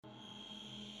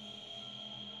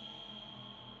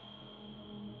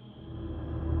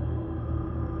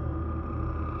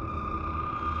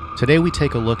Today we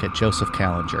take a look at Joseph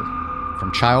Kallinger.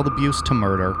 From child abuse to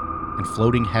murder, and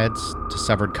floating heads to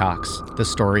severed cocks,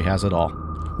 this story has it all.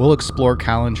 We'll explore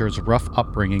Kallinger's rough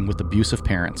upbringing with abusive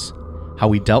parents,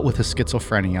 how he dealt with his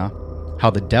schizophrenia,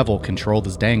 how the devil controlled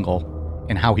his dangle,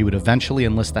 and how he would eventually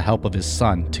enlist the help of his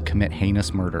son to commit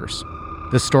heinous murders.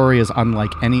 This story is unlike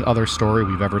any other story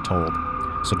we've ever told,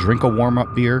 so drink a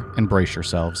warm-up beer and brace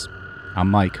yourselves.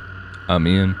 I'm Mike. I'm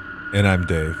Ian. And I'm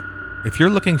Dave. If you're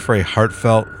looking for a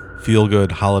heartfelt,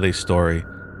 feel-good holiday story,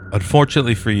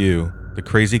 unfortunately for you, the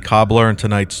crazy cobbler in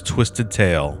tonight's twisted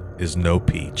tale is no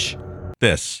peach.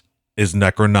 This is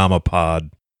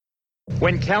Necronomipod.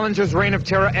 When Kallinger's reign of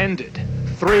terror ended,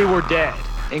 3 were dead,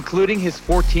 including his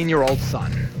 14-year-old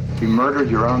son. You murdered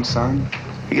your own son?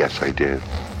 Yes, I did.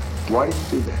 Why did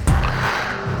you do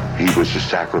that? He was a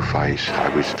sacrifice. I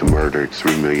was to murder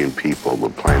 3 million people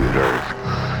on planet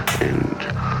Earth. And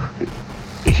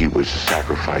he was a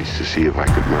sacrifice to see if I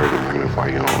could murder one of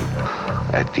my own.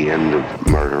 At the end of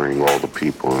murdering all the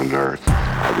people on Earth,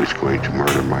 I was going to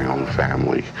murder my own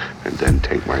family and then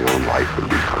take my own life and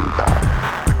become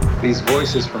God. These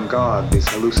voices from God, these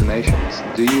hallucinations,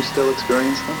 do you still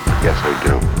experience them? Yes, I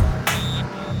do.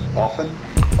 Often?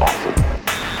 Often.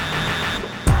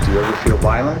 Do you ever feel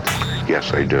violent?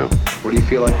 Yes, I do. What do you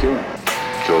feel like doing?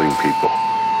 Killing people.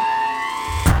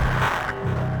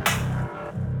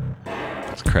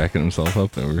 He's cracking himself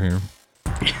up over here.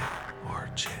 Or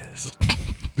jizz.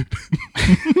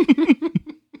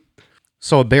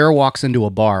 So a bear walks into a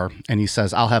bar and he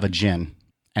says, "I'll have a gin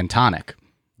and tonic."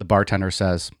 The bartender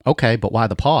says, "Okay, but why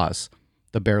the pause?"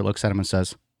 The bear looks at him and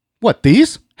says, "What,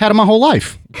 these? Had them my whole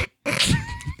life."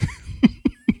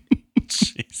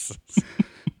 Jesus.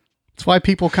 That's why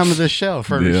people come to this show,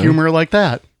 for Yeah. humor like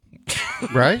that.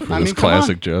 Right? For those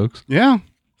classic jokes. Yeah.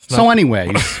 So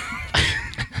anyways,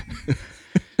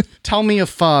 tell me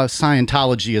if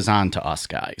Scientology is on to us,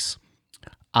 guys.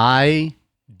 I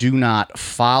do not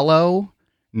follow,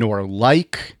 nor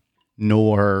like,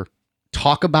 nor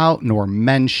talk about, nor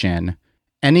mention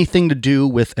anything to do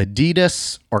with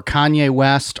Adidas or Kanye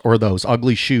West or those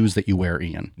ugly shoes that you wear,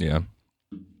 Ian. Yeah.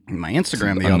 My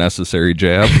Instagram Unnecessary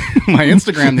jab. my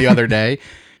Instagram the other day,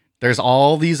 there's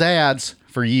all these ads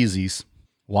for Yeezys.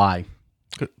 Why?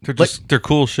 They're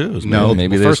cool shoes, man. No,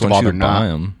 Maybe well, they first just of want all, you they're to buy not.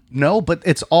 them. No, but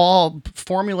it's all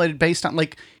formulated based on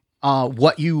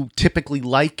what you typically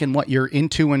like and what you're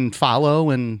into and follow.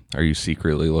 And Are you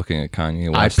secretly looking at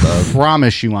Kanye I West stuff?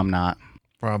 promise you I'm not.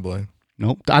 Probably.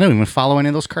 Nope. I don't even follow any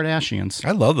of those Kardashians.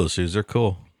 I love those shoes. They're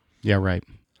cool. Yeah, right.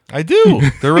 I do.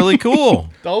 They're really cool.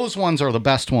 Those ones are the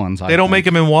best ones. They don't make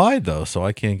them in wide, though, so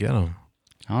I can't get them.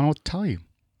 I don't know what to tell you.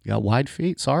 You got wide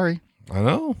feet. Sorry. I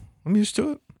know. I'm used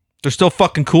to it. They're still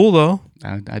fucking cool, though.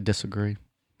 I disagree.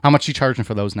 How much you charging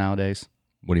for those nowadays?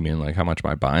 What do you mean? Like, how much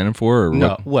am I buying them for? Or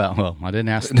No. Well, I didn't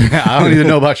ask. I don't even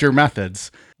know about your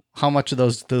methods. How much do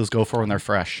those go for when they're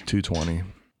fresh? $220.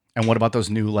 And what about those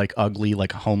new, ugly,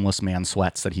 homeless man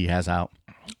sweats that he has out?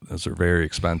 Those are very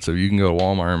expensive. You can go to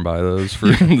Walmart and buy those for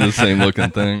the same looking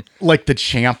thing. Like the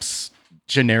Champs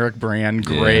generic brand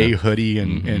gray Yeah. hoodie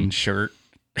and shirt.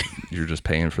 You're just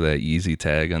paying for that Yeezy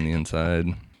tag on the inside.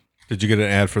 Did you get an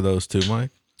ad for those too,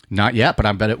 Mike? Not yet, but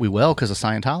I bet we will because of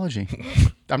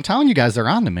Scientology. I'm telling you guys, they're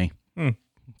on to me.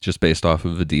 Just based off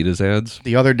of Adidas ads.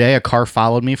 The other day, a car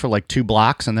followed me for 2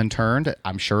 blocks and then turned.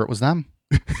 I'm sure it was them.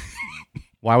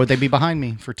 Why would they be behind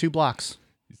me for 2 blocks?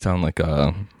 You sound like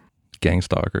a gang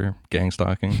stalking.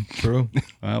 True.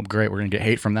 Well, great. We're going to get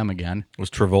hate from them again. Was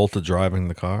Travolta driving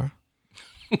the car?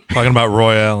 Talking about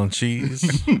Royale and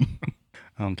cheese.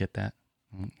 I don't get that.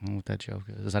 I don't know what that joke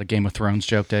is. Is that a Game of Thrones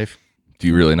joke, Dave? Do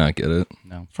you really not get it?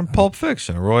 No. From Pulp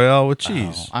Fiction, Royale with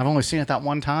cheese. Oh, I've only seen it that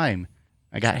one time.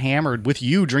 I got hammered with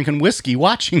you drinking whiskey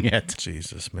watching it.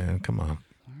 Jesus, man. Come on. All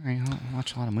right, I don't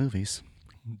watch a lot of movies.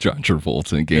 John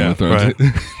Travolta in Game Yeah, of Thrones.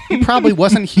 right. Probably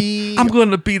wasn't he... I'm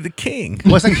going to be the king.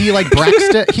 Wasn't he like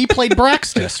Braxton? He played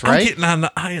Braxtus, I'm right? getting on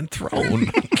the Iron Throne.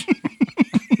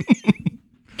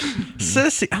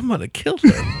 Sissy, I'm going to kill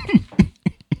him.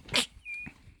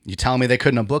 You telling me they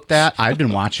couldn't have booked that? I've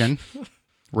been watching.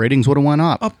 Ratings would have went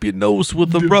up. Up your nose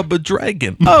with the rubber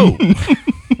dragon. Oh.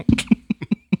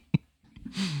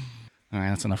 All right,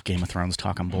 that's enough Game of Thrones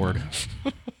talk. I'm bored.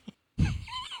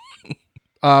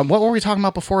 What were we talking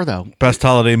about before, though? Best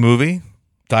holiday movie?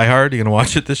 Die Hard. You going to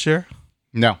watch it this year?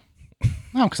 No,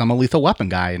 because I'm a Lethal Weapon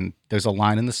guy, and there's a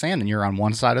line in the sand, and you're on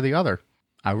one side or the other.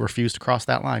 I refuse to cross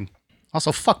that line.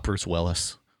 Also, fuck Bruce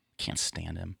Willis. Can't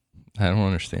stand him. I don't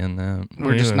understand that.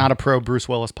 We're just either. not a pro Bruce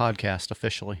Willis podcast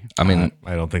officially. I mean,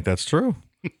 I don't think that's true.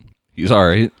 he's all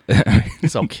right.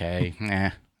 It's okay.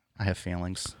 I have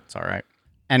feelings. It's all right.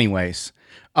 Anyways.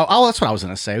 Oh, that's what I was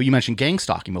going to say. You mentioned gang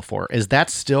stalking before. Is that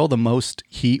still the most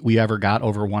heat we ever got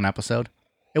over one episode?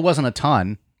 It wasn't a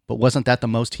ton, but wasn't that the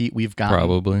most heat we've gotten?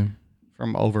 Probably.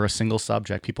 From over a single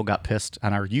subject. People got pissed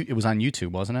on it was on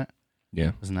YouTube, wasn't it?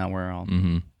 Yeah. Isn't that where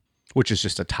Mm-hmm. which is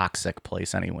just a toxic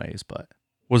place anyways, but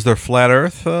Was there flat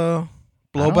Earth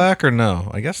blowback or no?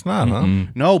 I guess not, huh?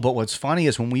 no, but what's funny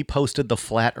is when we posted the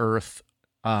flat Earth,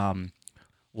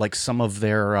 like some of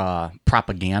their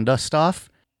propaganda stuff,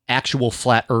 actual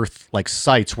flat Earth like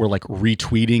sites were like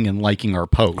retweeting and liking our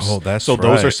posts. Oh, that's so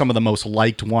those right. are some of the most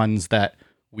liked ones that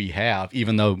we have,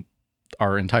 even though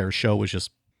our entire show was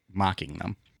just mocking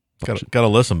them. Got to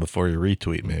listen before you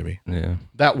retweet, maybe. Yeah.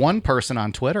 That one person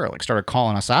on Twitter like started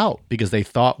calling us out because they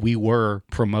thought we were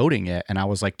promoting it, and I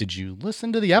was like, "Did you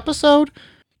listen to the episode?"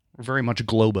 We're very much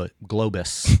globus.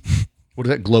 What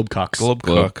is it? Globecucks.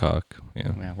 Globe cock.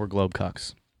 Yeah. Yeah, we're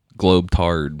globecucks. Globe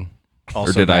tard.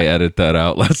 Also Or did I that- edit that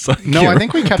out last time? No, I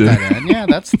think we kept that in. Yeah,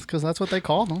 that's because that's what they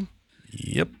called them.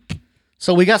 Yep.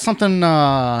 So we got something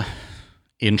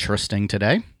interesting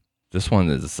today. This one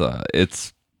is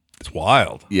it's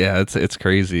wild. yeah, it's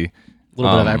crazy. A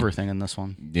little bit of everything in this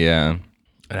one. Yeah.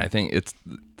 And I think it's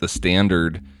the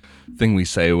standard thing we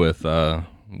say with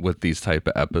these type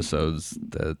of episodes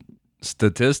that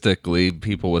statistically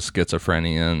people with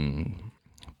schizophrenia and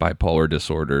bipolar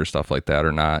disorder, stuff like that,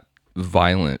 are not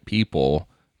violent people.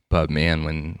 But man,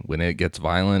 when it gets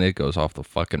violent, it goes off the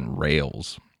fucking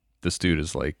rails. This dude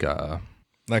is like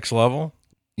Next level?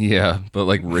 yeah, but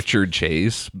like Richard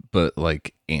Chase, but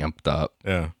like amped up.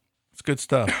 Yeah. It's good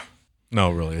stuff. No,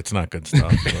 really, it's not good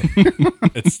stuff.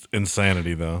 but it's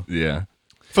insanity, though. Yeah.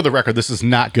 For the record, this is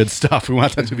not good stuff. We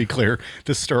want that to be clear.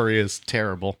 This story is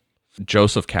terrible.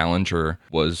 Joseph Callinger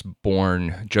was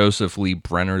born Joseph Lee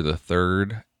Brenner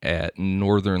III at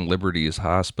Northern Liberties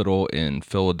Hospital in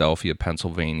Philadelphia,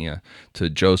 Pennsylvania, to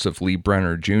Joseph Lee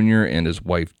Brenner Jr. and his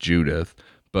wife Judith.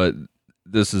 But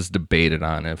this is debated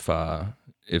on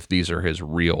if these are his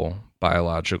real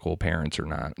biological parents or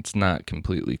not. It's not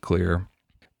completely clear.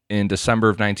 In December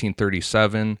of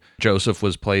 1937, Joseph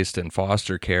was placed in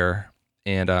foster care,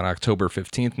 and on October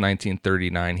 15th,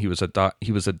 1939,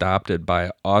 he was adopted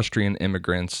by Austrian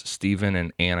immigrants Stephen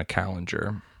and Anna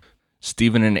Callinger.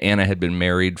 Stephen and Anna had been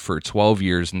married for 12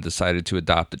 years and decided to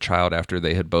adopt a child after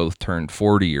they had both turned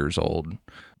 40 years old.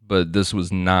 But this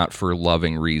was not for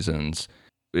loving reasons.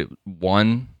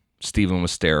 One, Stephen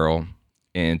was sterile,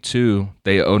 and two,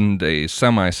 they owned a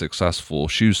semi-successful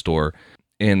shoe store,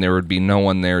 and there would be no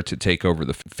one there to take over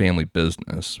the family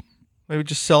business. Maybe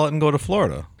just sell it and go to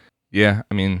Florida. Yeah,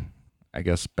 I mean, I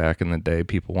guess back in the day,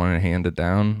 people wanted to hand it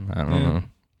down. I don't know.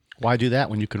 Why do that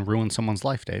when you can ruin someone's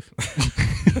life, Dave?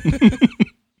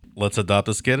 Let's adopt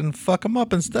this kid and fuck him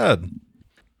up instead.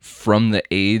 From the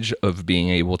age of being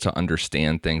able to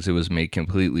understand things, it was made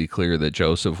completely clear that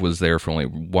Joseph was there for only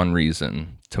one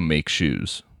reason: to make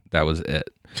shoes. That was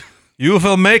it. You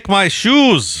will make my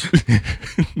shoes.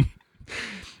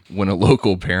 When a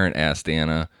local parent asked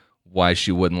Anna why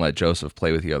she wouldn't let Joseph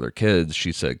play with the other kids,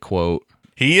 she said, quote,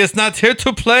 He is not here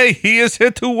to play. He is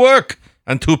here to work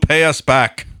and to pay us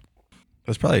back.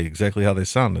 That's probably exactly how they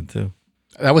sounded, too.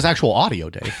 That was actual audio,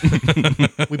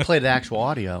 Dave. We played actual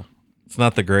audio. It's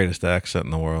not the greatest accent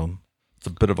in the world. It's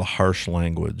a bit of a harsh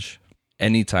language.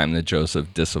 anytime that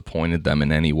Joseph disappointed them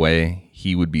in any way,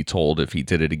 he would be told if he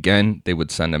did it again, they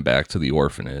would send him back to the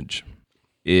orphanage.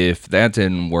 If that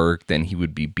didn't work, then he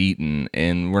would be beaten.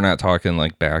 And we're not talking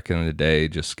like back in the day,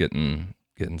 just getting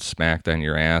smacked on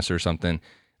your ass or something.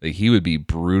 Like, he would be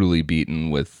brutally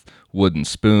beaten with wooden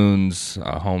spoons,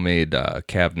 homemade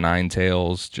calf nine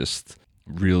tails. Just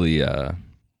really,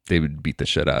 they would beat the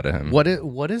shit out of him. What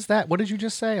is that? What did you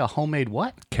just say? A homemade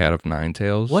what? Cat of nine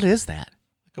tails. What is that?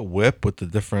 Like a whip with the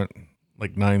different,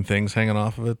 like 9 things hanging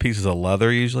off of it. Pieces of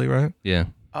leather usually, right? Yeah.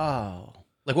 Oh,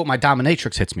 like what my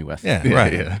dominatrix hits me with. Yeah,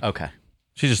 right. Yeah. Okay.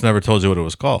 She just never told you what it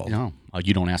was called. No,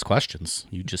 you don't ask questions.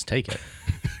 You just take it.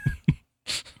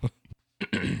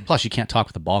 Plus, you can't talk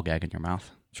with a ball gag in your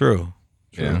mouth. True.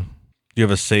 Yeah. Do you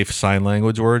have a safe sign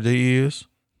language word that you use?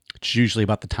 It's usually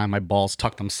about the time my balls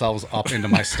tuck themselves up into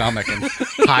my stomach and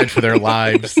hide for their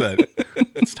lives that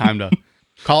it's time to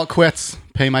call it quits,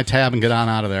 pay my tab, and get on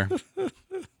out of there.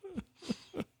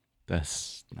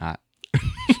 That's not...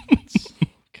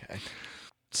 Okay.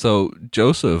 So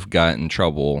Joseph got in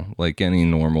trouble like any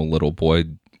normal little boy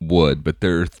would, but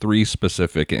there are 3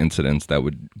 specific incidents that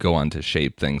would go on to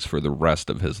shape things for the rest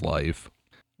of his life,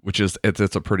 which is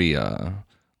it's a pretty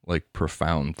like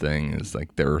profound thing. Is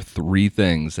like there are 3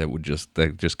 things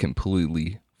that just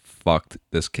completely fucked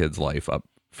this kid's life up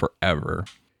forever.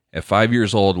 At 5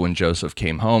 years old, when Joseph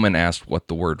came home and asked what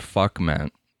the word fuck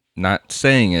meant, not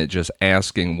saying it, just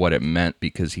asking what it meant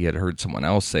because he had heard someone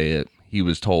else say it. He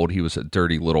was told he was a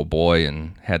dirty little boy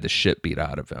and had the shit beat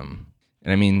out of him.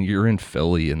 And I mean, you're in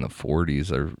Philly in the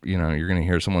 40s, or, you know, you're going to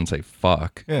hear someone say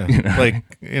fuck. Yeah, you know? like,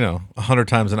 100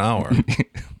 times an hour.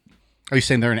 Are you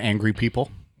saying they're an angry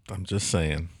people? I'm just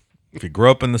saying. If you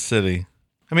grow up in the city,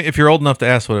 I mean, if you're old enough to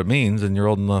ask what it means, and you're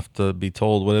old enough to be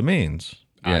told what it means.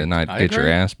 Yeah, not I get your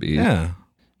agree. ass beat. Yeah.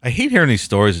 I hate hearing these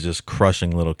stories of just crushing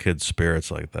little kids'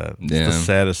 spirits like that. It's Yeah. the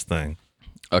saddest thing.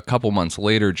 A couple months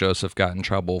later, Joseph got in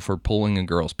trouble for pulling a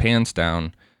girl's pants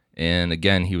down. And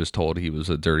again, he was told he was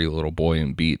a dirty little boy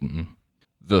and beaten.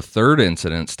 The third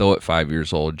incident, still at 5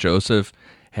 years old, Joseph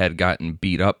had gotten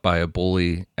beat up by a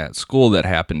bully at school that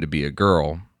happened to be a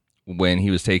girl. When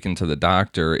he was taken to the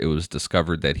doctor, it was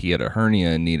discovered that he had a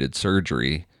hernia and needed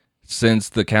surgery. Since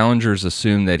the Callengers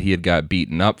assumed that he had got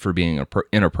beaten up for being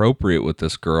inappropriate with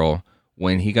this girl,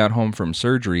 when he got home from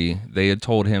surgery, they had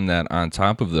told him that on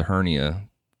top of the hernia,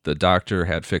 the doctor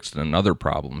had fixed another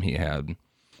problem he had.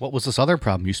 What was this other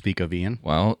problem you speak of, Ian?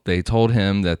 Well, they told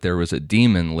him that there was a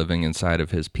demon living inside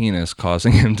of his penis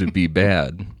causing him to be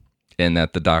bad, and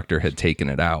that the doctor had taken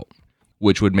it out,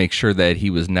 which would make sure that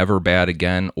he was never bad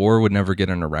again or would never get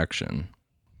an erection.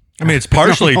 I mean, it's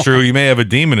partially true. You may have a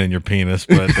demon in your penis,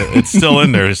 but it's still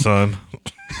in there, son.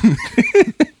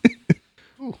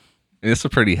 It's a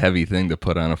pretty heavy thing to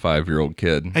put on a 5-year-old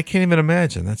kid, I can't even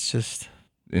imagine. That's just...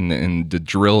 and to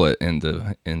drill it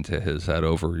into his head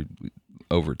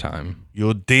over time.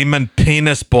 You demon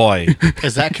penis boy.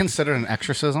 Is that considered an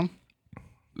exorcism?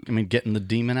 I mean, getting the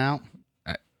demon out?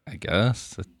 I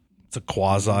guess. It's a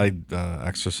quasi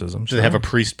exorcism. Do they have a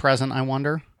priest present, I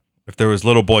wonder? If there was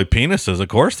little boy penises, of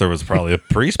course there was probably a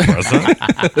priest present.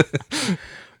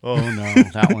 Oh, no.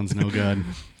 That one's no good.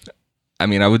 I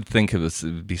mean, I would think it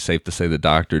would be safe to say the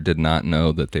doctor did not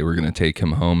know that they were going to take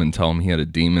him home and tell him he had a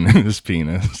demon in his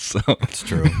penis. So It's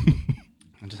true.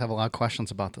 I just have a lot of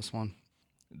questions about this one.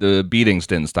 the beatings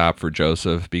didn't stop for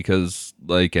Joseph because,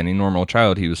 like any normal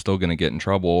child, he was still going to get in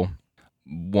trouble.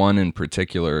 One in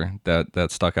particular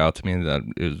that stuck out to me that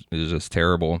is just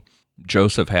terrible.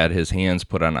 Joseph had his hands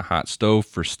put on a hot stove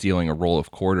for stealing a roll of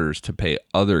quarters to pay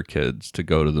other kids to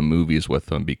go to the movies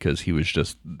with him because he was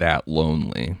just that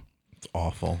lonely. It's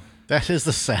awful. That is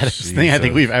the saddest thing I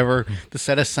think the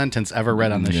saddest sentence ever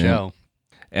read on the show.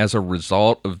 As a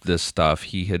result of this stuff,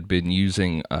 he had been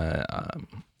using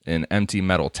an empty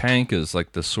metal tank as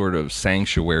like the sort of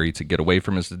sanctuary to get away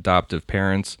from his adoptive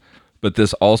parents. But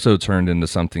this also turned into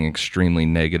something extremely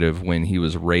negative when he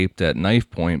was raped at knife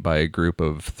point by a group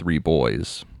of 3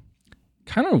 boys.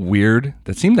 Kind of weird.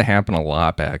 That seemed to happen a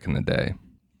lot back in the day.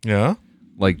 Yeah?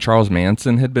 Like Charles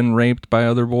Manson had been raped by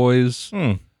other boys.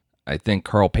 I think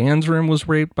Carl Panzram was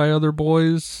raped by other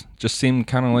boys. Just seemed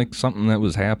kind of like something that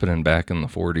was happening back in the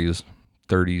 40s,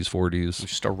 30s, 40s.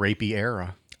 Just a rapey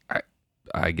era.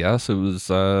 I guess it was,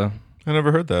 I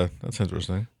never heard that. That's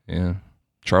interesting. yeah.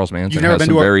 Charles Manson You've never has been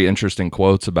some to a- very interesting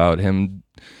quotes about him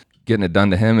getting it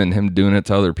done to him and him doing it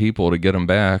to other people to get him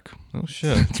back. Oh,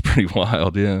 shit. It's pretty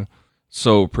wild, yeah.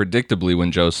 So predictably,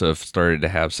 when Joseph started to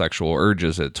have sexual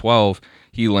urges at 12,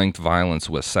 he linked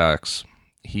violence with sex.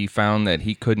 He found that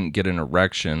he couldn't get an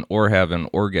erection or have an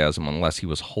orgasm unless he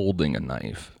was holding a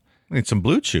knife. Need some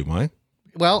Blue Chew, Mike.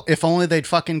 Well, if only they'd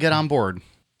fucking get on board.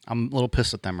 I'm a little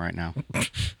pissed at them right now.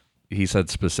 He said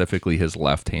specifically his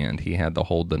left hand. He had to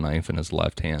hold the knife in his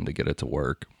left hand to get it to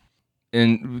work.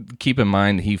 And keep in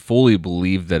mind, he fully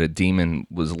believed that a demon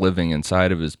was living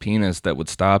inside of his penis that would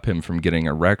stop him from getting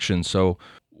erection. So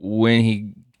when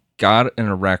he got an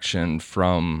erection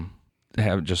from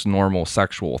have just normal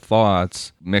sexual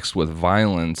thoughts mixed with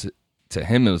violence, to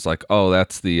him it was like, oh,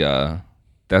 that's the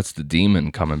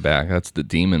demon coming back. That's the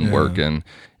demon working.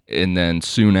 And then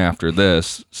soon after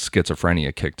this,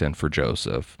 schizophrenia kicked in for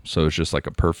Joseph. So it's just like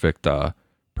a perfect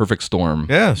storm.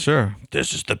 Yeah, sure.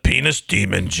 This is the penis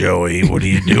demon, Joey. What are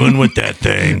you doing with that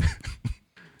thing?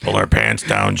 Pull our pants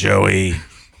down, Joey.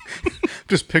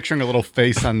 Just picturing a little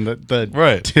face on the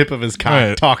Right. tip of his cock,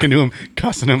 Right. talking to him,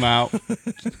 cussing him out.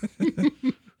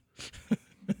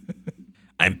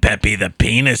 I'm Peppy the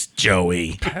penis,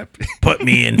 Joey. Put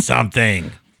me in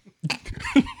something.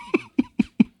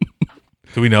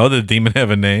 Do we know the demon have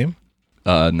a name?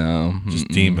 No. Just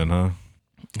demon, huh?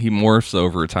 He morphs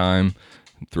over time.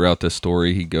 Throughout this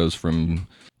story, he goes from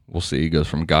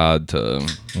God to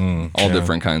all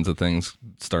different kinds of things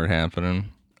start happening.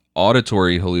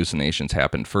 Auditory hallucinations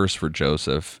happened first for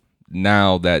Joseph.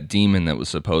 Now that demon that was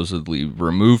supposedly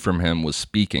removed from him was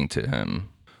speaking to him.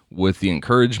 With the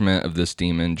encouragement of this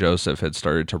demon, Joseph had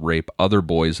started to rape other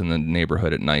boys in the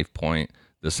neighborhood at knife point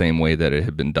the same way that it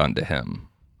had been done to him.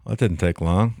 Well, that didn't take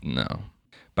long. No.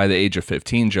 By the age of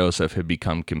 15, Joseph had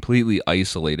become completely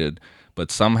isolated,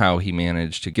 but somehow he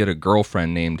managed to get a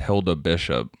girlfriend named Hilda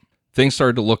Bishop. Things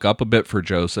started to look up a bit for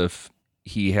Joseph.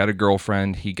 He had a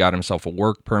girlfriend. He got himself a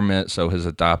work permit, so his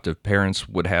adoptive parents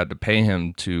would have to pay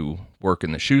him to work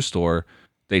in the shoe store.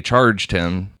 They charged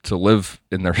him to live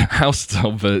in their house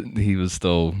still, but he was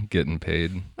still getting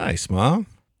paid. Nice, Mom.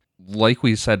 Like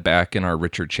we said back in our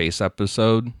Richard Chase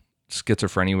episode,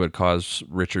 schizophrenia would cause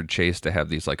Richard Chase to have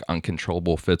these like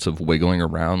uncontrollable fits of wiggling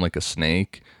around like a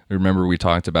snake. Remember we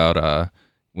talked about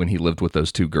when he lived with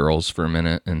those two girls for a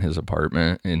minute in his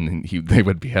apartment, and they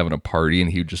would be having a party,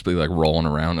 and he would just be like rolling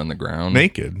around on the ground.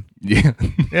 Naked. Yeah.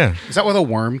 Yeah. Is that where the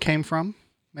worm came from?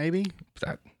 Maybe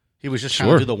he was just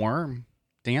trying to do the worm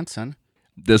dancing.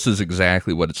 This is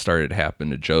exactly what had started to happen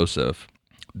to Joseph.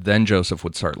 Then Joseph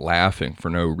would start laughing for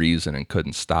no reason and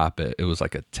couldn't stop it. It was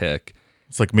like a tic.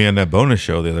 It's like me on that bonus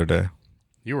show the other day.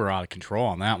 You were out of control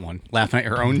on that one. Laughing at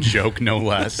your own joke, no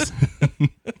less.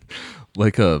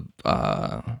 Like a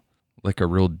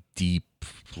real deep,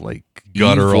 like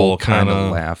guttural kind of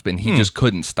kinda laugh, and he just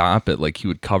couldn't stop it. Like he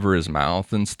would cover his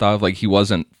mouth and stuff. Like he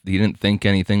didn't think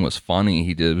anything was funny.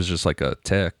 It was just like a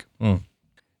tic.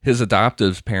 His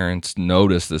adoptive parents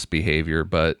noticed this behavior,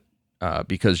 but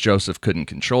because Joseph couldn't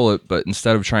control it, but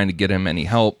instead of trying to get him any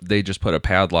help, they just put a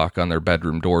padlock on their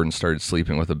bedroom door and started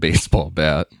sleeping with a baseball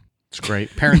bat. It's great.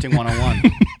 Parenting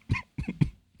 101.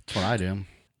 That's what I do.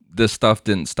 This stuff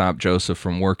didn't stop Joseph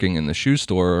from working in the shoe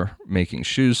store making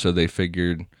shoes, so they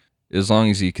figured as long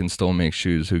as he can still make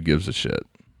shoes, who gives a shit?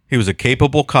 He was a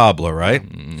capable cobbler, right?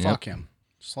 Fuck him.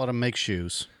 Just let him make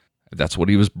shoes. That's what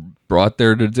he was brought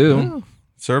there to do. Oh,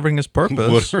 serving his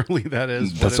purpose. Literally, that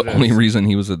is. That's the only reason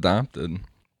he was adopted.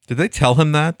 Did they tell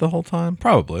him that the whole time?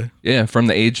 Probably. Yeah, from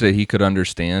the age that he could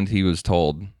understand, he was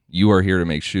told, you are here to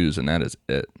make shoes, and that is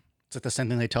it. It's like the same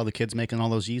thing they tell the kids making all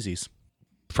those Yeezys.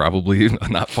 Probably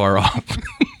not far off.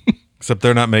 Except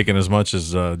they're not making as much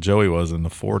as Joey was in the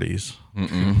 40s.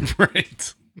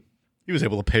 Right. He was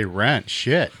able to pay rent.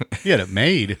 Shit. He had it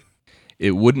made.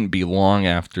 It wouldn't be long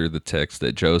after the tics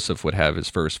that Joseph would have his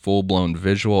first full-blown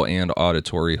visual and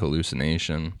auditory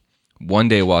hallucination. One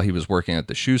day while he was working at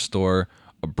the shoe store,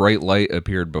 a bright light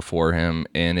appeared before him,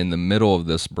 and in the middle of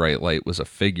this bright light was a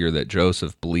figure that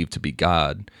Joseph believed to be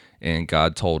God, and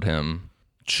God told him,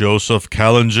 Joseph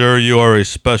Callinger, you are a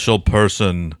special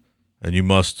person, and you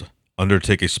must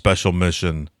undertake a special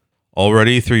mission.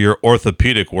 Already, through your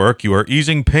orthopedic work, you are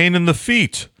easing pain in the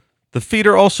feet. The feet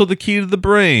are also the key to the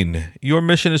brain. Your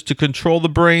mission is to control the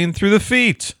brain through the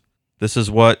feet. This is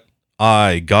what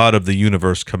I, God of the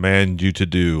universe, command you to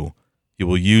do. You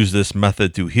will use this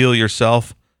method to heal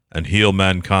yourself and heal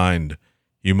mankind.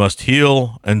 You must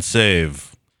heal and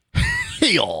save.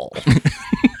 Heal.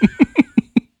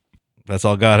 That's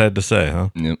all God had to say, huh?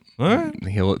 Yep. All right.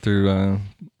 Heal it through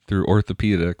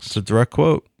orthopedics. It's a direct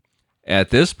quote.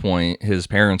 At this point, his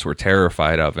parents were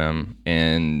terrified of him,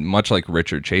 and much like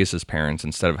Richard Chase's parents,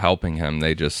 instead of helping him,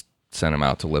 they just sent him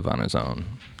out to live on his own.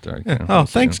 Oh,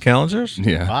 thanks, Callingers.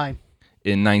 Yeah. Bye.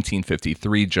 In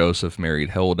 1953, Joseph married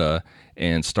Hilda,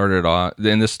 and this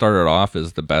started off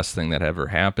as the best thing that ever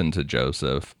happened to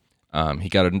Joseph. He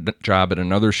got a job at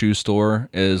another shoe store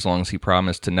as long as he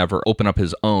promised to never open up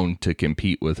his own to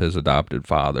compete with his adopted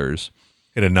father's.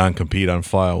 He had a non-compete on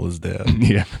file with his dad.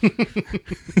 Yeah.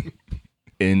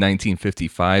 In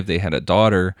 1955, they had a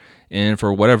daughter, and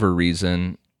for whatever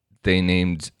reason, they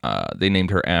named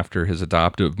her after his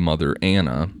adoptive mother,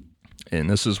 Anna. And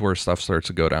this is where stuff starts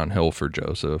to go downhill for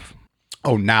Joseph.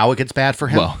 Oh, now it gets bad for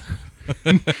him? Well,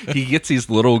 he gets these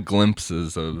little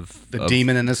glimpses of the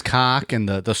demon in his cock and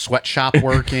the sweatshop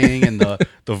working and the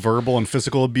verbal and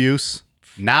physical abuse.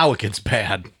 Now it gets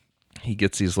bad. He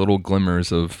gets these little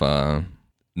glimmers of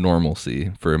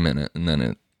normalcy for a minute, and then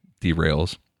it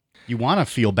derails. You want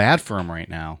to feel bad for him right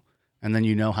now, and then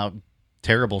you know how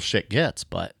terrible shit gets,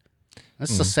 but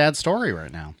this is a sad story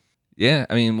right now. Yeah,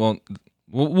 I mean, well,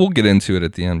 we'll get into it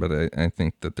at the end, but I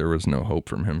think that there was no hope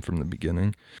from him from the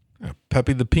beginning. Yeah,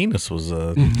 Peppy the Penis was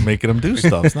making him do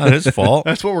stuff. It's not his fault.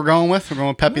 That's what we're going with. We're going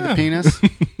with Peppy the Penis.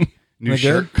 New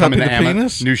shirt Peppy coming the to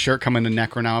Penis? New shirt coming to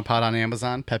Necronomipod on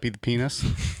Amazon. Peppy the Penis.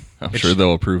 I'm sure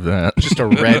they'll approve that. Just a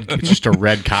red. It's just a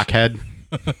red cockhead.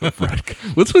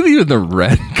 What's with you and the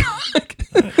red cock?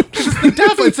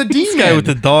 Definitely, it's a demon. This guy with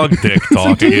the dog dick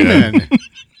talk again. Demon.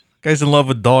 Guy's in love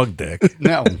with dog dick.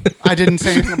 No, I didn't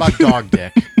say anything about dog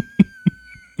dick.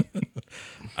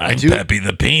 I'm Peppy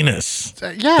the Penis.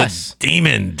 Yes. The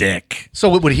demon dick.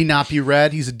 So would he not be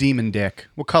red? He's a demon dick.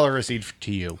 What color is he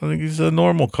to you? I think he's a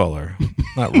normal color,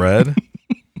 not red.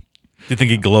 Do you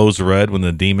think he glows red when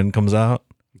the demon comes out?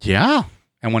 Yeah.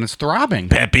 And when it's throbbing.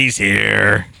 Peppy's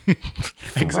here.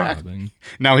 Exactly.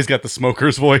 Now he's got the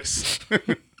smoker's voice.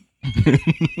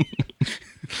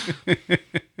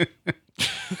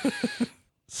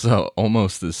 So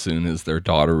almost as soon as their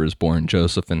daughter was born,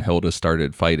 Joseph and Hilda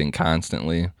started fighting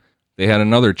constantly. They had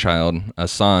another child, a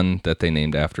son that they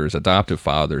named after his adoptive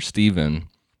father, Stephen,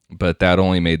 but that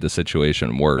only made the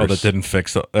situation worse. Oh, that didn't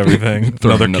fix everything?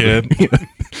 Another kid?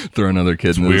 Throw another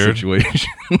kid in the situation.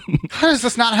 How is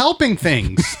this not helping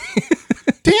things?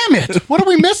 Damn it. What are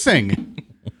we missing?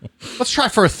 Let's try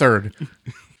for a third.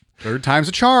 Third time's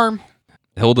a charm.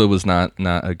 Hilda was not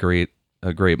a great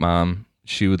mom.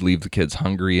 She would leave the kids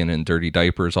hungry and in dirty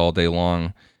diapers all day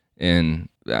long. And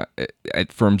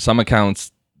from some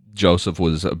accounts, Joseph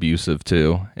was abusive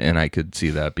too. And I could see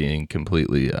that being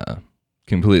completely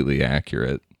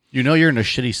accurate. You know you're in a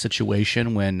shitty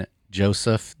situation when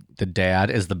Joseph, the dad,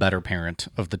 is the better parent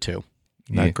of the two.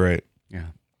 Not great. Yeah.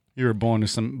 You were born to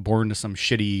some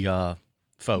shitty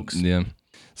folks. Yeah.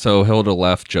 So Hilda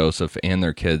left Joseph and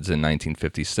their kids in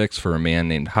 1956 for a man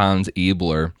named Hans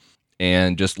Ebler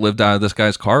and just lived out of this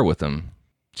guy's car with him.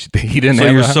 He didn't So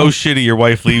have you're a so house. shitty your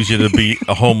wife leaves you to be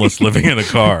a homeless living in a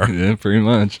car. Yeah, pretty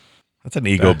much. That's an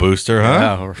ego booster,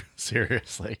 huh? Oh,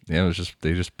 seriously. Yeah, it was just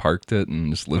they just parked it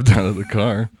and just lived out of the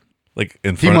car. Like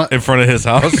in front of his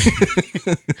house?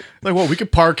 Like, well, we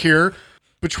could park here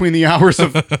between the hours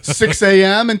of 6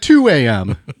 a.m. and 2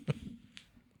 a.m.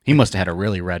 He must have had a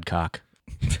really red cock.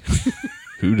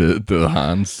 Who did the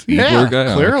Hans Ebler Yeah,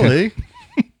 guy? clearly.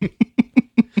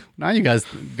 Now you guys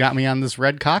got me on this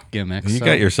red cock gimmick. You so-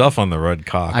 got yourself on the red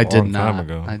cock I a did long not. time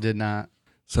ago. I did not.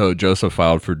 So Joseph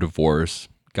filed for divorce,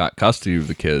 got custody of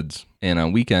the kids, and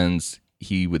on weekends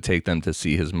he would take them to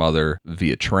see his mother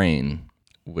via train,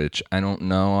 which I don't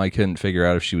know. I couldn't figure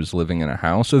out if she was living in a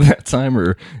house at that time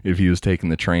or if he was taking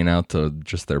the train out to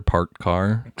just their parked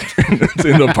car in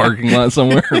the parking lot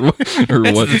somewhere or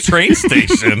It's what the train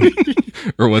station.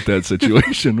 or what that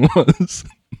situation was.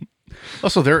 Oh,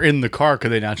 so they're in the car.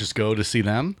 Could they not just go to see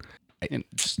them? And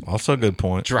just Also a good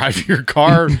point. drive your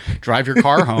car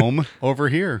home over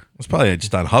here. It's probably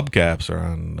just on hubcaps or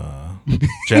on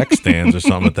jack stands or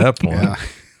something at that point. Yeah.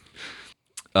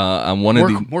 On one of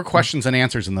the More questions than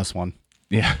answers in this one.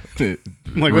 yeah Like,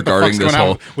 what the regarding fuck's this going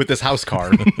whole on with this house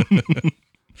car?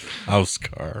 House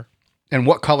car. And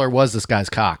what color was this guy's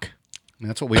cock? I mean,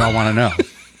 that's what we all want to know.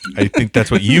 I think that's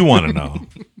what you want to know.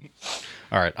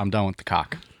 All right, I'm done with the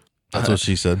cock. That's what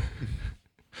she said.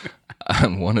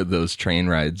 on one of those train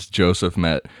rides, Joseph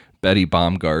met Betty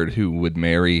Baumgard, who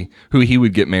he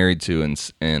would get married to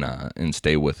and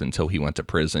stay with until he went to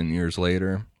prison years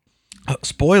later.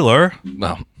 Spoiler.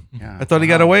 Well, Yeah. I thought he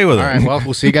got away with it. All right, well,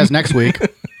 we'll see you guys next week.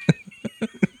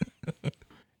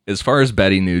 as far as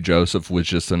Betty knew, Joseph was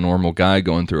just a normal guy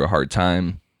going through a hard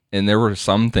time, and there were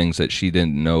some things that she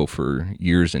didn't know for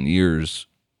years and years.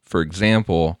 For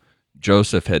example,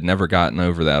 Joseph had never gotten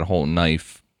over that whole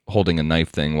holding a knife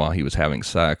thing while he was having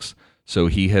sex. So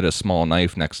he hid a small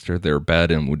knife next to their bed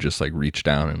and would just like reach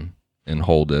down and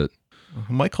hold it.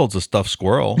 Mike holds a stuffed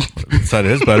squirrel inside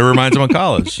of his bed. It reminds him of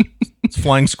college. It's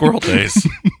flying squirrel days.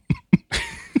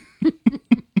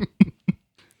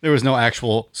 There was no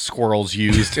actual squirrels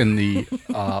used in the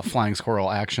flying squirrel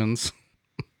actions.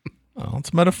 Well,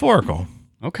 it's metaphorical.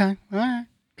 Okay, all right.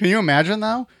 Can you imagine,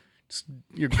 though?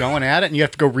 You're going at it, and you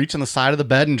have to go reach on the side of the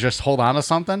bed and just hold on to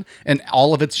something, and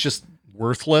all of it's just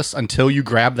worthless until you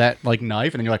grab that like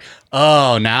knife, and then you're like,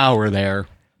 oh, now we're there.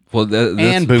 Well,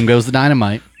 And boom goes the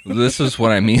dynamite. this is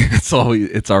what I mean. It's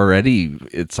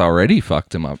already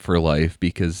fucked him up for life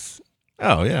because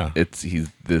Oh, yeah.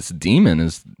 this demon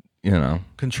is,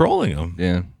 Controlling him.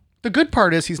 yeah, The good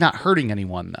part is he's not hurting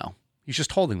anyone, though. He's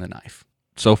just holding the knife.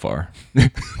 so far.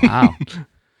 Wow.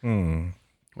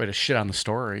 Way to shit on the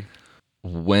story.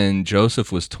 When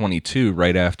Joseph was 22,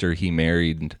 right after he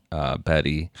married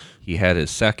Betty, he had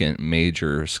his second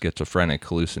major schizophrenic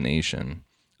hallucination.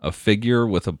 A figure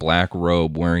with a black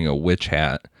robe wearing a witch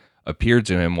hat appeared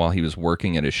to him while he was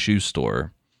working at a shoe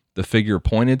store. The figure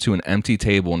pointed to an empty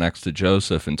table next to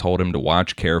Joseph and told him to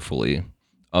watch carefully.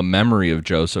 A memory of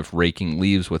Joseph raking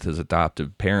leaves with his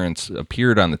adoptive parents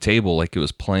appeared on the table like it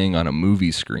was playing on a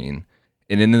movie screen.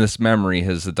 And in this memory,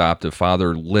 his adoptive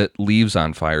father lit leaves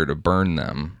on fire to burn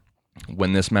them.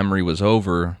 When this memory was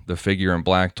over, the figure in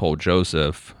black told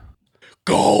Joseph,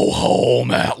 Go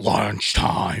home at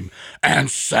lunchtime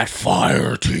and set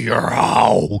fire to your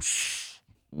house.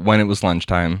 when it was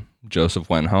lunchtime, Joseph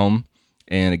went home,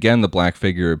 and again the black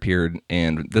figure appeared,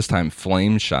 and this time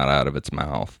flames shot out of its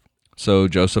mouth. So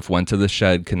Joseph went to the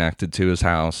shed connected to his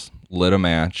house, lit a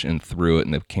match, and threw it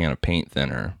in a can of paint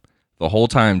thinner. The whole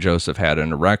time Joseph had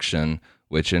an erection,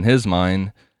 which in his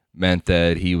mind meant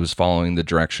that he was following the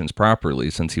directions properly,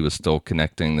 since he was still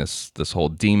connecting this whole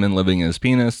demon living in his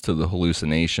penis to the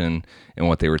hallucination and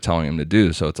what they were telling him to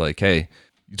do. So it's like, hey,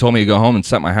 you told me to go home and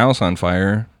set my house on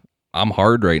fire. I'm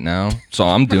hard right now, so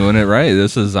I'm doing it right.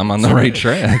 I'm on the right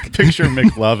track. Picture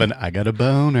McLovin, I got a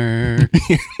boner.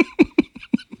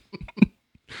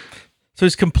 So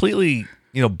he's completely,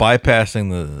 bypassing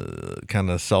the kind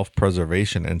of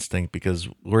self-preservation instinct, because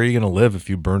where are you going to live if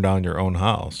you burn down your own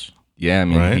house? Yeah, I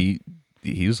mean, Right?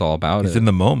 he was all about He's it. in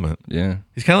the moment. Yeah.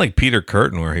 He's kind of like Peter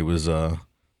Curtin, where he was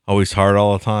always hard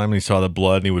all the time. And he saw the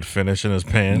blood and he would finish in his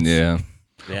pants. Yeah.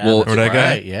 Yeah, Well, that's or that guy?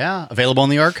 right. Yeah, available in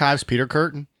the archives. Peter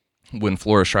Curtin. When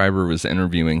Flora Schreiber was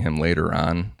interviewing him later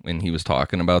on, when he was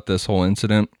talking about this whole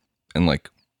incident and like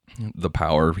the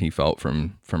power he felt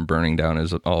from burning down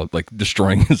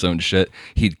destroying his own shit,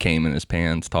 he came in his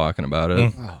pants talking about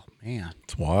it. Oh man,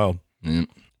 It's wild. Mm.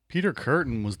 Peter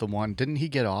Curtin was the one. Didn't he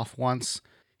get off once?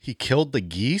 He killed the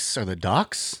geese or the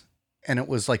ducks, and it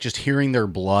was like just hearing their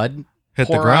blood Hit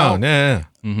the pour ground. out. Yeah.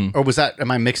 Mhm. Or was that? Am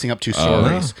I mixing up two no,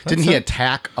 stories? that's Didn't he it.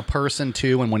 attack a person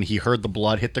too? And when he heard the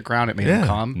blood hit the ground, it made him Yeah.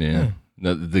 come. Yeah.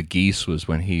 The geese was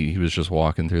when he was just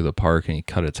walking through the park and he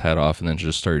cut its head off and then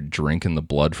just started drinking the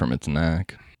blood from its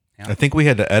neck. I think we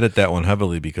had to edit that one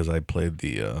heavily because I played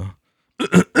the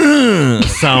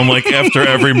sound like after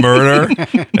every murder,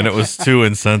 and it was too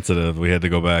insensitive. We had to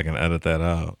go back and edit that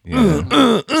out.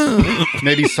 Yeah.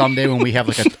 Maybe someday when we have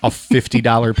like a $50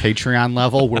 Patreon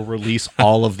level, we'll release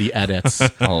all of the edits.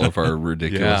 All of our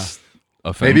ridiculous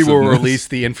Maybe we'll offensiveness. release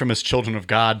the infamous Children of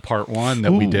God Part 1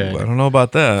 that we Ooh, did. I don't know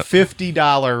about that.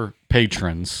 $50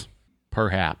 patrons,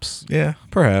 perhaps. Yeah,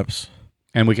 perhaps.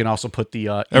 And we can also put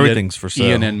the Everything's for sale.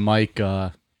 Ian and Mike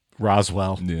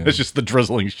Roswell. Yeah. It's just the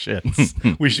drizzling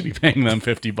shits. We should be paying them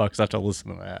 $50 after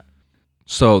listen to that.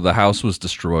 So the house was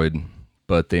destroyed,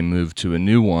 but they moved to a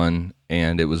new one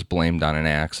and it was blamed on an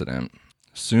accident.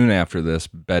 Soon after this,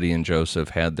 Betty and Joseph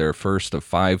had their first of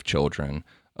 5 children,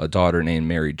 a daughter named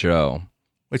Mary Jo.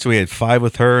 Wait, so we had 5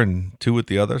 with her and 2 with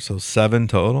the other, so 7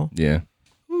 total? Yeah.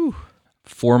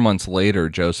 4 months later,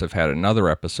 Joseph had another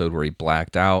episode where he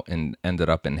blacked out and ended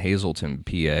up in Hazleton,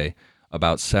 PA,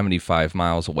 about 75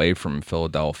 miles away from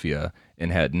Philadelphia,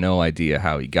 and had no idea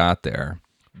how he got there.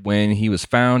 When he was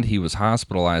found, he was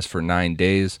hospitalized for 9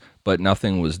 days, but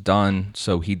nothing was done,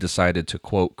 so he decided to,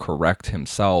 quote, correct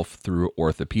himself through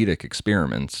orthopedic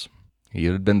experiments. He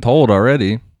had been told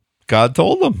already. God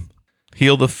told them.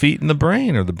 Heal the feet and the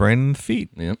brain, or the brain and the feet.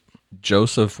 Yep.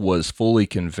 Joseph was fully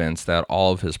convinced that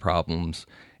all of his problems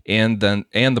and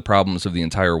the problems of the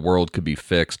entire world could be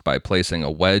fixed by placing a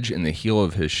wedge in the heel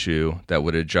of his shoe that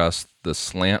would adjust the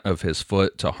slant of his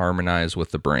foot to harmonize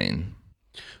with the brain.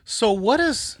 So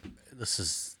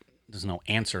there's no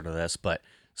answer to this, but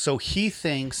so he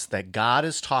thinks that God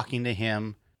is talking to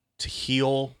him to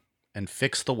heal and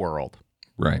fix the world,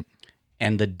 Right.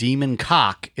 and the demon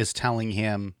cock is telling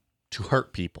him to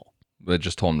hurt people. They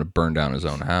just told him to burn down his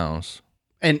own house.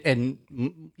 And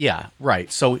yeah,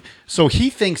 right. So he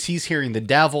thinks he's hearing the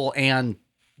devil and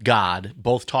God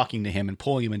both talking to him and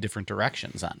pulling him in different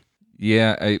directions on.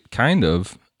 Yeah, kind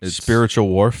of. It's Spiritual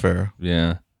warfare.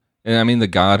 Yeah. And I mean, the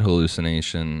God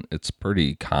hallucination, it's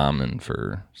pretty common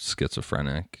for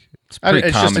schizophrenic. It's pretty It's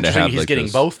just common to interesting. have He's like getting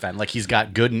this. both then. Like he's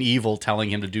got good and evil telling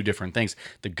him to do different things.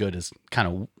 The good is kind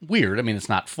of weird. I mean, it's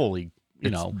not fully,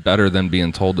 It's better than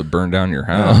being told to burn down your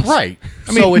Oh. house. right.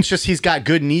 So it's just he's got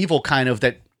good and evil kind of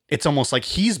that. It's almost like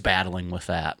he's battling with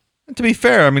that. And to be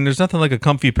fair, I mean, there's nothing like a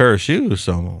comfy pair of shoes,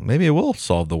 so maybe it will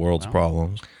solve the world's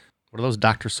problems. What are those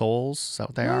Dr. Souls? Is that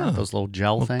what they are? Those little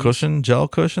gel Little things? gel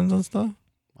cushions and stuff.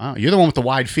 Wow, you're the one with the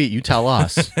wide feet. You tell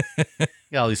us. You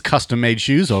got all these custom made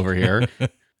shoes over here.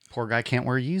 Poor guy can't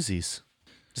wear Yeezys.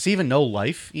 Does he even know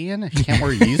life, Ian? He can't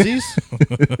wear Yeezys?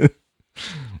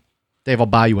 Dave, I'll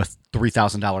buy you a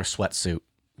 $3,000 sweatsuit.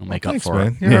 We'll make Thanks, up for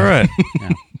man. it. You're all right.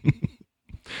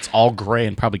 It's all gray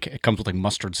and probably it comes with like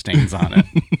mustard stains on it.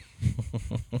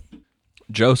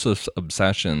 Joseph's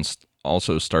obsessions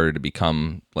also started to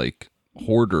become like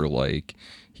hoarder-like.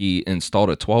 He installed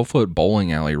a 12-foot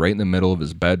bowling alley right in the middle of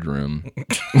his bedroom,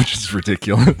 which is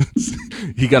ridiculous.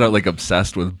 He got like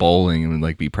obsessed with bowling and would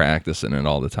like be practicing it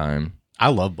all the time. I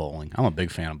love bowling. I'm a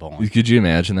big fan of bowling. Could you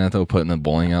imagine that though, putting a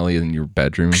bowling alley in your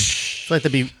bedroom? I feel like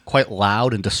that'd be quite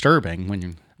loud and disturbing when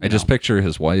you. I just picture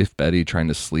his wife Betty trying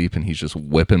to sleep and he's just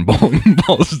whipping bowling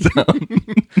balls down.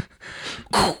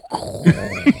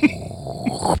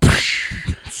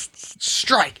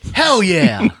 Strike! Hell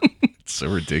yeah! It's so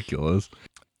ridiculous.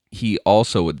 He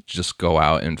also would just go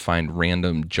out and find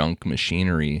random junk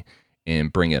machinery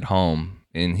and bring it home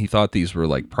And he thought these were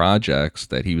like projects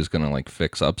that he was going to like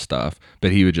fix up stuff,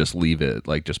 but he would just leave it,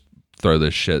 like just throw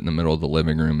this shit in the middle of the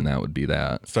living room and that would be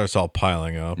that. Starts all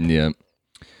piling up. Yeah.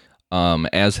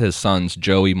 As his sons,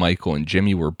 Joey, Michael, and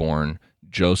Jimmy were born,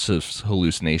 Joseph's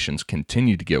hallucinations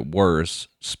continued to get worse,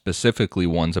 specifically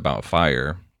ones about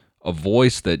fire. A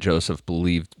voice that Joseph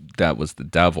believed that was the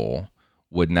devil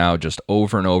would now just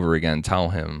over and over again tell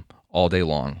him all day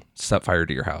long, set fire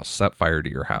to your house, set fire to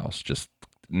your house, just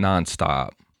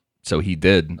nonstop. So he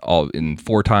did all in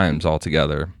 4 times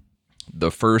altogether.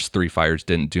 The first 3 fires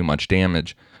didn't do much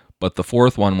damage, but the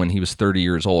 4th one, when he was 30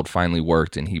 years old, finally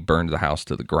worked and he burned the house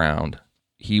to the ground.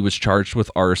 He was charged with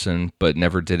arson, but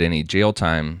never did any jail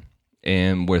time.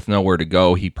 And with nowhere to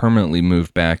go, he permanently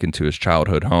moved back into his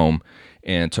childhood home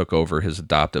and took over his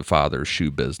adoptive father's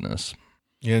shoe business.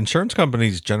 Yeah, insurance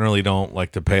companies generally don't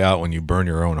like to pay out when you burn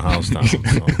your own house down. So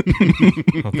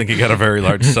I don't think you got a very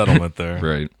large settlement there.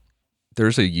 Right.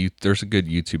 There's a good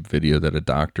YouTube video that a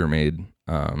doctor made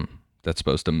that's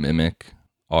supposed to mimic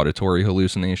auditory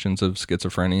hallucinations of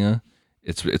schizophrenia.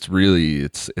 It's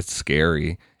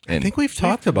scary. And I think we've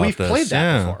talked about We've this. played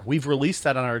that before. We've released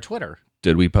that on our Twitter.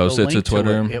 did we post The it to link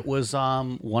Twitter? It was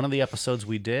one of the episodes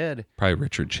we did. Probably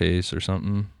Richard Chase or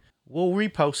something. We'll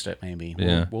repost it maybe.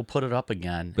 Yeah. We'll put it up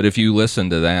again. But if you listen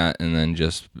to that and then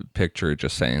just picture it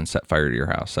just saying set fire to your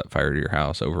house, set fire to your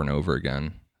house over and over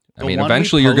again. I The mean, one we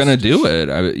eventually you're going to do posted-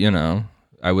 it.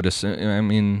 I would assume, I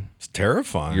mean, It's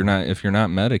terrifying. if you're not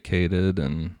medicated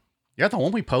and Yeah, the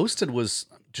one we posted was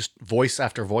just voice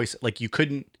after voice. Like you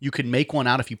could make one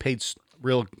out if you paid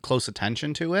real close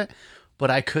attention to it, but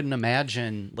I couldn't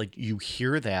imagine like you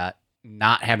hear that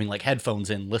not having like headphones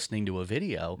in, listening to a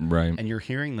video, right. and you're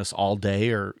hearing this all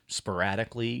day or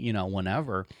sporadically,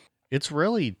 whenever. It's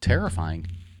really terrifying.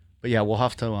 But yeah, we'll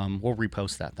have to we'll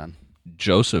repost that then.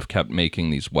 Joseph kept making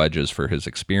these wedges for his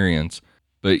experience,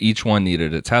 but each one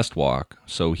needed a test walk.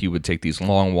 So he would take these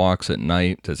long walks at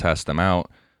night to test them out,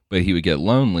 but he would get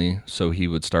lonely, so he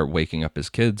would start waking up his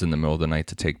kids in the middle of the night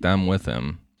to take them with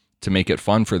him. To make it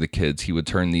fun for the kids, he would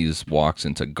turn these walks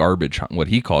into what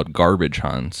he called garbage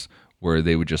hunts, where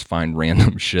they would just find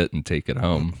random shit and take it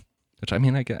home. Which I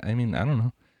don't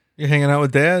know. You're hanging out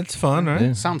with Dad. It's fun, right?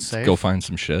 Yeah. Sounds safe. Go find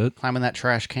some shit. Climb in that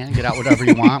trash can, get out whatever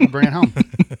you want, and bring it home.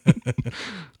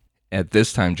 At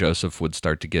this time, Joseph would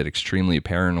start to get extremely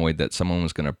paranoid that someone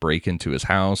was going to break into his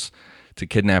house to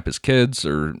kidnap his kids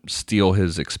or steal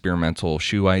his experimental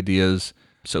shoe ideas.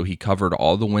 So he covered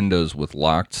all the windows with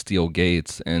locked steel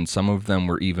gates, and some of them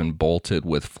were even bolted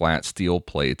with flat steel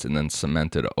plates and then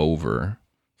cemented over.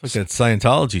 It's like that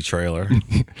Scientology trailer,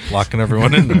 locking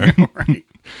everyone in there. Right.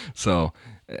 So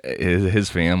his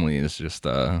family is just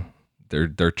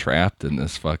they're trapped in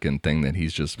this fucking thing that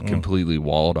he's just completely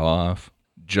walled off.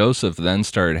 Joseph then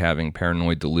started having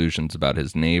paranoid delusions about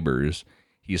his neighbors.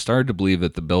 He started to believe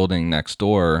that the building next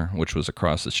door, which was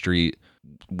across the street,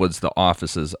 was the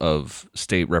offices of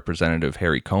State Representative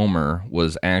Harry Comer,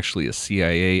 was actually a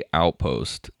CIA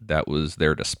outpost that was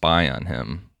there to spy on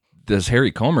him. This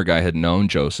Harry Comer guy had known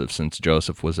Joseph since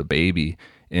Joseph was a baby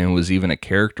and was even a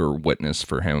character witness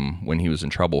for him when he was in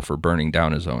trouble for burning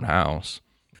down his own house.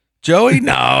 Joey?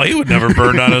 No, he would never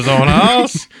burn down his own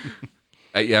house.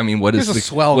 I mean, what is He's a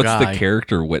swell what's guy. the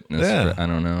character witness? Yeah. I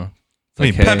don't know. It's I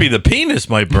mean, like, hey, Pepe the Penis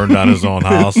might burn down his own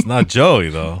house, not Joey,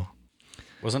 though.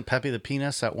 Wasn't Pepe the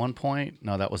Penis at one point?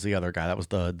 No, that was the other guy. That was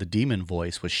the demon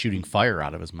voice was shooting fire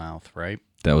out of his mouth, right?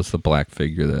 that was the black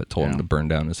figure that told him Yeah. to burn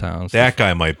down his house. That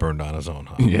guy might burn down his own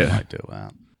house. Yeah. Might do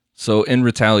that. So in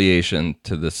retaliation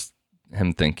to this,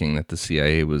 him thinking that the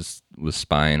CIA was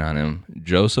spying on him,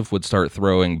 Joseph would start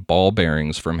throwing ball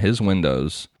bearings from his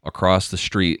windows across the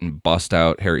street and bust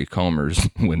out Harry Comer's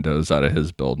windows out of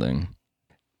his building.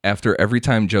 After every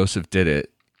time Joseph did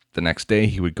it, the next day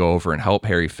he would go over and help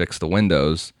Harry fix the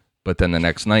windows. But then the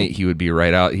next night he would be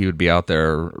out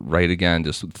there right again,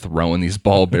 just throwing these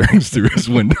ball bearings through his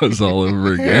windows all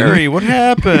over again. Harry, what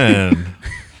happened?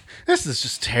 This is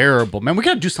just terrible, man. We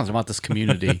got to do something about this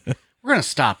community. We're gonna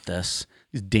stop this.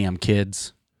 These damn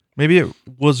kids. Maybe it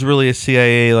was really a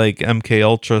CIA like MK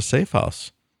Ultra safe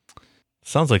house.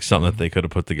 Sounds like something that they could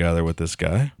have put together with this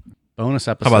guy. Bonus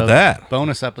episode. How about that?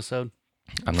 Bonus episode.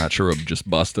 I'm not sure of just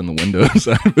busting the windows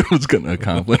it was going to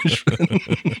accomplish.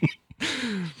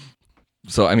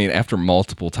 So, I mean, after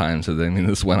multiple times,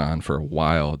 this went on for a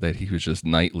while, that he was just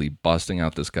nightly busting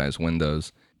out this guy's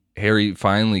windows. Harry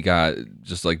finally got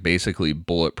just like basically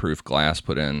bulletproof glass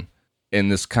put in. And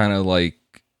this kind of like,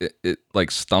 it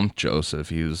like stumped Joseph.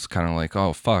 He was kind of like,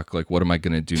 oh, fuck, like, what am I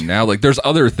going to do now? Like, there's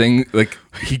other things, like,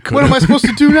 he could What am I supposed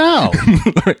to do now?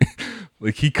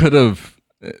 like, he could have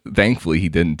Thankfully, he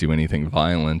didn't do anything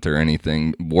violent or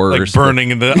anything worse. Like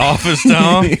burning the office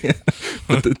down?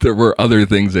 But there were other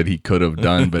things that he could have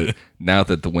done. But now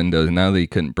that he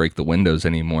couldn't break the windows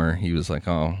anymore, he was like,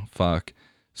 oh, fuck.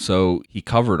 So he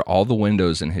covered all the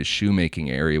windows in his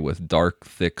shoemaking area with dark,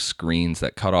 thick screens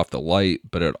that cut off the light,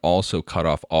 but it also cut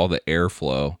off all the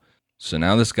airflow. So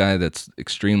now this guy that's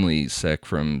extremely sick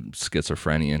from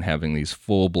schizophrenia and having these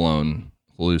full-blown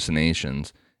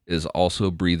hallucinations is also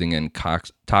breathing in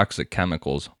toxic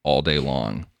chemicals all day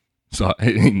long. So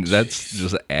I mean, that's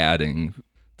just adding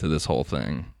to this whole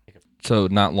thing. So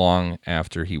not long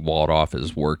after he walled off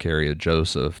his work area,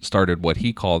 Joseph started what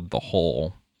he called the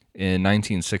Hole. In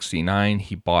 1969,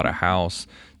 he bought a house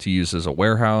to use as a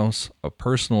warehouse, a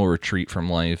personal retreat from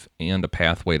life, and a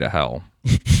pathway to hell.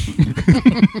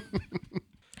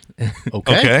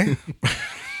 Okay.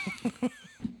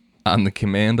 On the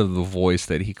command of the voice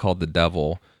that he called the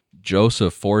devil,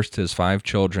 Joseph forced his 5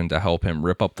 children to help him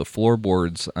rip up the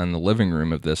floorboards on the living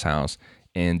room of this house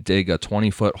and dig a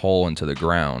 20-foot hole into the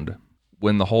ground.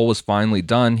 When the hole was finally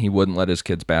done, he wouldn't let his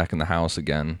kids back in the house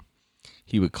again.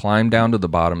 He would climb down to the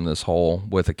bottom of this hole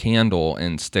with a candle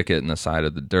and stick it in the side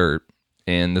of the dirt.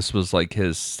 And this was like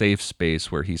his safe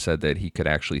space where he said that he could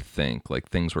actually think, like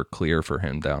things were clear for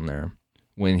him down there.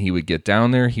 When he would get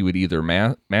down there, he would either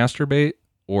masturbate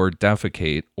or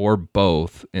defecate or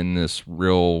both in this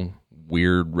real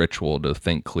weird ritual to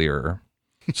think clearer.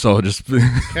 So just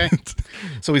Okay.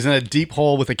 So he's in a deep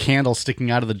hole with a candle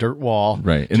sticking out of the dirt wall.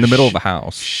 Right, in the middle of a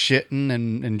house. Shitting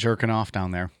and jerking off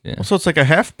down there. Yeah. Well, so it's like a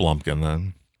half Blumpkin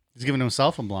then. He's giving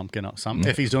himself a Blumpkin.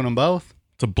 If he's doing them both.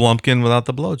 It's a Blumpkin without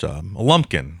the blowjob. A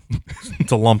lumpkin.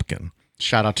 It's a lumpkin.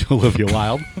 Shout out to Olivia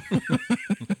Wilde.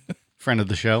 Friend of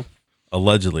the show.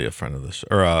 Allegedly a friend of the show.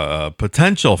 Or a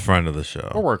potential friend of the We're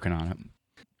show. working on it.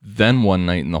 Then one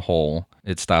night in the hole,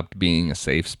 it stopped being a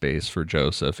safe space for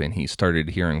Joseph, and he started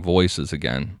hearing voices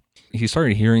again. He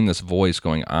started hearing this voice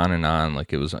going on and on,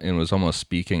 like it was almost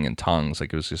speaking in tongues,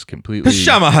 like it was just completely...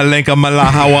 Pashama halinka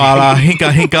malahawala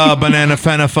hinka hinka banana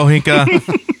fanafo hinka.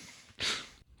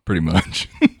 Pretty much.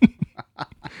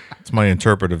 It's my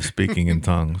interpretive speaking in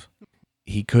tongues.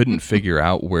 He couldn't figure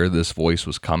out where this voice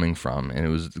was coming from, and it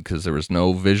was because there was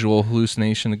no visual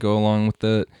hallucination to go along with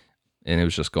it, and it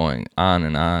was just going on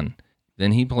and on.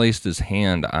 Then he placed his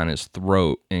hand on his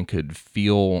throat and could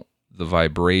feel the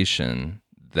vibration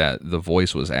that the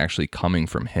voice was actually coming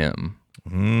from him.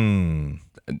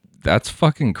 That's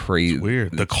fucking crazy. It's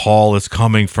weird. The call is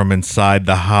coming from inside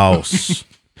the house.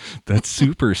 That's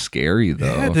super scary,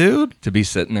 though. Yeah, dude. To be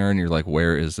sitting there and you're like,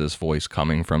 where is this voice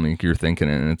coming from? Like, you're thinking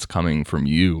it and it's coming from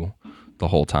you the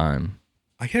whole time.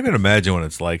 I can't even imagine what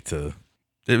it's like to...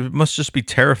 It must just be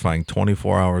terrifying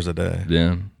 24 hours a day.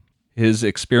 Yeah. His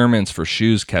experiments for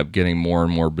shoes kept getting more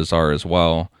and more bizarre as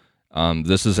well.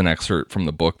 This is an excerpt from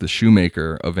the book The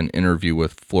Shoemaker of an interview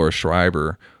with Flora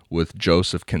Schreiber with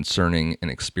Joseph concerning an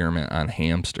experiment on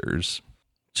hamsters.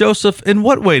 Joseph, in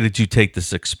what way did you take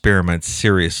this experiment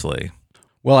seriously?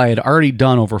 Well, I had already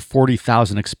done over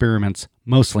 40,000 experiments,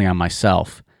 mostly on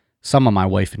myself, some on my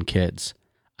wife and kids.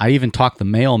 I even talked the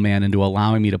mailman into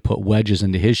allowing me to put wedges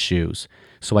into his shoes,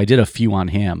 so I did a few on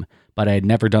him, but I had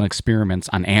never done experiments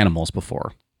on animals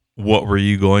before. What were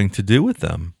you going to do with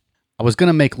them? I was going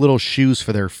to make little shoes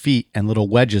for their feet and little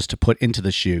wedges to put into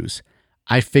the shoes.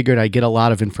 I figured I'd get a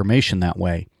lot of information that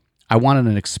way. I wanted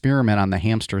an experiment on the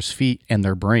hamsters' feet and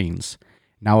their brains.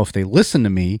 Now, if they listened to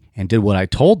me and did what I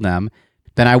told them,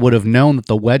 then I would have known that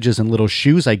the wedges and little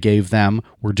shoes I gave them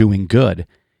were doing good,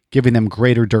 giving them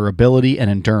greater durability and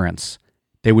endurance.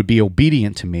 They would be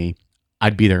obedient to me.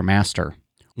 I'd be their master.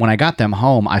 When I got them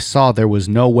home, I saw there was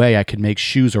no way I could make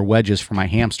shoes or wedges for my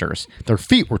hamsters. Their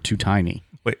feet were too tiny.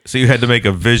 Wait, so you had to make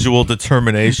a visual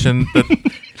determination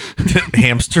that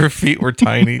hamster feet were too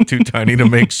tiny to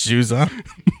make shoes on?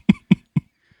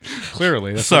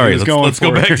 Clearly. That's Sorry, what he was let's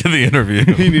go back to the interview.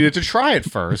 He needed to try it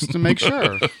first to make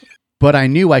sure. But I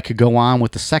knew I could go on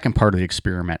with the second part of the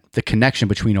experiment, the connection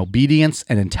between obedience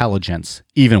and intelligence,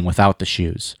 even without the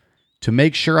shoes. To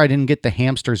make sure I didn't get the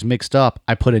hamsters mixed up,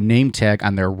 I put a name tag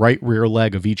on their right rear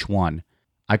leg of each one.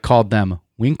 I called them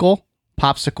Winkle,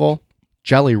 Popsicle,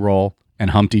 Jelly Roll, and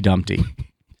Humpty Dumpty.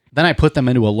 Then I put them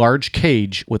into a large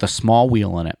cage with a small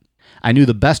wheel in it. I knew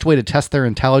the best way to test their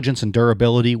intelligence and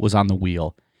durability was on the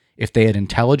wheel. If they had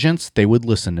intelligence, they would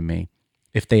listen to me.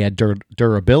 If they had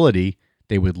durability,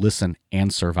 they would listen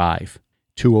and survive.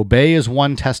 To obey is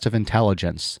one test of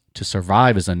intelligence. To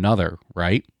survive is another,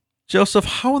 right? Joseph,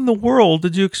 how in the world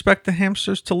did you expect the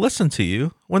hamsters to listen to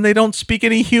you when they don't speak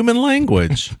any human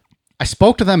language? I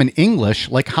spoke to them in English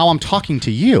like how I'm talking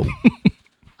to you.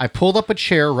 I pulled up a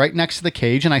chair right next to the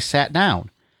cage and I sat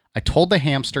down. I told the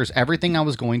hamsters everything I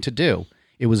was going to do.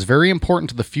 It was very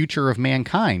important to the future of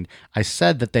mankind. I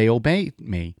said that they obeyed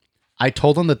me. I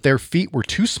told them that their feet were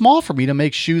too small for me to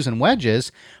make shoes and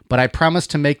wedges, but I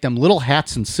promised to make them little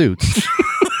hats and suits.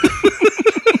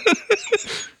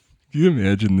 Can you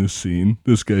imagine this scene?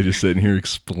 This guy just sitting here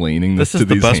explaining this to these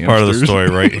This is the best part of the story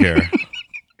right here.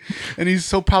 And he's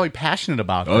so probably passionate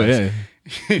about Oh, this. yeah.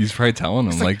 He's probably telling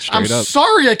them, like, I'm straight up.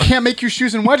 sorry I can't make you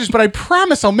shoes and wedges, but I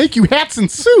promise I'll make you hats and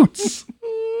suits.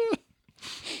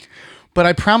 But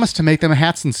I promise to make them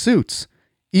hats and suits,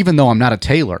 even though I'm not a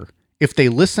tailor. If they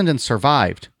listened and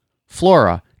survived,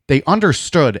 Flora, they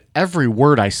understood every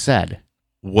word I said.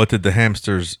 What did the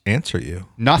hamsters answer you?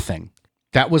 Nothing.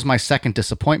 That was my second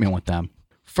disappointment with them.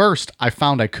 First, I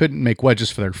found I couldn't make wedges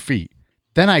for their feet.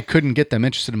 Then I couldn't get them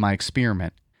interested in my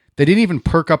experiment. They didn't even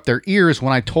perk up their ears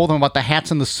when I told them about the hats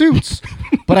and the suits.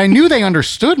 But I knew they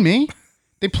understood me.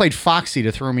 They played foxy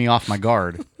to throw me off my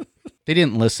guard. They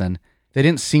didn't listen. They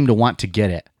didn't seem to want to get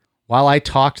it. While I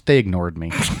talked, they ignored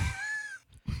me.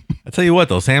 I tell you what,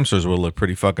 those hamsters will look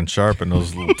pretty fucking sharp in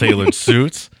those little tailored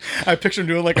suits. I picture him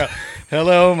doing like a,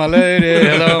 hello, my lady,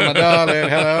 hello, my darling,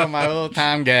 hello, my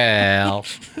old-time gal.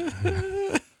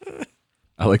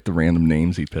 I like the random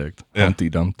names he picked. Yeah. Humpty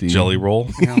Dumpty. Jelly roll.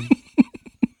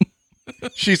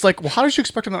 She's like, well, how did you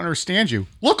expect them to understand you?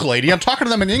 Look, lady, I'm talking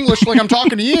to them in English like I'm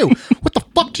talking to you. What the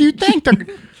fuck do you think? They're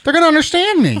going to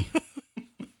understand me.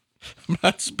 I'm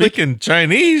not speaking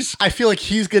Chinese. I feel like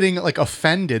he's getting like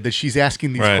offended that she's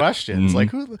asking these Right. questions.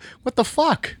 Like, what the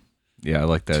fuck? Yeah, I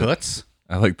like that. Toots?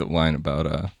 I like the line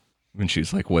about when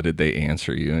she's like, what did they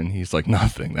answer you? And he's like,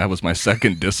 nothing. That was my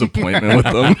second disappointment with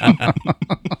them.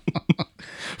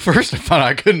 First, I found out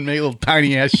I couldn't make little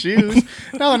tiny ass shoes.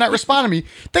 Now they're not responding to me.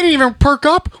 They didn't even perk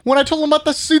up when I told them about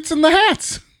the suits and the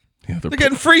hats. Yeah, They're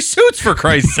getting free suits for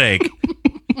Christ's sake.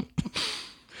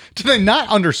 Do they not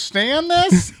understand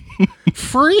this?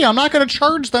 Free? I'm not going to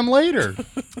charge them later.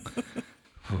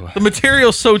 The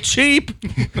material's so cheap.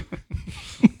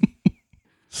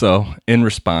 So, in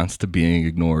response to being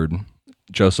ignored,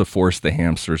 Joseph forced the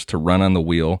hamsters to run on the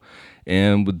wheel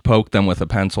and would poke them with a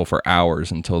pencil for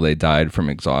hours until they died from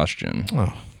exhaustion.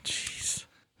 Oh, jeez.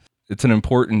 It's an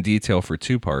important detail for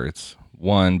two parts.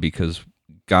 One, because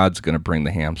God's going to bring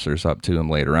the hamsters up to him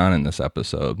later on in this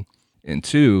episode. And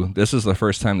two, this is the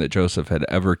first time that Joseph had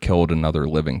ever killed another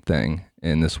living thing,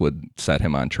 and this would set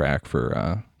him on track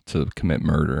for to commit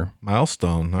murder.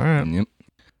 Milestone. All right. Yep.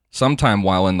 Sometime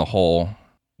while in the hole,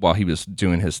 while he was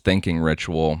doing his thinking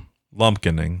ritual,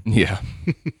 Lumpkining. yeah,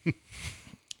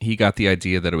 he got the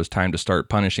idea that it was time to start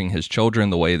punishing his children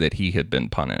the way that he had been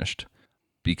punished,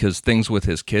 because things with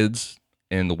his kids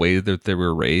and the way that they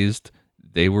were raised,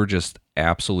 they were just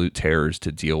absolute terrors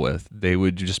to deal with. They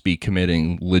would just be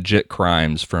committing legit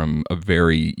crimes from a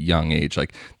very young age.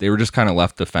 Like, they were just kind of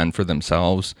left to fend for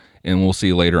themselves. And we'll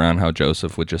see later on how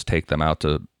Joseph would just take them out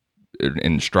to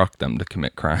instruct them to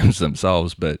commit crimes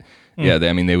themselves. But yeah,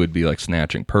 they would be like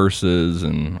snatching purses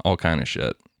and all kind of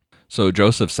shit. So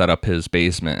Joseph set up his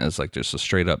basement as like just a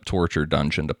straight up torture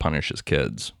dungeon to punish his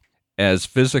kids. As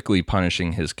physically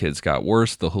punishing his kids got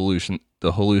worse, the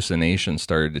hallucinations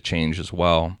started to change as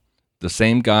well. The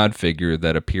same God figure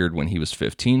that appeared when he was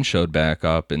 15 showed back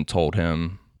up and told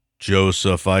him,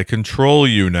 Joseph, I control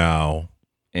you now.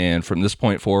 and from this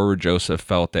point forward, Joseph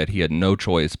felt that he had no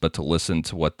choice but to listen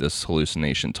to what this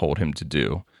hallucination told him to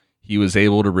do. He was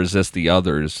able to resist the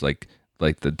others, like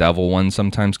the devil one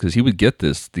sometimes, because he would get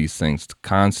these things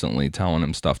constantly telling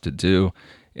him stuff to do,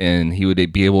 and he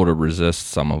would be able to resist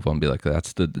some of them, be like,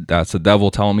 that's the devil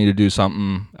telling me to do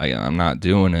something. I'm not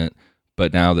doing it.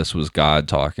 But now this was God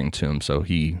talking to him, so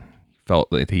he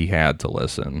felt that he had to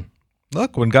listen.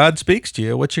 Look, when God speaks to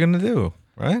you, what you going to do,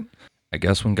 right? I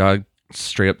guess when God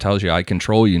straight up tells you, I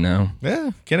control you now.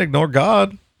 Yeah, can't ignore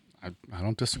God. I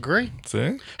don't disagree.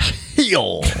 See?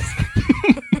 Heal.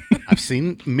 I've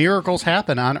seen miracles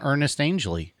happen on Ernest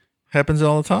Angley. Happens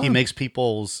all the time. He makes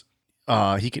people's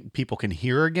people can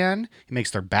hear again. He makes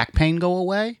their back pain go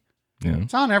away. Yeah.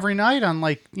 It's on every night on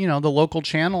the local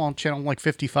channel, on channel like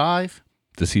 55.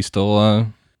 Does he still?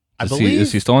 I believe.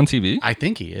 Is he still on TV? I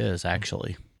think he is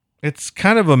actually. It's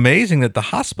kind of amazing that the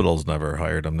hospitals never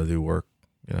hired him to do work,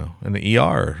 in the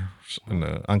ER, in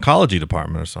the oncology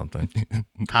department or something.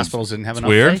 Hospitals didn't have enough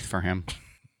weird. faith for him.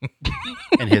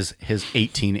 And his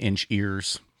 18-inch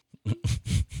ears. And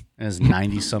his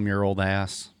 90-some-year-old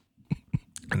ass.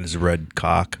 And his red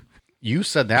cock. You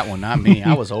said that one, not me.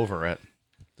 I was over it.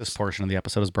 This portion of the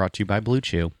episode is brought to you by Blue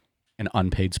Chew, an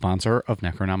unpaid sponsor of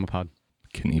Necronomipod.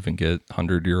 Can even get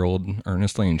 100-year-old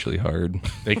Ernest Angley hard.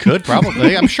 They could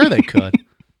probably. I'm sure they could.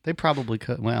 They probably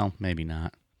could. Well, maybe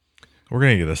not. We're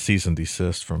gonna get a cease and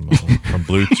desist from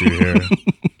Blue Chew here.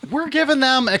 We're giving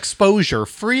them exposure,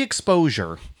 free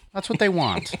exposure. That's what they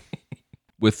want.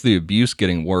 With the abuse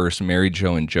getting worse, Mary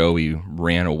Jo and Joey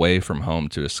ran away from home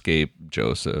to escape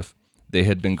Joseph. They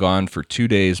had been gone for 2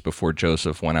 days before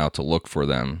Joseph went out to look for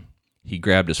them. He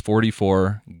grabbed his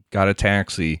 .44, got a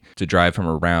taxi to drive him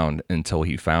around until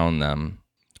he found them.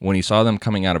 When he saw them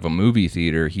coming out of a movie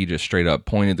theater, he just straight up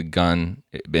pointed the gun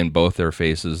in both their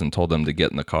faces and told them to get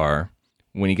in the car.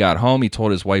 When he got home, he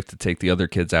told his wife to take the other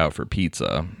kids out for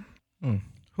pizza.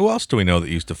 Who else do we know that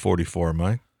used a 44,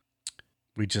 Mike?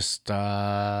 We just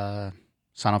Son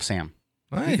of Sam.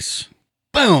 Nice.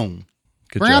 Boom.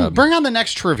 Good bring job. on the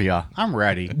next trivia. I'm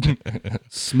ready.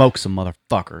 Smoke some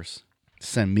motherfuckers.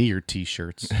 Send me your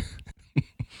t-shirts.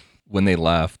 When they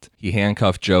left, he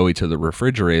handcuffed Joey to the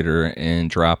refrigerator and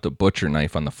dropped a butcher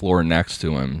knife on the floor next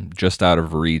to him, just out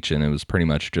of reach, and it was pretty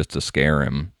much just to scare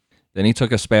him. Then he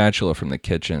took a spatula from the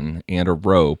kitchen and a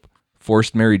rope,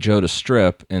 forced Mary Jo to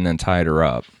strip, and then tied her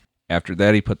up. After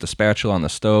that, he put the spatula on the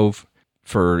stove.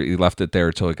 He left it there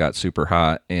until it got super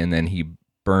hot, and then he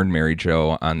burned Mary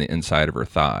Jo on the inside of her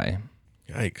thigh.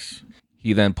 Yikes.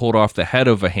 He then pulled off the head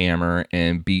of a hammer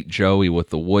and beat Joey with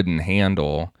the wooden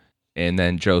handle. And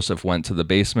then Joseph went to the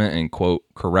basement and, quote,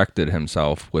 corrected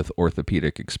himself with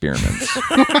orthopedic experiments.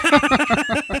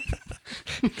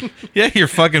 Yeah, your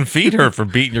fucking feet hurt from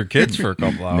beating your kids for a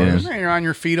couple hours. You're on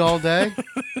your feet all day.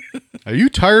 Are you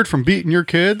tired from beating your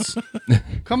kids?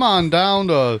 Come on down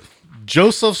to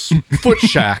Joseph's Foot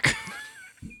Shack.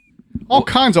 All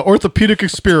kinds of orthopedic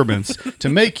experiments to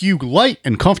make you light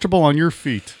and comfortable on your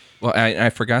feet. Well, I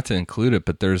forgot to include it,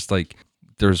 but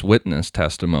there's witness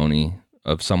testimony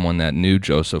of someone that knew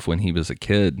Joseph when he was a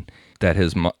kid, that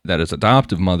his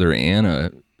adoptive mother,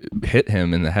 Anna, hit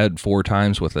him in the head 4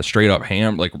 times with a straight up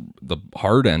hammer, like the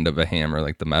hard end of a hammer,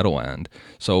 like the metal end.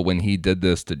 So when he did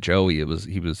this to Joey,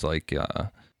 he was like,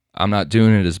 I'm not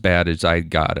doing it as bad as I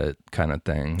got it, kind of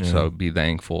thing. Yeah. So be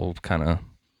thankful, kind of.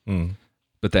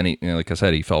 But then he, like I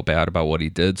said, he felt bad about what he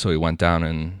did, so he went down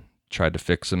and tried to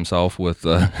fix himself with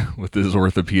his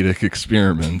orthopedic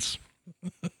experiments.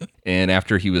 And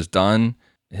after he was done,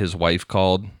 his wife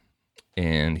called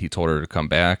and he told her to come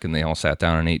back, and they all sat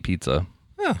down and ate pizza.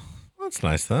 Yeah, that's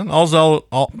nice then. All's well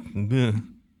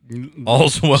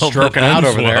Stroking that out ends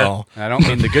over well. there. I don't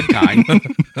mean the good kind.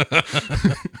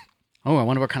 Oh, I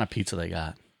wonder what kind of pizza they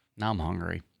got. Now I'm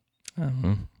hungry. I don't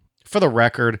know. For the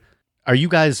record, are you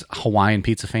guys Hawaiian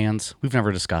pizza fans? We've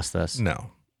never discussed this. No.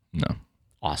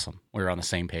 Awesome. We're on the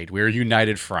same page. We're a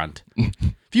united front.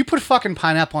 If you put fucking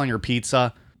pineapple on your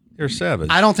pizza, You're savage.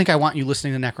 I don't think I want you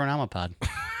listening to Necronomipod.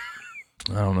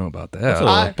 I don't know about That's a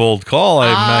that. bold call.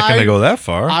 I'm not going to go that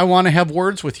far. I want to have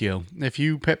words with you. If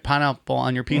you put pineapple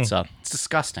on your pizza, it's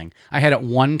disgusting. I had it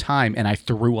one time and I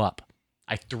threw up.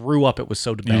 It was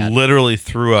so you bad. literally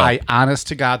threw up. I honest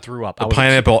to God threw up. The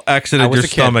pineapple exited your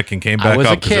stomach and came back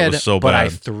up because it was so but bad. I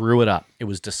threw it up. It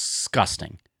was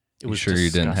disgusting. It was sure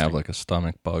disgusting. you didn't have like a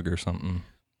stomach bug or something?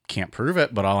 Can't prove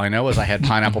it, but all I know is I had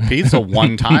pineapple pizza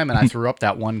one time and I threw up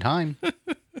that one time.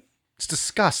 It's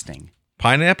disgusting.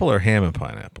 Pineapple or ham and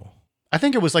pineapple? I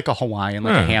think it was like a Hawaiian,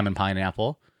 like a ham and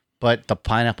pineapple. But the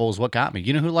pineapple is what got me.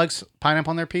 You know who likes pineapple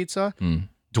on their pizza?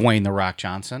 Dwayne The Rock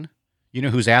Johnson. You know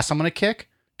whose ass I'm going to kick?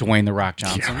 Dwayne The Rock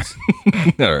Johnson's.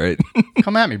 All right.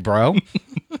 Come at me, bro.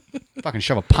 Fucking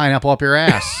shove a pineapple up your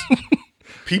ass.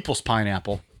 People's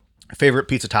pineapple. Favorite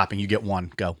pizza topping? You get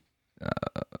one. Go.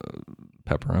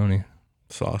 Pepperoni.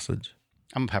 Sausage.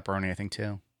 I'm a pepperoni, I think,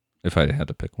 too. If I had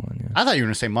to pick one, yeah. I thought you were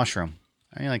going to say mushroom.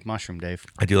 I like mushroom, Dave.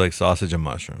 I do like sausage and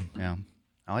mushroom. Yeah.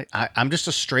 I'm just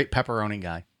a straight pepperoni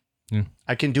guy. Yeah.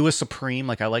 I can do a Supreme.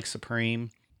 Like, I like Supreme.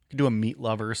 I can do a meat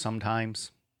lover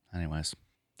sometimes. Anyways.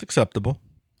 It's acceptable.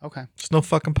 Okay. Just no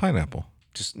fucking pineapple.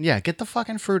 Just, yeah, get the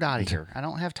fucking fruit out of here. I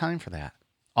don't have time for that.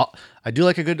 I do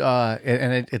like a good,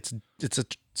 and it's a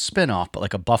spin-off, but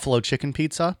like a buffalo chicken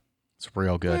pizza. It's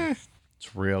real good.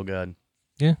 It's real good.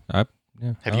 Yeah.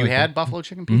 Have you had buffalo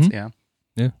chicken pizza? Mm-hmm. Yeah.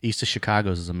 Yeah. East of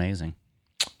Chicago's is amazing.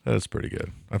 That is pretty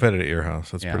good. I've had it at your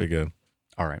house. That's pretty good.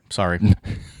 All right. Sorry.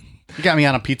 You got me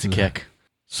on a pizza kick.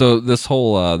 So this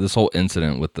whole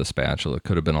incident with the spatula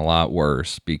could have been a lot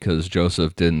worse because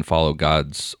Joseph didn't follow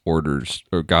God's orders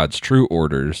or God's true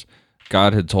orders.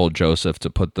 God had told Joseph to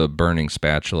put the burning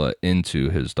spatula into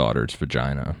his daughter's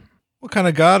vagina. What kind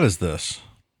of God is this?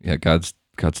 Yeah, God's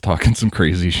talking some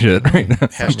crazy shit right now.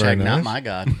 Hashtag nice. not my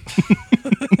God.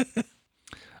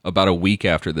 About a week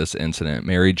after this incident,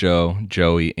 Mary Jo,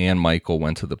 Joey, and Michael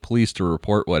went to the police to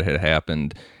report what had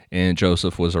happened, and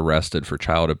Joseph was arrested for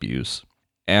child abuse.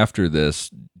 After this,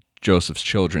 Joseph's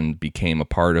children became a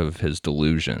part of his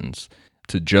delusions.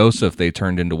 To Joseph, they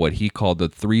turned into what he called the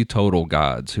three total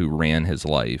gods who ran his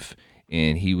life.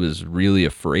 And he was really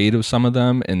afraid of some of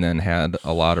them and then had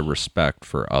a lot of respect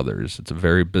for others. It's a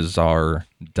very bizarre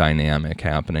dynamic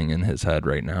happening in his head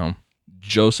right now.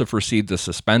 Joseph received a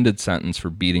suspended sentence for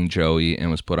beating Joey and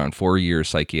was put on 4 years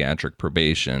psychiatric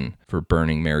probation for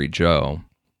burning Mary Jo.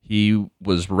 He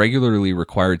was regularly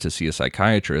required to see a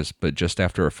psychiatrist, but just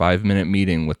after a 5-minute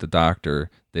meeting with the doctor,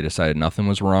 they decided nothing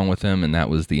was wrong with him, and that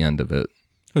was the end of it.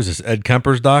 Who's this, Ed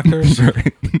Kemper's doctors?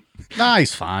 Nah,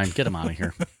 he's fine. Get him out of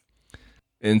here.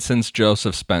 And since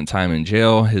Joseph spent time in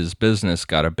jail, his business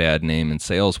got a bad name and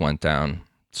sales went down.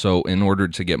 So in order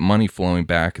to get money flowing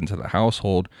back into the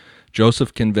household,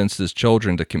 Joseph convinced his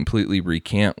children to completely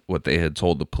recant what they had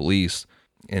told the police.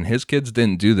 And his kids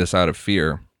didn't do this out of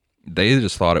fear. They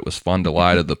just thought it was fun to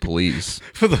lie to the police.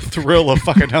 For the thrill of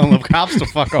fucking telling the cops to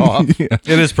fuck off. It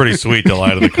is pretty sweet to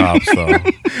lie to the cops, though.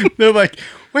 They're like,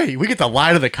 wait, we get to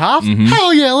lie to the cops? Mm-hmm.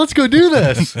 Hell yeah, let's go do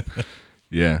this.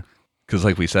 Yeah. Because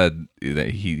like we said,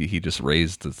 he just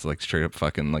raised this like straight up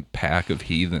fucking like pack of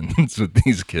heathens with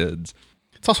these kids.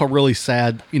 It's also really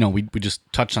sad. You know, we just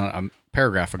touched on it a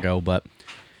paragraph ago, but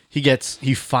he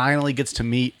finally gets to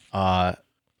meet a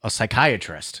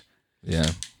psychiatrist.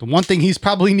 Yeah. The one thing he's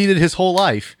probably needed his whole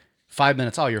life. 5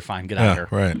 minutes. Oh, you're fine. Get out of here.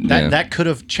 Right. That could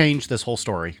have changed this whole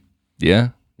story. Yeah.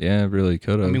 Yeah, it really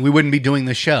could have. I mean, we wouldn't be doing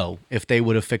the show if they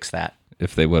would have fixed that.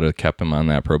 If they would have kept him on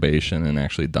that probation and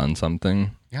actually done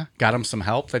something. Yeah. Got him some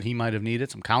help that he might have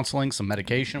needed, some counseling, some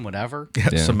medication, whatever.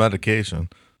 Yeah, some medication.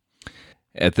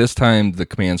 At this time, the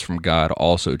commands from God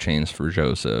also changed for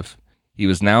Joseph. He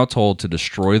was now told to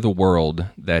destroy the world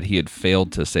that he had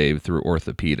failed to save through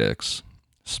orthopedics.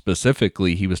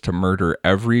 Specifically, he was to murder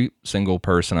every single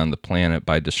person on the planet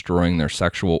by destroying their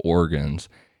sexual organs.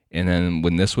 And then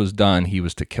when this was done, he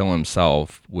was to kill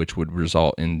himself, which would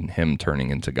result in him turning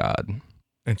into God.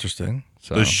 Interesting.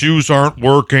 So, The shoes aren't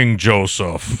working,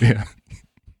 Joseph. yeah.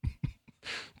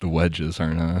 The wedges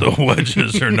are not. The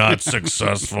wedges are not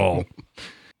successful.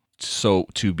 So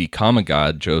to become a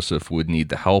god, Joseph would need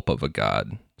the help of a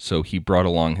god. So he brought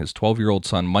along his 12-year-old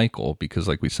son, Michael, because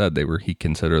like we said, he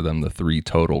considered them the three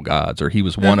total gods, or he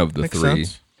was one of the three.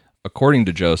 Sense. According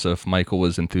to Joseph, Michael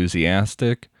was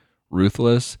enthusiastic,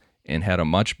 ruthless, and had a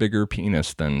much bigger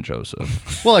penis than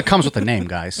Joseph. Well, it comes with the name,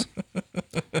 guys.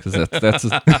 Because that's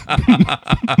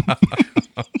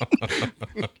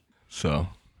so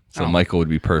Michael would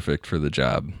be perfect for the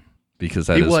job. Because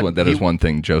that is one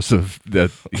thing Joseph,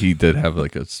 that he did have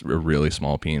like a really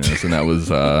small penis, and that was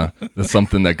that's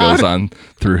something that goes on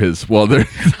through his. Well,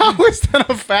 How is that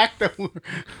a fact that we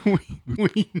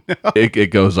know?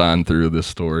 It goes on through this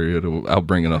story. I'll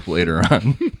bring it up later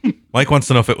on. Mike wants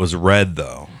to know if it was red,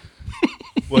 though.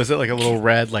 Was it like a little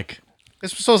red, like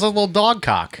so? It was a little dog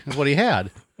cock. Is what he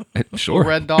had. Sure, Little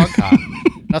red dog cock.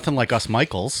 Nothing like us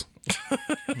Michaels.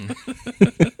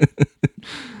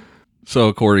 So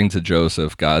according to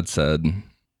Joseph, God said,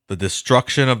 The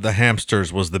destruction of the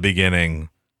hamsters was the beginning.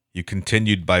 You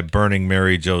continued by burning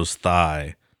Mary Jo's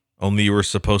thigh. Only you were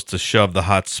supposed to shove the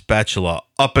hot spatula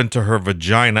up into her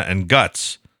vagina and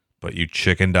guts, but you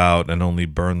chickened out and only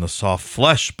burned the soft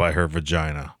flesh by her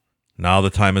vagina. Now the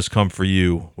time has come for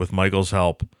you, with Michael's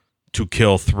help, to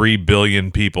kill 3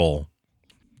 billion people.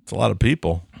 It's a lot of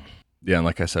people. yeah, and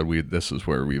like I said, this is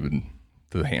where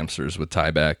the hamsters would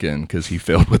tie back in, because he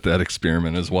failed with that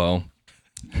experiment as well.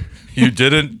 You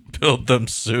didn't build them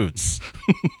suits.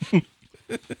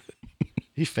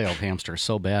 He failed hamsters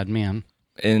so bad, man.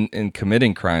 In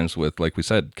committing crimes with, like we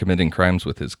said, committing crimes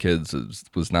with his kids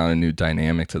was not a new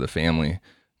dynamic to the family.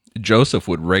 Joseph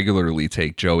would regularly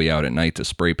take Joey out at night to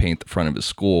spray paint the front of his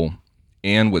school,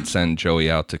 and would send Joey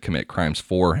out to commit crimes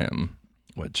for him,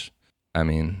 which, I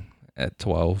mean, at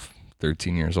 12,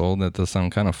 13 years old, that does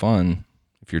sound kind of fun.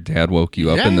 If your dad woke you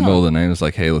up in the middle of the night and was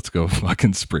like, hey, let's go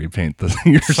fucking spray paint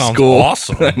your Sounds school.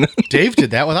 awesome. Dave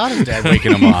did that without his dad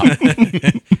waking him up.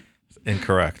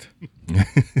 Incorrect.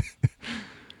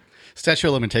 Statute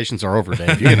of limitations are over,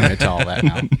 Dave. You're going to tell all that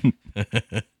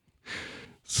now.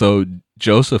 So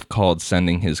Joseph called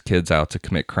sending his kids out to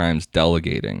commit crimes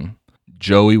delegating.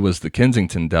 Joey was the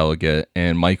Kensington delegate,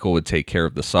 and Michael would take care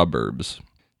of the suburbs.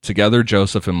 Together,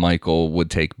 Joseph and Michael would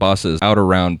take buses out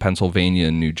around Pennsylvania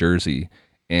and New Jersey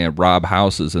and rob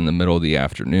houses in the middle of the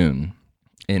afternoon.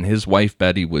 And his wife,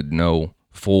 Betty, would know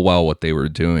full well what they were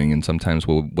doing, and sometimes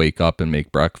would wake up and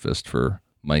make breakfast for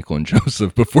Michael and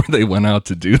Joseph before they went out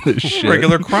to do this shit.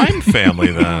 Regular crime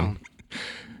family, then.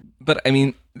 But, I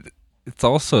mean, it's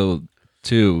also,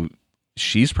 too,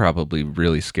 she's probably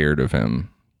really scared of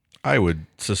him. I would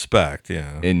suspect,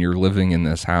 yeah. And you're living in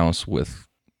this house with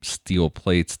steel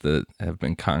plates that have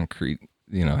been concrete,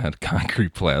 had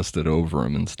concrete plastered over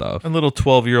them and stuff. And little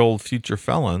 12-year-old future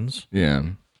felons. Yeah.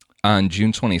 On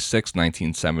June 26,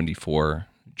 1974,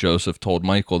 Joseph told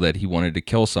Michael that he wanted to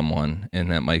kill someone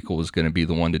and that Michael was going to be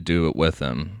the one to do it with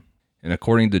him. And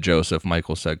according to Joseph,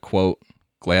 Michael said, quote,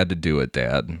 "Glad to do it,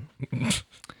 Dad."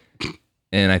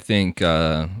 And I think...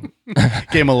 Gave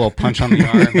him a little punch on the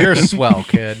arm. You're swell,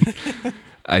 kid.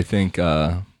 I think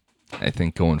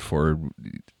going forward,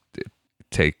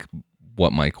 take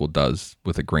what Michael does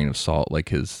with a grain of salt, like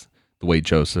the way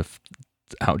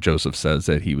how Joseph says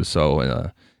that he was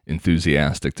so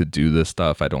enthusiastic to do this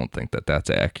stuff. I don't think that that's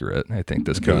accurate. I think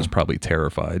this kid was probably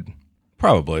terrified.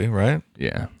 Probably, right?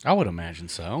 Yeah. I would imagine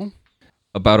so.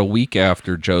 About a week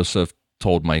after Joseph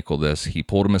told Michael this, he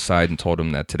pulled him aside and told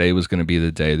him that today was going to be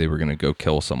the day they were going to go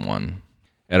kill someone.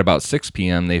 At about 6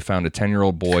 p.m., they found a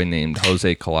 10-year-old boy named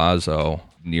Jose Collazo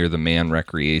near the Mann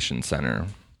Recreation Center.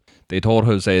 They told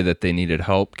Jose that they needed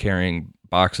help carrying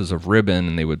boxes of ribbon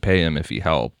and they would pay him if he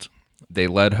helped. They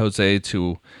led Jose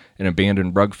to an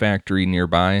abandoned rug factory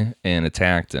nearby and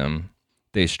attacked him.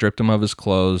 They stripped him of his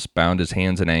clothes, bound his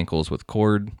hands and ankles with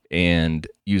cord, and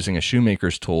using a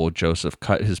shoemaker's tool, Joseph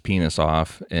cut his penis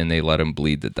off and they let him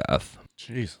bleed to death.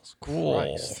 Jesus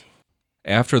Christ.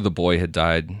 After the boy had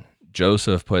died,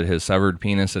 Joseph put his severed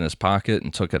penis in his pocket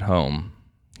and took it home.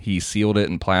 He sealed it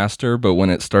in plaster, but when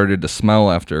it started to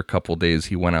smell after a couple days,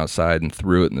 he went outside and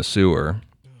threw it in the sewer.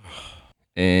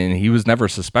 And he was never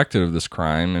suspected of this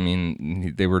crime. I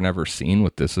mean, they were never seen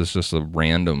with this. It's just a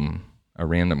random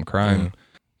crime. Mm.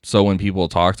 So when people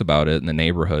talked about it in the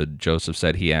neighborhood, Joseph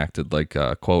said he acted like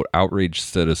a, quote, outraged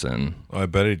citizen. I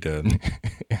bet he did.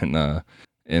 And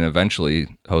eventually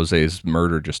Jose's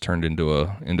murder just turned into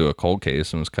a cold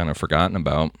case and was kind of forgotten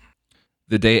about.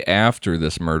 The day after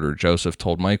this murder, Joseph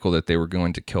told Michael that they were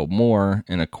going to kill more,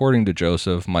 and according to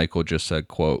Joseph, Michael just said,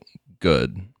 quote,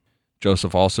 "Good."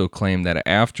 Joseph also claimed that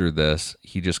after this,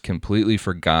 he just completely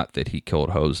forgot that he killed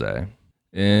Jose.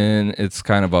 And it's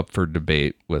kind of up for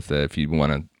debate with it if you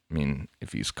want to,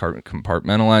 if he's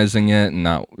compartmentalizing it and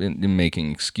not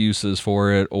making excuses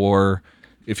for it, or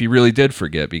if he really did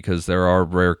forget, because there are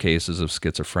rare cases of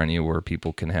schizophrenia where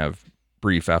people can have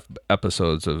brief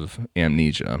episodes of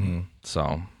amnesia. Mm.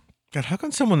 So, God, how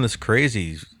can someone this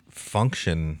crazy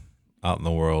function out in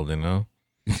the world,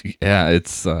 Yeah,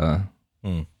 it's, the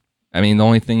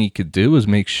only thing he could do is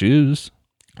make shoes.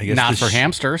 I guess not for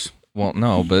hamsters. Well,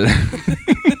 no, but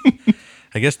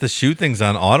I guess the shoe thing's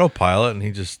on autopilot and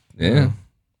he just,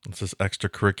 it's this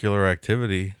extracurricular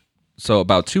activity. So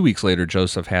about 2 weeks later,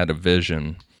 Joseph had a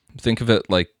vision. Think of it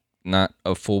like not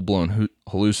a full-blown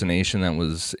hallucination that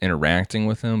was interacting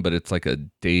with him, but it's like a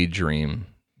daydream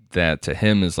that to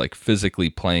him is like physically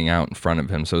playing out in front of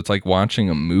him. So it's like watching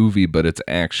a movie, but it's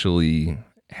actually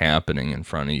happening in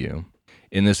front of you.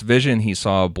 In this vision, he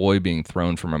saw a boy being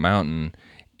thrown from a mountain,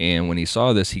 and when he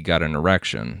saw this, he got an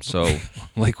erection. So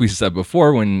like we said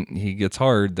before, when he gets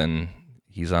hard, then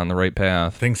he's on the right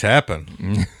path. Things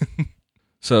happen.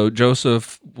 So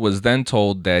Joseph was then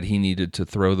told that he needed to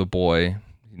throw the boy,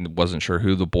 he wasn't sure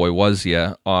who the boy was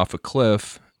yet, off a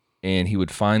cliff, and he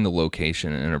would find the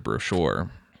location in a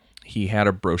brochure. He had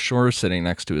a brochure sitting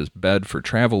next to his bed for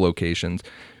travel locations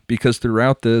because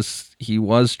throughout this, he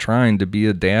was trying to be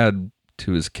a dad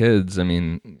to his kids. I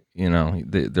mean,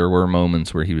 there were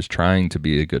moments where he was trying to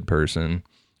be a good person,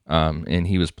 and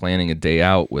he was planning a day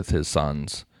out with his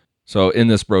sons. So in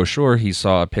this brochure, he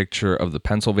saw a picture of the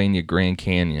Pennsylvania Grand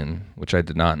Canyon, which I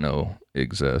did not know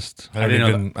exists. I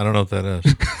don't know what that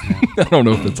is. I don't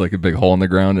know if it's like a big hole in the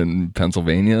ground in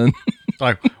Pennsylvania. It's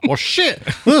like, well, shit,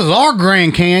 this is our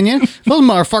Grand Canyon. Those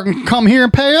motherfuckers come here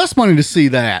and pay us money to see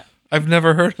that. I've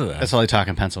never heard of that. That's how they talk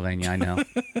in Pennsylvania, I know.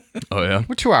 Oh, yeah?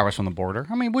 We're 2 hours from the border.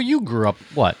 I mean, well, you grew up,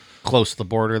 close to the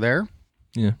border there.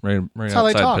 Yeah, right That's outside how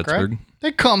they talk, Pittsburgh. right?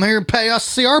 They come here and pay us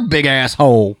to see our big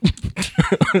asshole.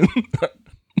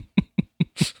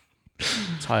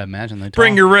 That's how I imagine they talk.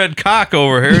 Bring your red cock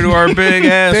over here to our big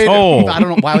asshole. I don't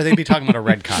know. Why would they be talking about a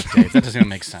red cock, Dave? That doesn't even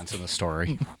make sense in the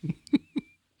story.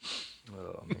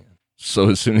 Oh, man. So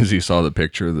as soon as he saw the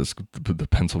picture of the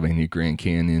Pennsylvania Grand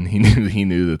Canyon, he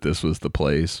knew that this was the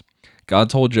place. God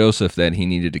told Joseph that he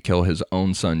needed to kill his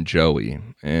own son, Joey,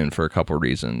 and for a couple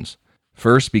reasons.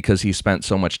 First, because he spent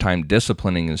so much time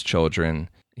disciplining his children,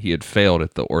 he had failed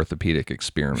at the orthopedic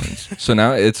experiments. So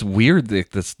now it's weird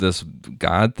that this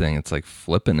God thing, it's like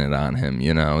flipping it on him,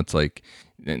 It's like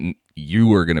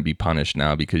you are going to be punished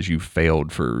now because you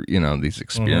failed for, these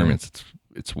experiments.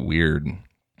 Mm-hmm. It's weird.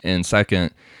 And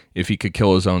second, if he could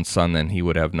kill his own son, then he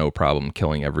would have no problem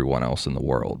killing everyone else in the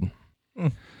world.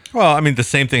 Well, I mean, the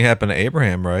same thing happened to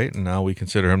Abraham, right? And now we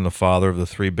consider him the father of the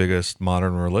 3 biggest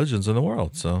modern religions in the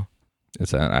world. So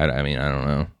It's that, I mean, I don't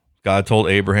know. God told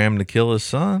Abraham to kill his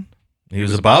son. He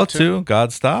was about to.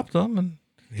 God stopped him, and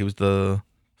he was the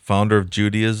founder of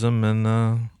Judaism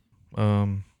and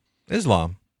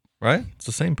Islam, right? It's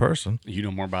the same person. You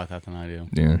know more about that than I do.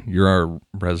 Yeah, you're our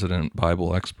resident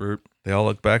Bible expert. They all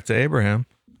look back to Abraham.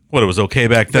 What, it was okay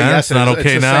back But then? yes, it's not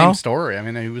okay it's the now? same story. I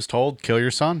mean, he was told, kill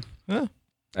your son. Yeah.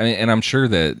 I mean, and I'm sure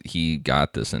that he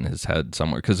got this in his head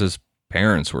somewhere because his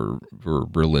parents were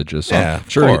religious. So Yeah, I'm of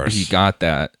sure course. he got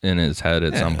that in his head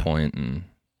at some Yeah. point, and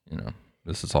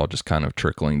this is all just kind of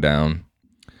trickling down.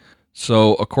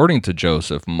 So, according to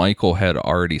Joseph, Michael had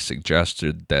already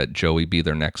suggested that Joey be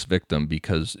their next victim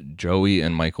because Joey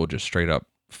and Michael just straight up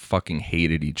fucking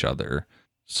hated each other.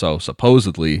 So,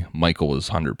 supposedly, Michael was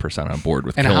 100% on board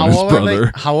with And killing how his old brother. are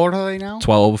they? How old are they now?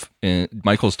 12, and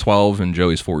Michael's 12 and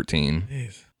Joey's 14.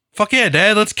 Jeez. Fuck yeah,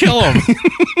 Dad, let's kill him.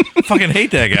 Fucking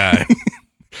hate that guy.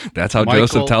 That's how Michael-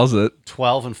 Joseph tells it.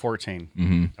 12 and 14.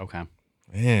 Mm-hmm. Okay.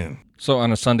 Man. So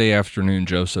on a Sunday afternoon,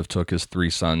 Joseph took his 3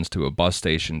 sons to a bus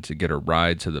station to get a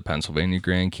ride to the Pennsylvania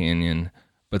Grand Canyon,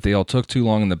 but they all took too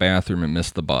long in the bathroom and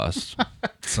missed the bus.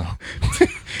 So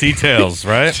Details,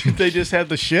 right? They just had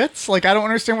the shits? Like, I don't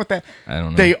understand what that... I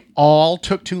don't know. They all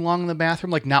took too long in the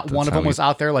bathroom? Like, not one of how them he- was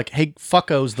out there like, hey,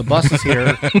 fuckos, the bus is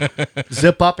here.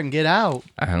 Zip up and get out.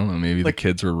 I don't know. Maybe the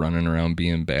kids were running around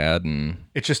being bad, and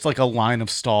It's just like a line of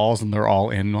stalls, and they're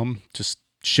all in them, just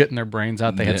shitting their brains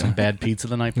out. They had Yeah. some bad pizza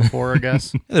the night before, I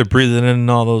guess. They're breathing in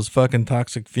all those fucking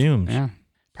toxic fumes. Yeah.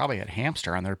 Probably had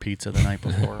hamster on their pizza the night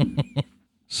before.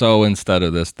 so instead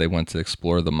of this, they went to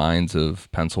explore the mines of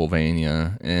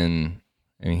Pennsylvania, and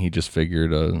I mean, he just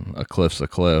figured a cliff's a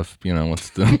cliff. What's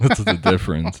the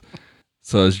difference?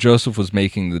 So as Joseph was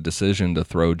making the decision to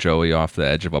throw Joey off the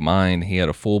edge of a mine, he had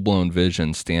a full-blown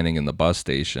vision standing in the bus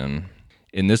station.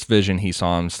 In this vision, he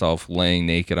saw himself laying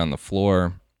naked on the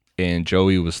floor, and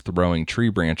Joey was throwing tree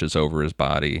branches over his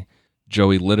body.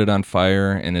 Joey lit it on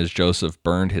fire, and as Joseph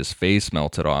burned, his face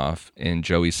melted off, and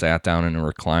Joey sat down in a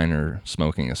recliner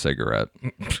smoking a cigarette.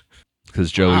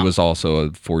 Because Joey was also a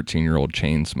 14-year-old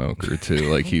chain smoker,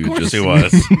 too. Like, he would just... he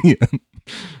was. Yeah.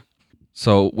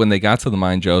 So when they got to the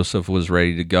mine, Joseph was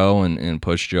ready to go and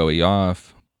push Joey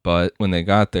off. But when they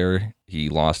got there, he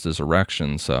lost his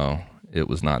erection, so it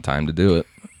was not time to do it.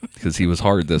 Because he was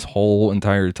hard this whole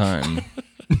entire time.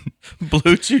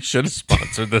 Blue Chew should have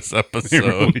sponsored this episode.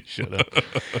 Really should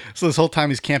have. So this whole time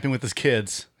he's camping with his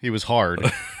kids. He was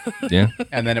hard. Yeah.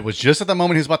 And then it was just at the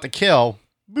moment he was about to kill,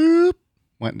 boop,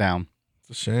 went down.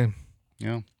 It's a shame.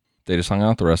 Yeah. They just hung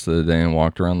out the rest of the day and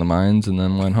walked around the mines and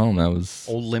then went home. That was...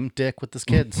 Old limp dick with his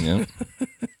kids. Yeah.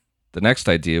 The next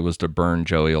idea was to burn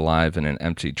Joey alive in an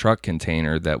empty truck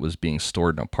container that was being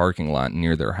stored in a parking lot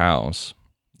near their house.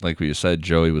 Like we said,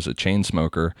 Joey was a chain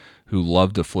smoker who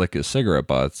loved to flick his cigarette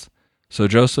butts. So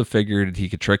Joseph figured he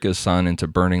could trick his son into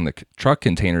burning the truck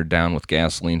container down with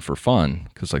gasoline for fun.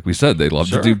 Because like we said, they love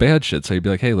to do bad shit. So he'd be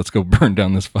like, hey, let's go burn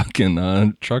down this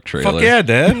fucking truck trailer. Fuck yeah,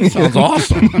 Dad. Sounds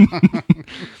awesome.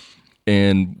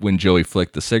 And when Joey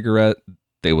flicked the cigarette,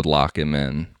 they would lock him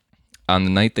in. On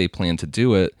the night they planned to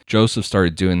do it, Joseph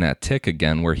started doing that tick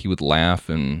again where he would laugh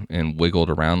and wiggled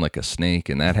around like a snake,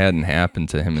 and that hadn't happened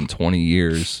to him in 20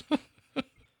 years.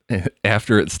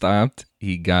 After it stopped,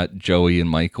 he got Joey and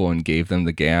Michael and gave them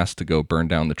the gas to go burn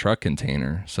down the truck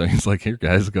container. So he's like, here,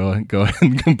 guys, go ahead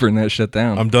and go burn that shit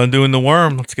down. I'm done doing the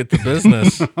worm. Let's get to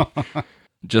business.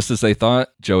 Just as they thought,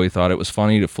 Joey thought it was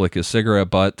funny to flick his cigarette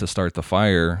butt to start the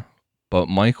fire, but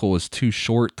Michael was too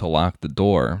short to lock the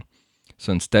door.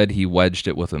 So instead, he wedged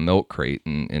it with a milk crate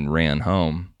and ran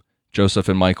home. Joseph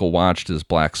and Michael watched as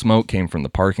black smoke came from the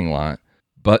parking lot.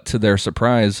 But to their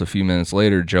surprise, a few minutes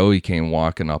later, Joey came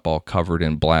walking up all covered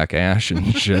in black ash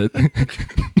and shit.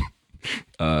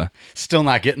 Still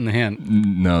not getting the hint.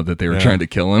 No, that they were trying to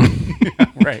kill him.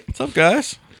 Right. What's up,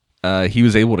 guys? He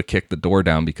was able to kick the door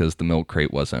down because the milk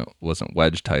crate wasn't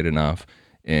wedged tight enough.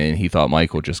 And he thought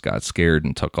Michael just got scared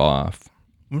and took off.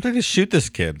 I'm going to shoot this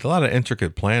kid. A lot of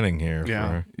intricate planning here.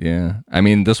 Yeah. Yeah. I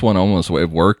mean, this one almost it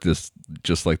worked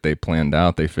just like they planned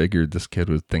out. They figured this kid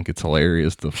would think it's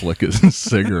hilarious to flick his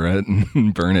cigarette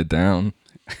and burn it down.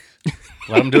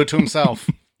 Let him do it to himself.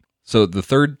 So the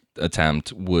third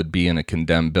attempt would be in a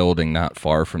condemned building not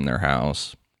far from their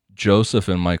house. Joseph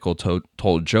and Michael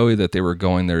told Joey that they were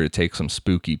going there to take some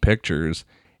spooky pictures,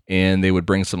 and they would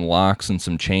bring some locks and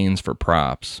some chains for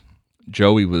props.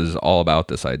 Joey was all about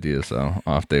this idea, so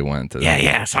off they went.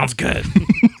 Yeah, sounds good.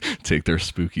 take their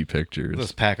spooky pictures.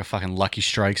 This pack of fucking Lucky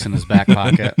Strikes in his back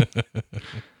pocket.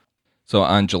 So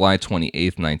on July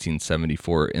 28th,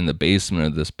 1974, in the basement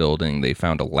of this building, they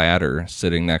found a ladder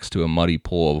sitting next to a muddy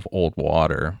pool of old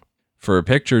water. For a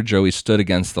picture, Joey stood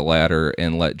against the ladder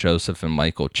and let Joseph and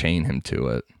Michael chain him to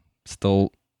it.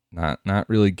 Still not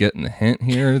really getting the hint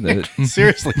here that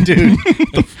Seriously, dude,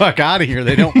 get the fuck out of here.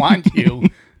 They don't want you.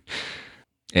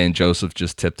 And Joseph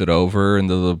just tipped it over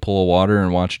into the pool of water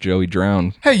and watched Joey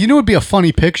drown. Hey, you know what would be a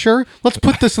funny picture? Let's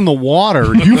put this in the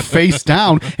water. You face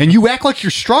down, and you act like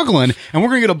you're struggling, and we're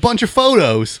going to get a bunch of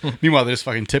photos. Meanwhile, they just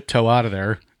fucking tiptoe out of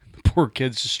there. The poor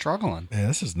kid's just struggling. Yeah,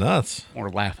 this is nuts. We're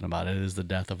laughing about it. It is the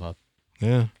death of a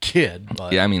Yeah. kid.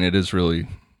 But Yeah, I mean, it's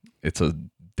a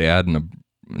dad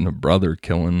and a brother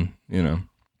killing,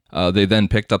 They then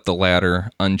picked up the ladder,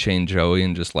 unchained Joey,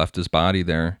 and just left his body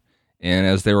there. And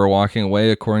as they were walking away,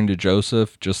 according to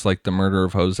Joseph, just like the murder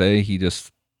of Jose, he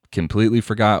just completely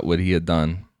forgot what he had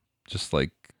done. Just like,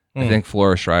 I think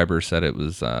Flora Schreiber said it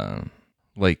was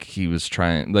like he was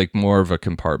trying, like more of a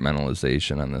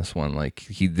compartmentalization on this one. Like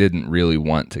he didn't really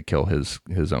want to kill his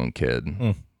own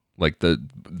kid. Like the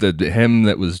him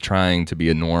that was trying to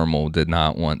be a normal did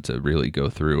not want to really go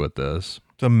through with this.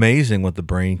 It's amazing what the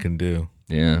brain can do.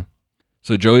 Yeah.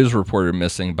 So Joey was reported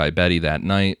missing by Betty that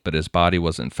night, but his body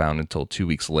wasn't found until 2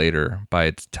 weeks later by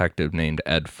a detective named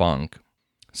Ed Funk.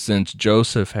 Since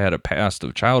Joseph had a past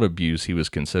of child abuse, he was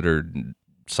considered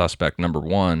suspect number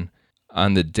one.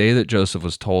 On the day that Joseph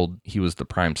was told he was the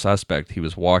prime suspect, he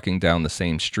was walking down the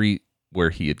same street where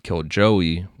he had killed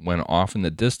Joey when off in the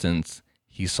distance,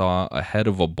 he saw a head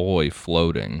of a boy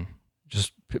floating.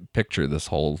 Just picture this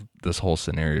whole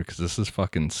scenario because this is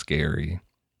fucking scary.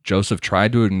 Joseph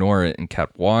tried to ignore it and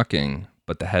kept walking,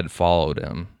 but the head followed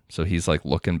him. So he's like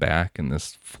looking back and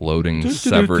this floating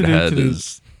severed head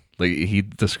is like, he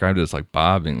described it as like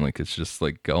bobbing, like it's just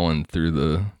like going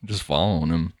through just following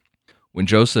him. When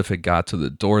Joseph had got to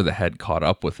the door, the head caught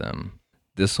up with him.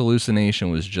 This hallucination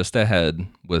was just a head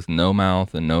with no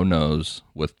mouth and no nose,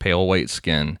 with pale white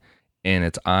skin, and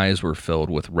its eyes were filled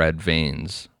with red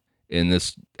veins. And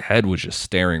this head was just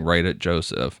staring right at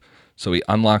Joseph. So he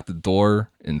unlocked the door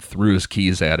and threw his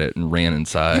keys at it and ran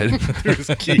inside. threw his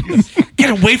keys. Get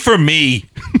away from me,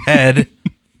 head.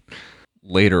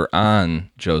 Later on,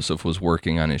 Joseph was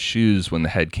working on his shoes when the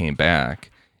head came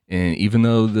back. And even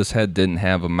though this head didn't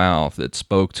have a mouth, it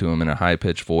spoke to him in a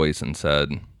high-pitched voice and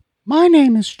said, "My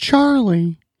name is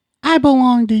Charlie. I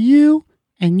belong to you,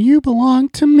 and you belong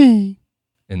to me."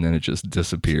 And then it just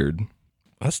disappeared.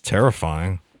 That's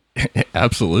terrifying.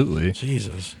 Absolutely.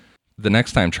 Jesus. The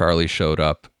next time Charlie showed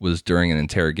up was during an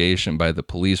interrogation by the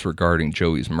police regarding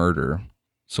Joey's murder.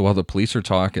 So while the police are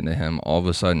talking to him, all of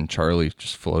a sudden Charlie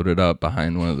just floated up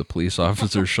behind one of the police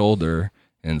officers' shoulder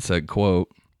and said, quote,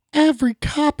 "Every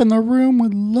cop in the room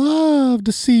would love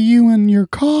to see you in your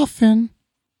coffin."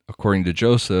 According to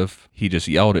Joseph, he just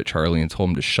yelled at Charlie and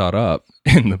told him to shut up.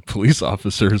 And the police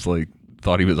officers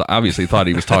thought he was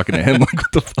talking to him. Like,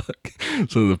 what the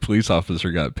fuck? So the police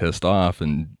officer got pissed off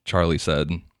and Charlie said,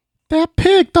 "That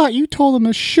pig thought you told him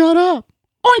to shut up.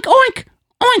 Oink, oink,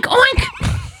 oink,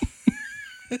 oink."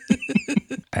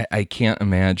 I can't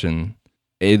imagine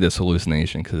this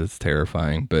hallucination because it's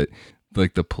terrifying, but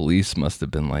like the police must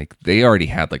have been like, they already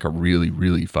had like a really,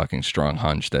 really fucking strong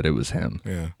hunch that it was him.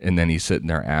 Yeah. And then he's sitting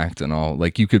there acting all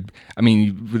like you would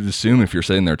assume if you're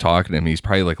sitting there talking to him, he's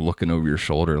probably like looking over your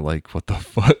shoulder, like, what the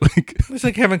fuck? Like, It's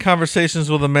like having conversations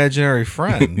with an imaginary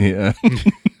friend. yeah.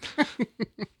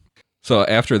 So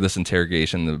after this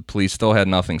interrogation, the police still had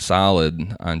nothing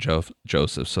solid on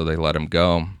Joseph, so they let him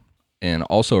go. And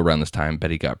also around this time,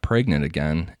 Betty got pregnant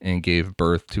again and gave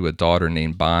birth to a daughter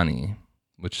named Bonnie,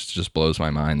 which just blows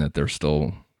my mind that they're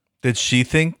still... Did she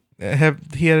think he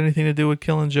had anything to do with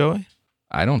killing Joey?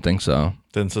 I don't think so.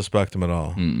 Didn't suspect him at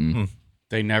all.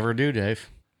 They never do, Dave.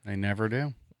 They never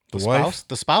do. The wife?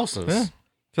 The spouses. Yeah.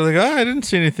 So they go, I didn't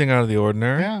see anything out of the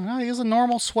ordinary. Yeah, no, he's a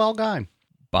normal, swell guy.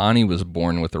 Bonnie was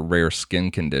born with a rare skin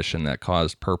condition that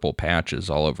caused purple patches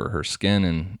all over her skin,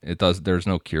 and there's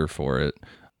no cure for it.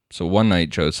 So one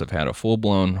night, Joseph had a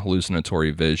full-blown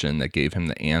hallucinatory vision that gave him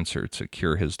the answer to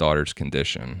cure his daughter's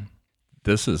condition.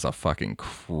 This is a fucking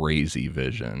crazy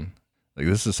vision. Like,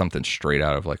 this is something straight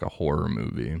out of like a horror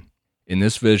movie. In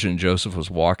this vision, Joseph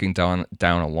was walking down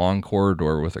a long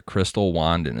corridor with a crystal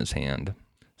wand in his hand.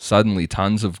 Suddenly,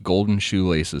 tons of golden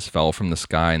shoelaces fell from the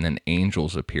sky, and then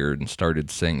angels appeared and started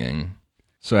singing.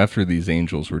 So after these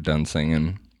angels were done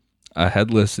singing, a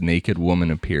headless, naked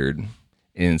woman appeared.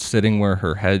 And sitting where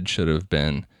her head should have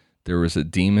been, there was a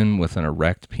demon with an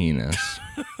erect penis.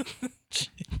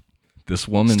 This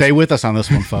woman... Stay with us on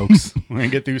this one, folks. We're going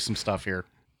to get through some stuff here.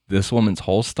 This woman's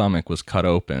whole stomach was cut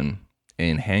open,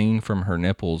 and hanging from her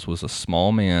nipples was a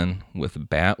small man with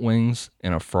bat wings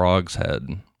and a frog's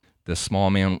head. This small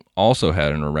man also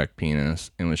had an erect penis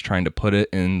and was trying to put it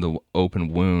in the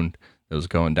open wound that was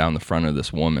going down the front of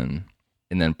this woman.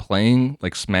 And then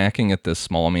smacking at this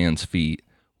small man's feet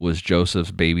was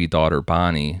Joseph's baby daughter,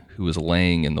 Bonnie, who was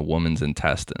laying in the woman's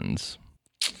intestines.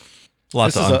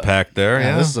 Lots to unpack there.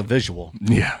 Yeah, this is a visual.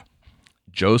 Yeah.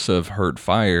 Joseph heard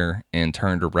fire and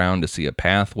turned around to see a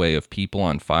pathway of people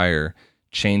on fire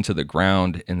chained to the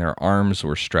ground, and their arms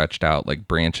were stretched out like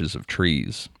branches of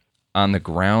trees. On the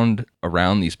ground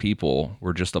around these people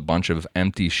were just a bunch of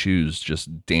empty shoes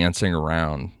just dancing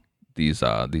around these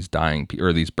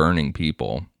burning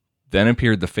people. Then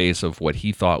appeared the face of what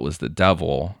he thought was the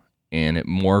devil, and it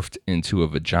morphed into a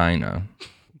vagina.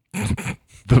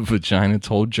 The vagina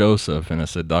told Joseph in a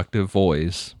seductive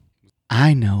voice,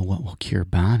 I know what will cure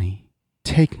Bonnie.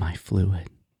 Take my fluid,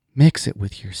 mix it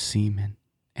with your semen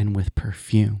and with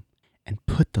perfume, and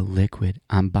put the liquid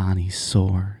on Bonnie's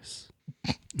sores.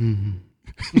 Mm-hmm.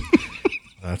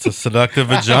 That's a seductive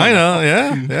vagina.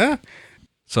 Yeah.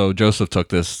 So Joseph took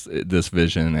this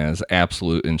vision as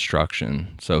absolute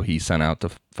instruction. So he sent out to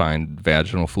find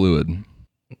vaginal fluid.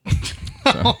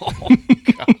 So.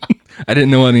 I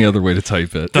didn't know any other way to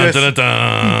type it. Dun, dun, dun,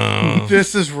 dun.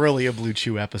 This is really a Blue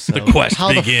Chew episode. The quest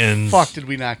How begins. The fuck did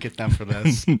we not get them for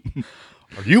this?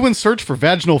 Are you in search for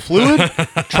vaginal fluid?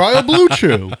 Try a Blue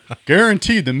Chew.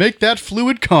 Guaranteed to make that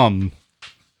fluid come.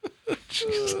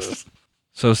 Jesus.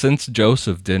 So since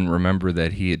Joseph didn't remember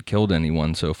that he had killed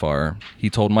anyone so far, he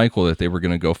told Michael that they were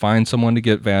going to go find someone to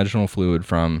get vaginal fluid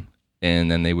from,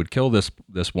 and then they would kill this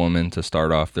woman to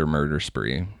start off their murder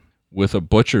spree. With a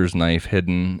butcher's knife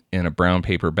hidden in a brown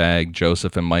paper bag,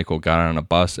 Joseph and Michael got on a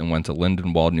bus and went to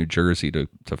Lindenwold, New Jersey to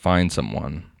find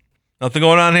someone. Nothing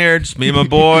going on here. Just me and my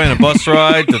boy and a bus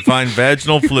ride to find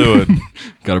vaginal fluid.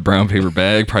 Got a brown paper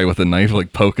bag, probably with a knife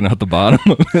like poking out the bottom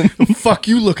of it. Fuck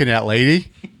you looking at, lady.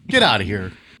 Get out of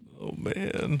here. Oh,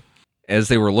 man. As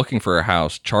they were looking for a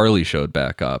house, Charlie showed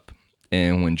back up.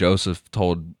 And when Joseph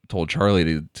told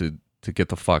Charlie to get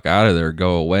the fuck out of there,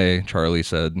 go away, Charlie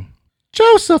said,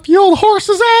 Joseph, you old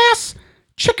horse's ass,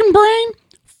 chicken brain,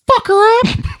 fuck her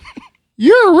up.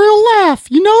 You're a real laugh,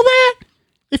 you know that?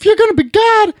 If you're going to be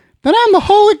God, then I'm the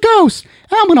Holy Ghost,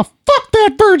 and I'm going to fuck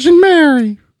that Virgin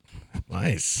Mary.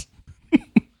 Nice.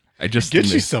 I just Get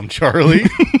you some, Charlie.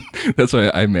 That's why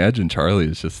I imagine Charlie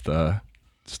is just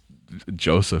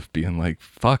Joseph being like,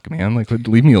 fuck, man, like,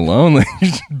 leave me alone. Like,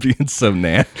 he's just being so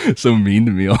mean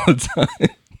to me all the time.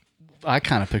 I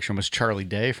kind of picture him as Charlie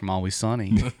Day from Always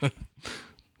Sunny.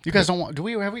 You guys don't want?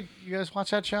 You guys watch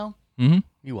that show? Mm-hmm.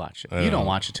 You watch it. You don't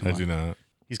watch it too much. I do not.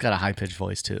 He's got a high pitched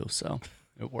voice too, so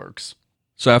it works.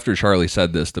 So after Charlie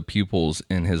said this, the pupils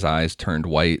in his eyes turned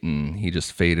white and he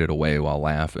just faded away while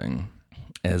laughing.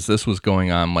 As this was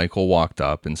going on, Michael walked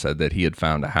up and said that he had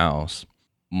found a house.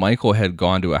 Michael had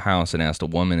gone to a house and asked a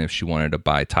woman if she wanted to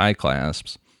buy tie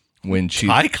clasps.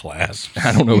 Tie clasps?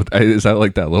 I don't know. Is that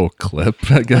like that little clip,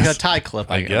 I guess? Like a tie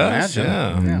clip, I guess,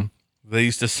 imagine. yeah. They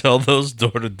used to sell those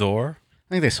door to door. I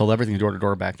think they sold everything door to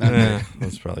door back then. Yeah,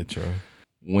 that's probably true.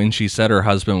 When she said her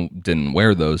husband didn't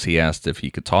wear those, he asked if he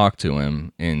could talk to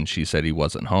him, and she said he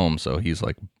wasn't home. So he's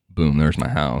like, boom, there's my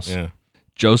house. Yeah.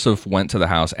 Joseph went to the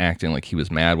house acting like he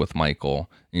was mad with Michael.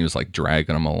 And he was like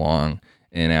dragging him along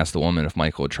and asked the woman if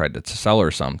Michael had tried to sell her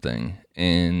something.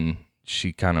 And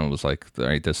she kind of was like, all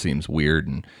right, this seems weird,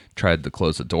 and tried to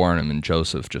close the door on him. And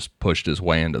Joseph just pushed his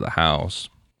way into the house.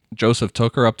 Joseph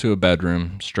took her up to a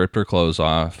bedroom, stripped her clothes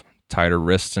off, tied her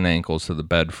wrists and ankles to the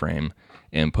bed frame,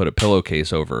 and put a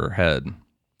pillowcase over her head.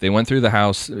 They went through the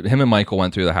house. Him and Michael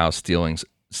went through the house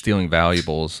stealing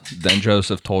valuables. Then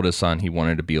Joseph told his son he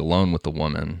wanted to be alone with the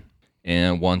woman.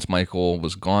 And once Michael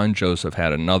was gone, Joseph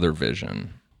had another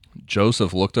vision.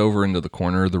 Joseph looked over into the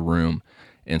corner of the room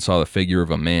and saw the figure of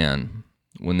a man.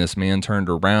 When this man turned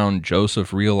around,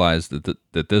 Joseph realized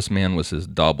that this man was his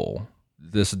double.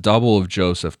 This double of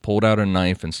Joseph pulled out a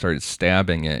knife and started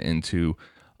stabbing it into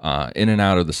in and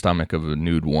out of the stomach of a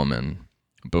nude woman.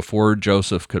 Before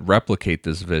Joseph could replicate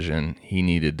this vision, he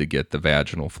needed to get the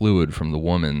vaginal fluid from the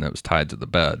woman that was tied to the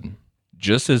bed.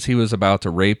 Just as he was about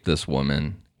to rape this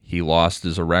woman, he lost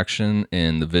his erection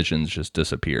and the visions just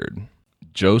disappeared.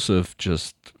 Joseph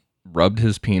just rubbed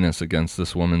his penis against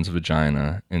this woman's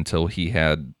vagina until he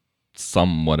had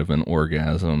somewhat of an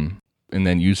orgasm. And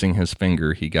then using his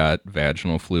finger, he got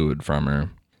vaginal fluid from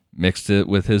her, mixed it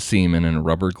with his semen in a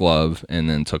rubber glove, and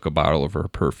then took a bottle of her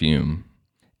perfume.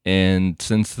 And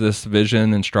since this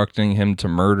vision instructing him to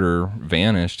murder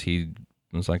vanished, he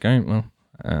was like, all right, well,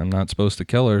 I'm not supposed to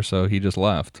kill her, so he just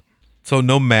left. So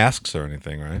no masks or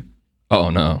anything, right? Oh,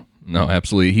 no,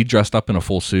 absolutely. He dressed up in a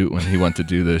full suit when he went to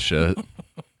do this shit.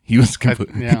 He was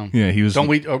yeah. He was. Don't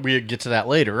we get to that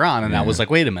later on? And I was like,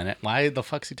 wait a minute, why the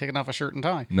fuck's he taking off a shirt and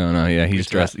tie? No, yeah, he's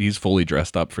dressed. He's fully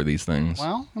dressed up for these things.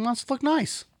 Well, he wants to look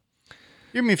nice.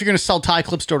 I mean, if you're going to sell tie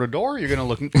clips door to door, you're going to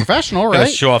look professional, right?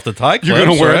 Gotta show off the tie clips. You're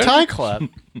going to wear right? a tie clip.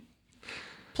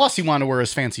 Plus, he wanted to wear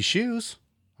his fancy shoes.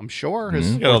 I'm sure.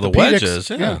 His Got all the orthopedics. wedges.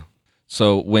 Yeah.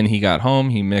 So when he got home,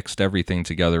 he mixed everything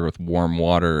together with warm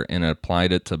water and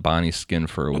applied it to Bonnie's skin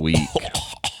for a week.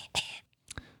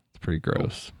 It's pretty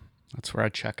gross. That's where I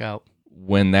check out.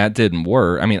 When that didn't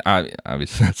work, I mean,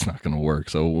 obviously that's not going to work.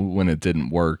 So when it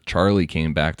didn't work, Charlie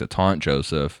came back to taunt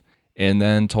Joseph and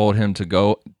then told him to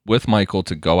go with Michael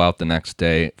to go out the next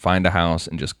day, find a house,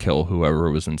 and just kill whoever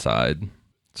was inside.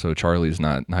 So Charlie's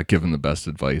not giving the best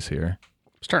advice here.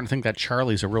 I'm starting to think that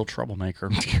Charlie's a real troublemaker.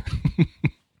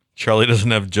 Charlie doesn't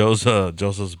have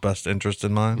Joseph's best interest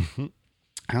in mind.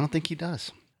 I don't think he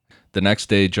does. The next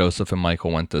day, Joseph and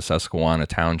Michael went to Susquehanna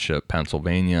Township,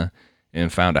 Pennsylvania,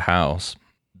 and found a house.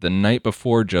 The night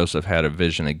before, Joseph had a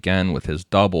vision again with his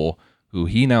double, who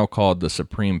he now called the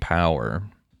Supreme Power.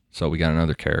 So we got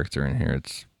another character in here.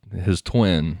 It's his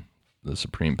twin, the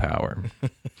Supreme Power.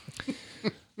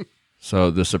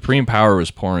 So the Supreme Power was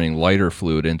pouring lighter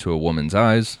fluid into a woman's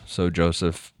eyes, so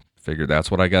Joseph figured that's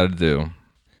what I got to do.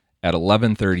 At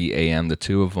 11:30 a.m., the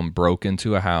two of them broke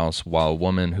into a house while a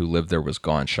woman who lived there was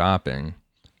gone shopping.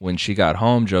 When she got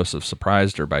home, Joseph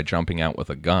surprised her by jumping out with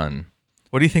a gun.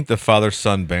 What do you think the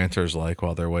father-son banter's like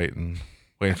while they're waiting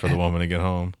for the woman to get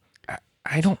home?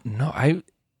 I don't know. I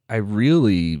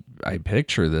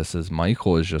picture this as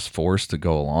Michael is just forced to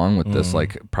go along with this,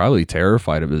 like probably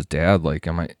terrified of his dad. Like,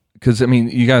 because I mean,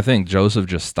 you got to think Joseph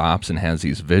just stops and has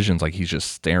these visions, like he's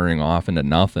just staring off into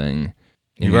nothing.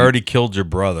 You've already killed your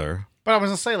brother. But I was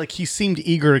going to say, like, he seemed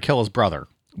eager to kill his brother.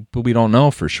 But we don't know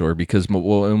for sure because,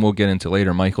 we'll get into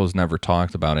later, Michael's never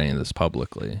talked about any of this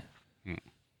publicly.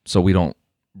 So we don't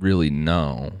really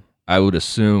know. I would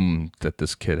assume that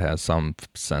this kid has some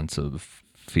sense of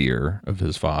fear of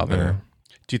his father. Yeah.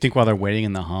 Do you think while they're waiting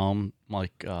in the home,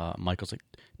 like, Michael's like,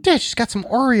 Dad, she's got some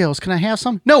Oreos. Can I have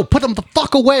some? No, put them the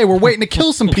fuck away. We're waiting to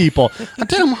kill some people.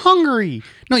 Dad, I'm hungry.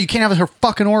 No, you can't have her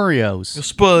fucking Oreos. You'll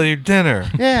spoil your dinner.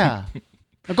 Yeah.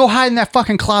 Now go hide in that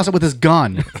fucking closet with his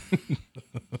gun.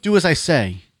 Do as I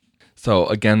say. So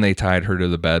again, they tied her to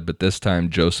the bed, but this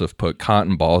time Joseph put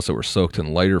cotton balls that were soaked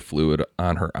in lighter fluid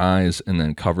on her eyes and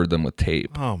then covered them with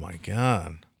tape. Oh my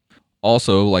God.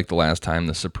 Also, like the last time,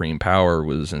 the Supreme Power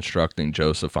was instructing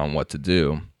Joseph on what to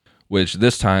do, which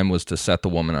this time was to set the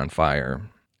woman on fire.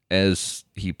 As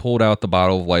he pulled out the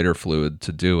bottle of lighter fluid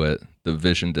to do it, the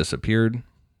vision disappeared,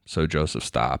 so Joseph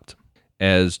stopped.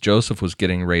 As Joseph was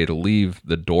getting ready to leave,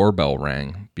 the doorbell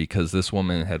rang because this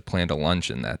woman had planned a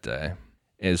luncheon that day.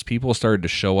 As people started to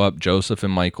show up, Joseph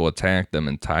and Michael attacked them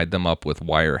and tied them up with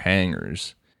wire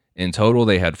hangers. In total,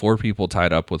 they had 4 people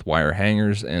tied up with wire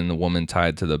hangers and the woman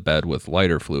tied to the bed with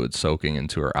lighter fluid soaking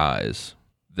into her eyes.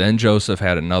 Then Joseph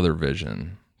had another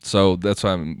vision. So that's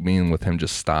what I mean with him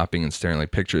just stopping and staring.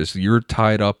 Like, picture this, you're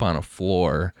tied up on a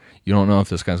floor. You don't know if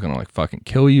this guy's going to like fucking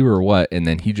kill you or what. And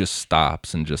then he just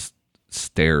stops and just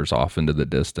stares off into the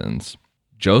distance.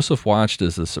 Joseph watched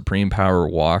as the Supreme Power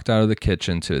walked out of the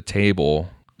kitchen to a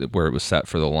table where it was set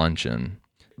for the luncheon.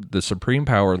 The Supreme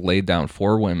Power laid down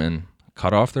 4 women,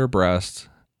 cut off their breasts,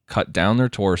 cut down their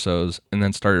torsos, and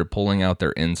then started pulling out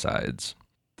their insides.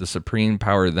 The Supreme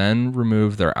Power then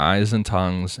removed their eyes and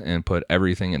tongues and put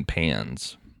everything in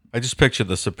pans. I just picture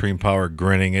the Supreme Power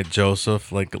grinning at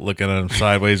Joseph, like looking at him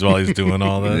sideways while he's doing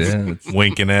all this,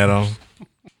 winking at him.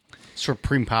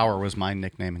 Supreme Power was my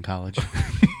nickname in college.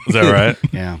 Is that right?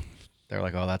 Yeah. They're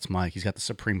like, oh, that's Mike. He's got the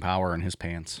Supreme Power in his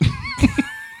pants.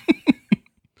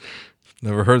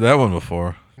 Never heard that one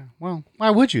before. Well, why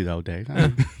would you though, Dave? I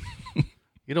mean,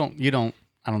 you don't,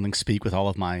 I don't think, speak with all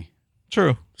of my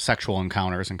True. sexual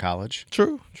encounters in college.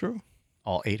 True.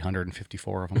 All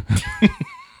 854 of them.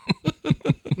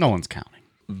 No one's counting.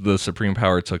 The Supreme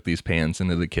Power took these pans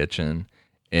into the kitchen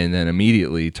and then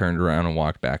immediately turned around and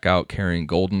walked back out carrying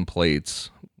golden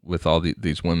plates with all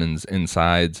these women's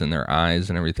insides and their eyes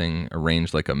and everything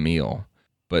arranged like a meal.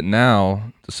 But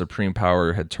now the Supreme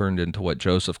Power had turned into what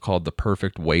Joseph called the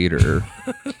perfect waiter.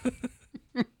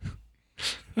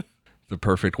 The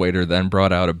perfect waiter then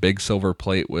brought out a big silver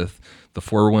plate with the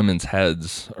 4 women's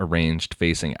heads arranged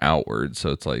facing outward.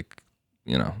 So it's like,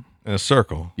 you know. In a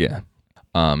circle. Yeah.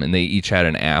 And they each had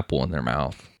an apple in their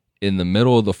mouth. In the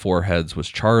middle of the four heads was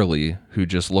Charlie, who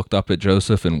just looked up at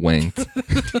Joseph and winked.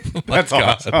 That's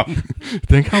awesome.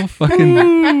 Think how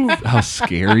fucking how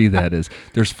scary that is.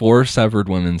 There's 4 severed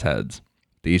women's heads.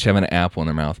 They each have an apple in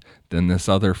their mouth. Then this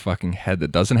other fucking head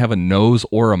that doesn't have a nose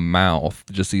or a mouth,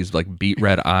 just these like beet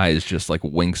red eyes, just like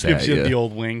winks Gives at you you. the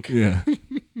old wink. Yeah.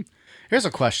 Here's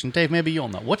a question, Dave. Maybe you'll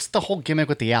know. What's the whole gimmick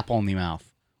with the apple in the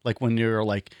mouth? Like when you're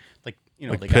like you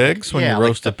know, Like they got pigs? When you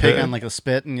roast the a pig pig? on like the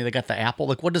spit, and they got the apple.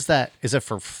 Like, what is that? Is it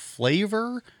for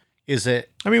flavor? Is it?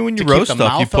 I mean, when you to keep roast the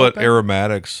stuff, you mouth put open?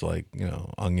 aromatics like,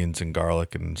 onions and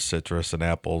garlic and citrus and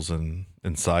apples and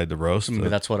inside the roast. Maybe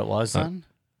that's what it was then.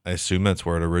 I assume that's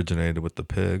where it originated with the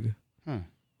pig. Hmm.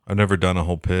 I've never done a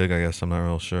whole pig. I guess I'm not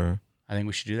real sure. I think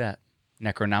we should do that.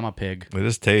 Necronama pig. It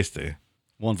is tasty.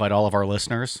 We'll invite all of our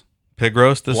listeners. Pig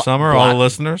roast this Blo- summer, all the block-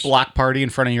 listeners. Block party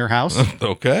in front of your house.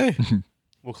 Okay.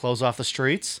 We'll close off the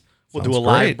streets. We'll Sounds do a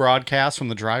live great. broadcast from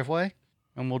the driveway,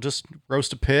 and we'll just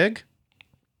roast a pig.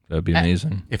 That'd be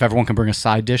amazing. If everyone can bring a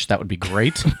side dish, that would be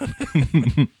great.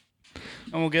 And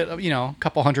we'll get a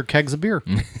couple hundred kegs of beer.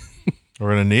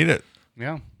 We're going to need it.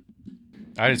 Yeah. All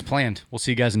right, it's planned. We'll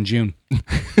see you guys in June.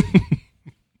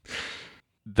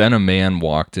 Then a man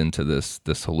walked into this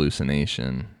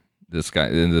hallucination. This guy,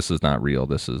 and this is not real.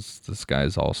 This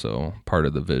guy's also part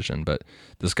of the vision, but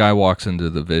this guy walks into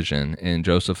the vision, and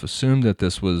Joseph assumed that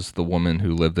this was the woman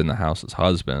who lived in the house's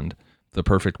husband. The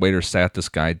perfect waiter sat this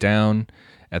guy down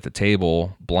at the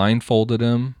table, blindfolded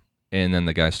him, and then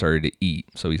the guy started to eat.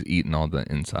 So he's eating all the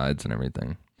insides and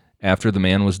everything. After the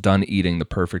man was done eating, the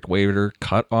perfect waiter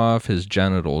cut off his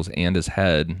genitals and his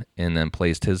head, and then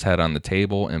placed his head on the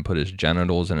table and put his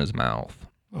genitals in his mouth.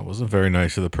 That wasn't very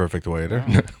nice of the perfect waiter.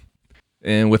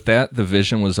 And with that, the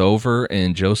vision was over,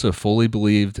 and Joseph fully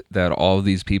believed that all of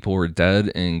these people were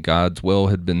dead and God's will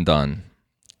had been done.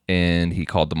 And he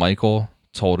called to Michael,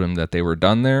 told him that they were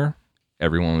done there.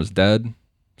 Everyone was dead,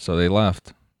 so they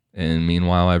left. And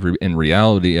meanwhile, in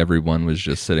reality, everyone was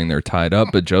just sitting there tied up,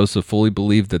 but Joseph fully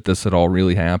believed that this had all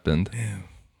really happened.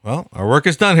 Well, our work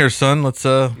is done here, son. Let's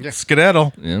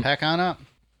skedaddle. Yeah. Pack on up.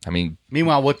 I mean,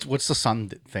 Meanwhile, what's the son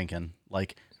thinking?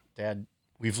 Like, Dad,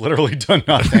 we've literally done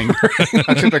nothing.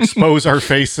 I should expose our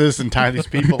faces and tie these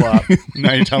people up.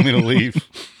 Now you tell me to leave.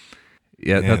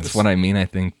 yeah, Yeah, that's what I mean. I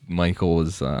think Michael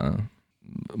was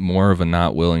more of a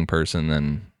not willing person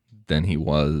than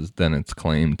it's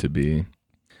claimed to be.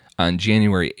 On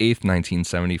January 8th,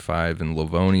 1975, in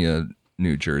Livonia,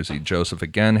 New Jersey, Joseph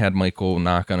again had Michael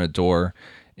knock on a door,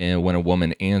 and when a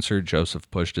woman answered, Joseph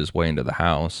pushed his way into the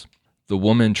house. The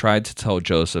woman tried to tell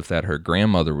Joseph that her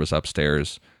grandmother was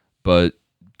upstairs, but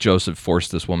Joseph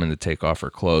forced this woman to take off her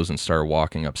clothes and start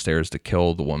walking upstairs to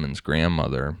kill the woman's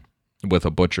grandmother with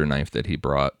a butcher knife that he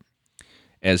brought.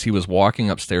 As he was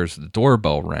walking upstairs, the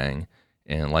doorbell rang,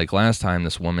 and like last time,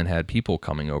 this woman had people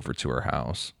coming over to her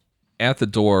house. At the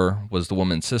door was the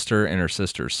woman's sister and her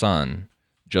sister's son.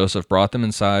 Joseph brought them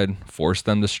inside, forced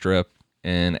them to strip,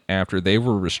 and after they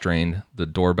were restrained, the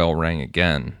doorbell rang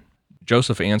again.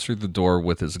 Joseph answered the door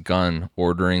with his gun,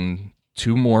 ordering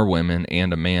 2 more women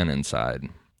and a man inside.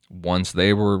 Once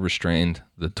they were restrained,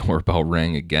 the doorbell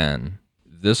rang again.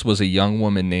 This was a young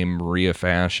woman named Maria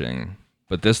Fashing,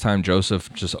 but this time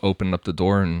Joseph just opened up the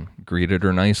door and greeted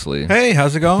her nicely. Hey,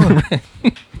 how's it going?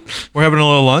 We're having a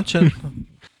little luncheon.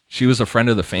 She was a friend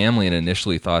of the family and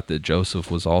initially thought that Joseph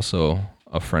was also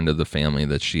a friend of the family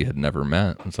that she had never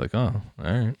met. It's like, oh, all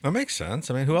right. That makes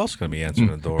sense. I mean, who else is going to be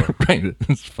answering the door? Right,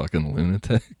 this fucking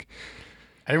lunatic.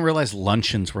 I didn't realize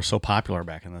luncheons were so popular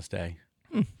back in this day.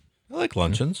 I like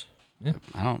luncheons.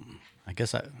 I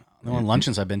guess the only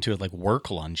luncheons I've been to are like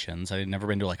work luncheons. I've never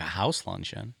been to like a house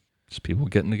luncheon. Just people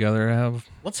getting together to have.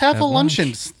 Let's have a lunch.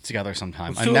 luncheon together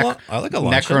sometime. Let's do I like a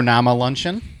luncheon. Necronama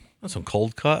luncheon. And some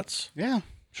cold cuts. Yeah.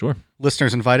 Sure.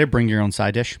 Listeners invited. Bring your own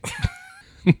side dish.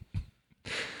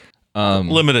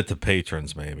 Limited to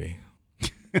patrons, maybe.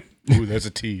 Ooh, there's a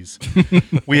tease.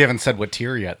 We haven't said what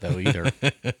tier yet, though, either.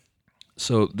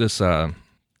 So this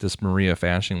Maria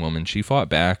Fashing woman, she fought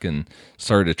back and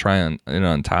started to try and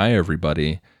untie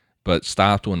everybody, but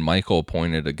stopped when Michael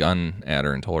pointed a gun at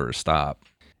her and told her to stop.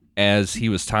 As he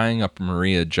was tying up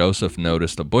Maria, Joseph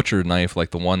noticed a butcher knife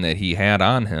like the one that he had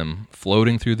on him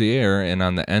floating through the air, and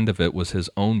on the end of it was his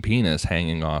own penis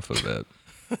hanging off of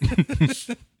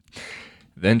it.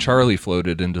 Then Charlie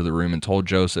floated into the room and told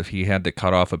Joseph he had to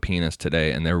cut off a penis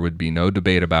today, and there would be no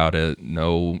debate about it,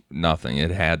 nothing. It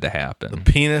had to happen.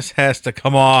 Penis has to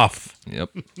come off. Yep.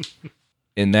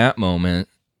 In that moment,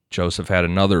 Joseph had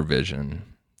another vision.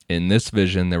 In this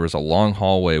vision, there was a long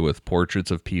hallway with portraits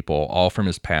of people, all from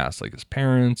his past, like his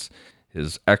parents,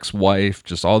 his ex-wife,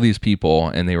 just all these people,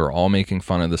 and they were all making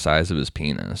fun of the size of his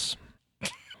penis.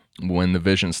 When the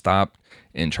vision stopped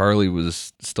and Charlie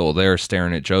was still there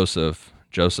staring at Joseph,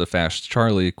 Joseph asked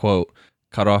Charlie, quote,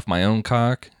 "Cut off my own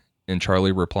cock?" And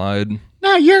Charlie replied,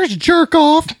 "Not yours, jerk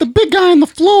off. The big guy on the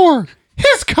floor.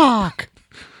 His cock."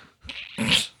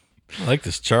 I like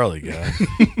this Charlie guy.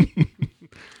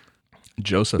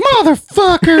 Joseph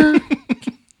Motherfucker.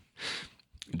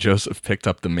 Joseph picked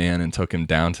up the man and took him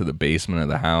down to the basement of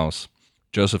the house.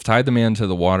 Joseph tied the man to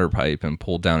the water pipe and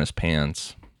pulled down his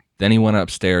pants. Then he went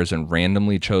upstairs and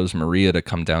randomly chose Maria to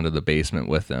come down to the basement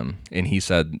with him. And he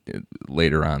said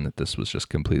later on that this was just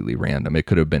completely random. It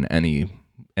could have been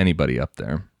anybody up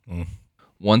there.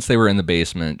 Once they were in the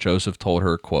basement, Joseph told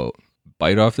her, quote,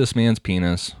 "Bite off this man's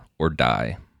penis or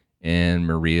die." And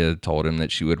Maria told him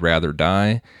that she would rather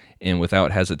die. And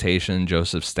without hesitation,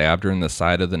 Joseph stabbed her in the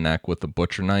side of the neck with the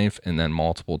butcher knife and then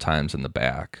multiple times in the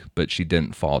back. But she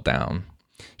didn't fall down.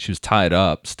 She was tied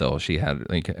up still. She had,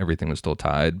 like, everything was still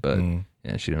tied, but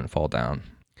yeah, she didn't fall down.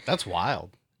 That's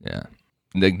wild. Yeah.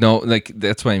 Like, no, like,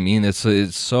 that's what I mean. It's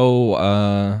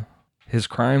so, his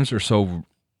crimes are so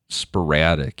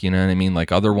sporadic, you know what I mean?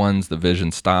 Like, other ones, the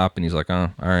vision stopped and he's like,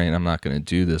 "Oh, all right, I'm not going to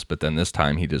do this." But then this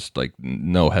time he just, like,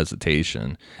 no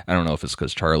hesitation. I don't know if it's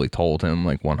because Charlie told him,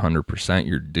 like, 100%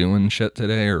 you're doing shit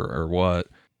today or what.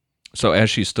 So as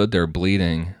she stood there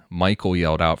bleeding, Michael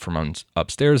yelled out from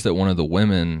upstairs that one of the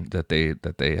women that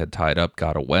they had tied up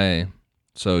got away.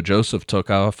 So Joseph took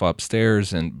off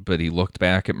upstairs, but he looked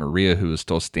back at Maria, who was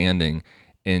still standing,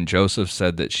 and Joseph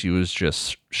said that she was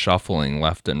just shuffling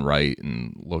left and right,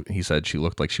 and he said she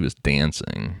looked like she was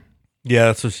dancing. Yeah,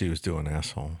 that's what she was doing,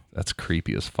 asshole. That's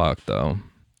creepy as fuck, though.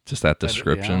 Just that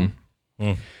description.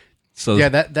 Yeah. So yeah,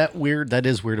 that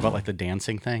is weird about, like, the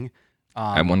dancing thing.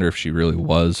 I wonder if she really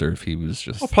was, or if he was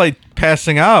just Probably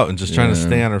passing out and just trying to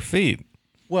stay on her feet.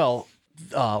 Well,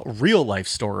 real life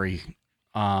story.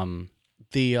 I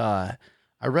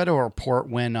read a report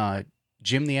when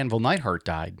Jim the Anvil Neidhart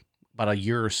died about a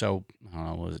year or so. I don't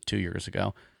know, was it 2 years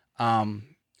ago?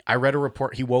 I read a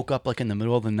report. He woke up, like, in the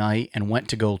middle of the night and went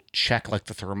to go check, like,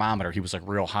 the thermometer. He was, like,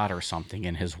 real hot or something,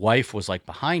 and his wife was, like,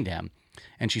 behind him,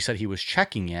 and she said he was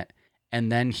checking it,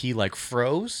 and then he, like,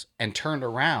 froze and turned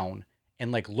around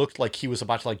and, like, looked like he was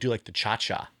about to, like, do, like, the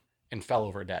cha-cha and fell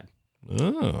over dead.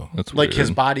 Oh, that's Like, weird.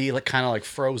 his body, like, kind of, like,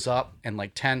 froze up and,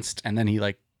 like, tensed, and then he,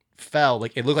 like, fell.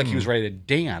 Like, it looked like he was ready to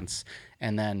dance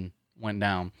and then went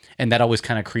down. And that always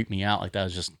kind of creeped me out. Like, that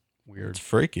was just weird. it's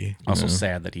freaky. Also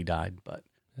sad that he died, but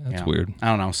That's you know, weird. I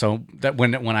don't know. So that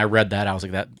when I read that, I was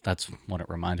like, that's what it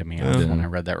reminded me of when I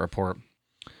read that report.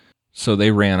 So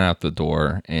they ran out the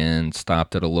door and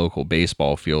stopped at a local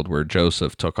baseball field where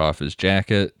Joseph took off his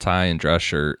jacket, tie, and dress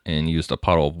shirt and used a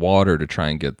puddle of water to try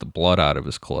and get the blood out of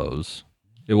his clothes.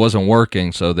 It wasn't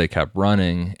working, so they kept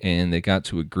running, and they got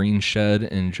to a green shed,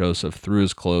 and Joseph threw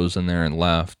his clothes in there and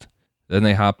left. Then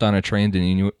they hopped on a train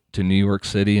to New York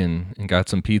City and got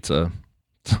some pizza.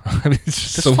 I mean, it's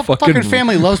just This so fucking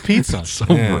family loves pizza. so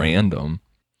random.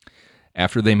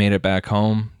 After they made it back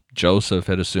home, Joseph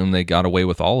had assumed they got away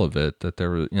with all of it, that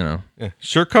there was, Yeah,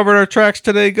 sure covered our tracks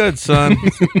today, good son.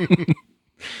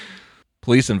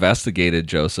 Police investigated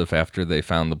Joseph after they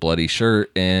found the bloody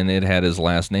shirt, and it had his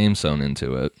last name sewn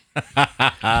into it.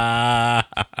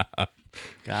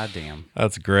 Goddamn.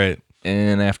 That's great.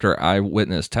 And after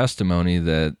eyewitness testimony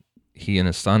that he and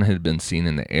his son had been seen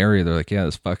in the area, they're like, "Yeah,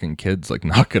 this fucking kid's, like,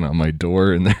 knocking on my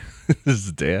door," and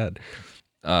his dad.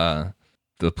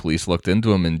 The police looked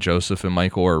into him, and Joseph and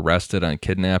Michael were arrested on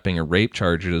kidnapping and rape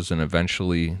charges and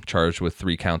eventually charged with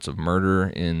 3 counts of murder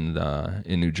in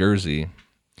New Jersey.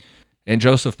 And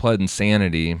Joseph pled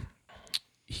insanity.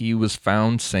 He was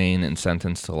found sane and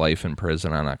sentenced to life in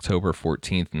prison on October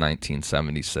 14th,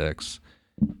 1976.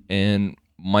 And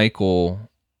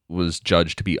Michael was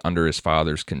judged to be under his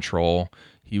father's control.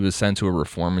 He was sent to a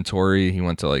reformatory. He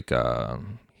went to, like,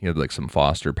 he had, like, some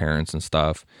foster parents and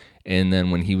stuff. And then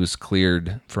when he was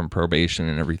cleared from probation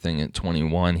and everything at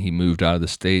 21, he moved out of the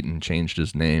state and changed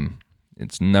his name.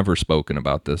 It's never spoken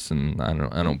about this, and I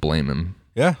don't blame him.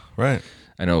 Yeah, right.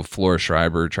 I know Flora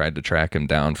Schreiber tried to track him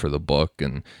down for the book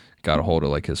and got a hold of,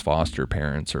 like, his foster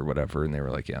parents or whatever, and they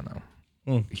were like, "Yeah,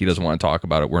 no. He doesn't want to talk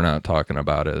about it. We're not talking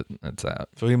about it." That's that.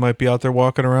 So he might be out there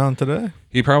walking around today.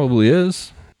 He probably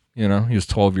is. He was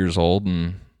 12 years old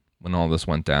and when all this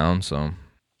went down, so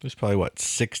He's probably,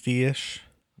 60-ish?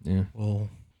 yeah. Well,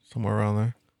 somewhere around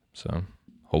there. So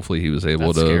hopefully he was able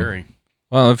That's to. scary.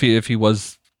 Well, if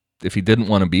he didn't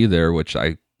want to be there, which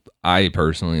I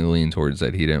personally lean towards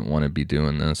that he didn't want to be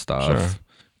doing this stuff,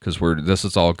 because this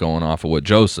is all going off of what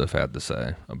Joseph had to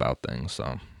say about things.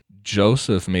 So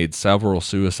Joseph made several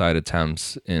suicide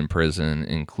attempts in prison,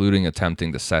 including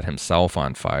attempting to set himself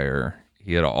on fire.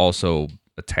 He had also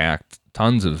attacked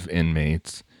tons of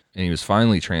inmates, and he was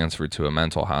finally transferred to a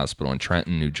mental hospital in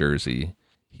Trenton, New Jersey.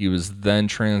 He was then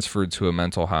transferred to a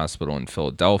mental hospital in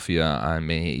Philadelphia on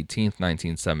May 18th,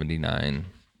 1979.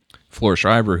 Flora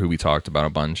Schreiber, who we talked about a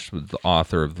bunch, was the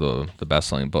author of the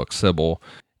best-selling book Sybil,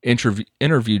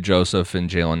 interviewed Joseph in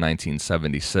jail in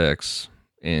 1976,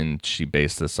 and she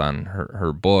based this on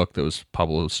her book that was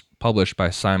published by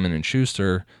Simon &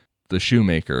 Schuster, The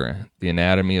Shoemaker, The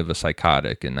Anatomy of a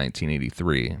Psychotic in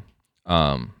 1983.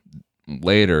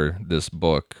 Later, this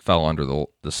book fell under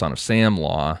the Son of Sam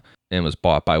law and was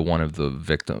bought by one of the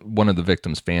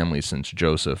victim's families, since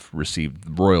Joseph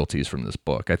received royalties from this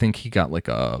book. I think he got like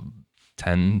a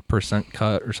 10%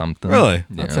 cut or something. Really?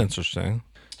 That's interesting.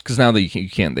 Because now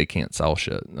that they can't sell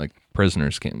shit. Like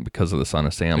prisoners can't, because of the Son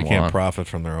of Sam law. They can't profit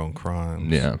from their own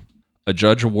crimes. Yeah. A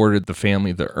judge awarded the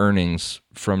family the earnings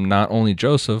from not only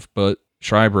Joseph, but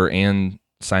Schreiber and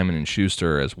Simon &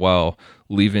 Schuster as well,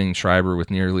 leaving Schreiber with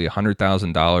nearly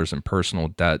 $100,000 in personal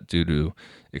debt due to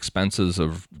expenses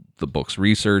of the book's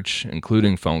research,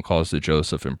 including phone calls to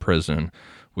Joseph in prison,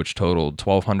 which totaled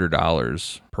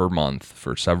 $1,200 per month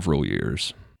for several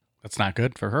years. That's not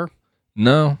good for her.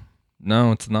 No,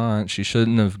 it's not. She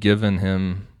shouldn't have given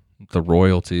him the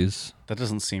royalties. That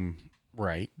doesn't seem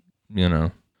right. You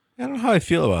know. I don't know how I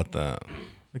feel about that.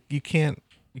 Like you can't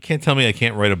tell me I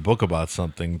can't write a book about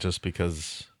something just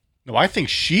because. No, I think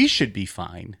she should be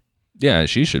fine. Yeah,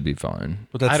 she should be fine.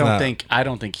 But that's I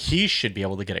don't think he should be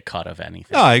able to get a cut of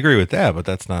anything. No, I agree with that, but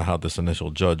that's not how this initial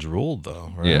judge ruled,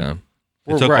 though. Right? Yeah.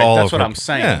 It took right, all that's of what her- I'm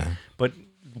saying. Yeah. But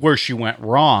where she went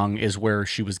wrong is where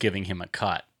she was giving him a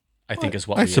cut, I think is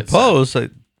what I we had said. suppose,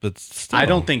 but still. I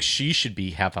don't think she should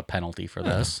have a penalty for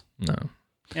this. No.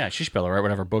 Yeah, she should be able to write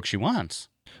whatever book she wants.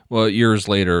 Well, years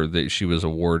later, she was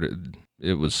awarded.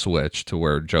 It was switched to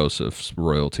where Joseph's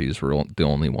royalties were the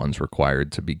only ones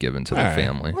required to be given to the All right.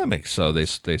 family. Well, that makes so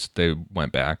they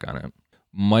went back on it.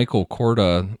 Michael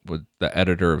Korda, the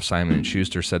editor of Simon &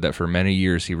 Schuster, said that for many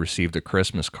years he received a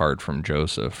Christmas card from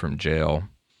Joseph from jail.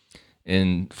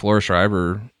 And Flora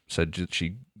Schreiber said that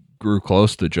she grew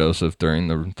close to Joseph during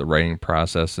the writing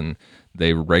process, and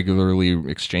they regularly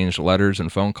exchanged letters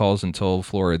and phone calls until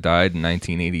Flora died in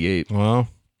 1988. Well,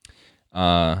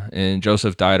 and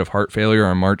Joseph died of heart failure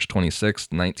on March 26,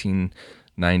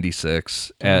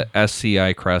 1996 at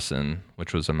SCI Crescent,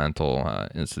 which was a mental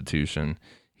institution.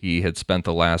 He had spent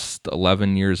the last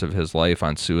 11 years of his life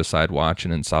on suicide watch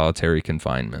and in solitary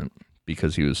confinement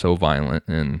because he was so violent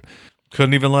and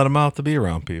couldn't even let him out to be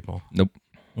around people. nope.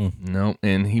 No,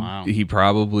 and he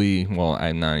probably, well,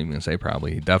 I'm not even gonna say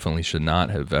probably, he definitely should not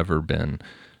have ever been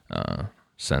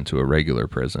sent to a regular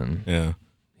prison. Yeah.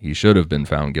 He should have been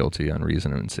found guilty on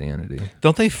reason of insanity.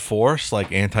 Don't they force like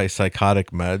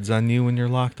antipsychotic meds on you when you're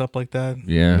locked up like that?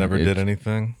 Yeah, Never did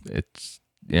anything. It's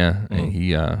and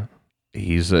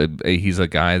he's a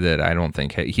guy that I don't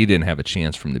think he didn't have a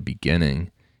chance from the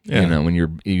beginning. Yeah. You know, when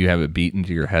you have it beat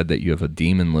into your head that you have a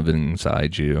demon living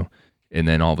inside you, and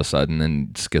then all of a sudden then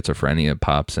schizophrenia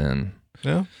pops in.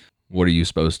 Yeah. What are you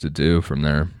supposed to do from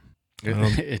there?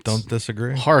 It's Don't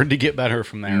disagree. hard to get better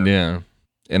from there. Yeah.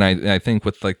 And I think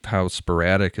with like how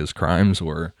sporadic his crimes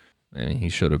were, I mean, he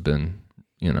should have been,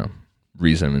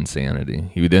 reason of insanity.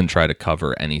 He didn't try to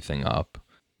cover anything up,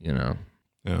 Yeah.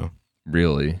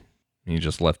 really. He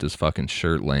just left his fucking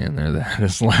shirt laying there that had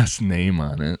his last name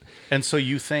on it. And so do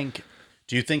you think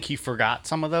he forgot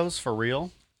some of those for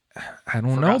real? I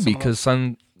don't Forgot know, some of because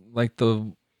some, like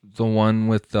the one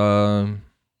with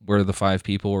where the 5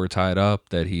 people were tied up,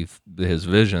 that his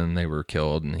vision, they were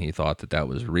killed, and he thought that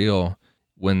was real.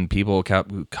 When people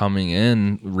kept coming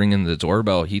in, ringing the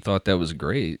doorbell, he thought that was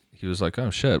great. He was like, oh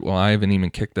shit, well, I haven't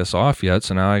even kicked this off yet,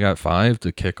 so now I got 5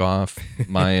 to kick off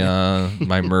my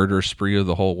my murder spree of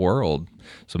the whole world.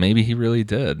 So maybe he really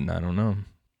did. I don't know.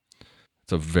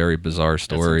 It's a very bizarre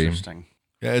story. That's interesting.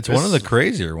 Yeah, it's one of the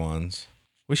crazier ones.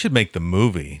 We should make the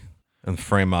movie and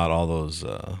frame out all those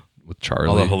With Charlie.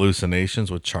 all the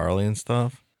hallucinations with Charlie and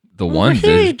stuff. The one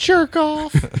Hey, vision, jerk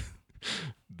off.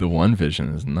 the one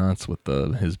vision is nuts with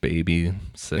his baby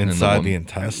sitting Inside the in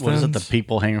intestines. What is it? The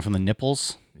people hanging from the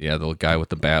nipples? the guy with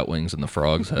the bat wings and the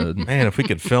frog's head. Man, if we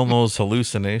could film those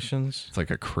hallucinations. It's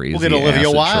like a crazy. We'll get Olivia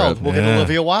acid Wilde. trip. We'll get Yeah.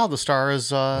 Olivia Wilde to star as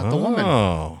the woman.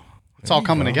 Oh. It's all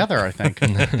coming together, I think.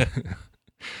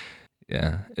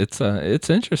 Yeah, it's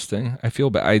interesting. I feel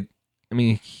bad. I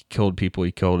mean, he killed people.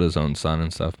 He killed his own son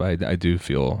and stuff. But I do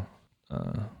feel.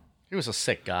 He was a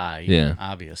sick guy. Yeah.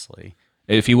 Obviously.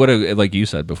 If he would have, like you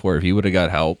said before, if he would have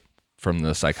got help from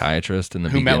the psychiatrist in the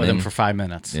Who beginning. met with him for 5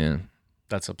 minutes. Yeah,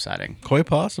 That's upsetting. Quite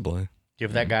possibly.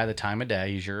 Give that guy the time of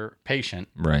day. He's your patient.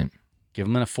 right. Give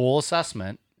him a full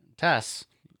assessment, tests.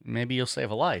 Maybe you'll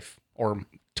save a life or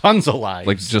tons of lives.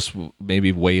 Like just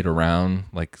maybe wait around,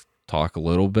 like talk a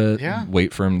little bit. Yeah.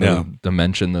 Wait for him Yeah. to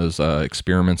mention those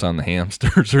experiments on the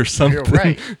hamsters or something. You're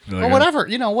right. Like, Or whatever,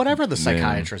 whatever the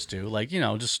psychiatrists do, like,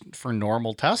 just for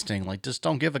normal testing, like, just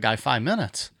don't give a guy 5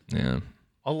 minutes. Yeah.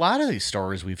 A lot of these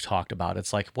stories we've talked about,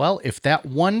 it's like, well, if that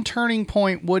one turning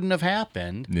point wouldn't have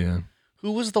happened, Yeah.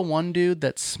 who was the one dude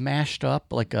that smashed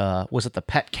up, like, was it the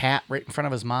pet cat right in front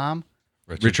of his mom?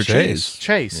 Richard Chase.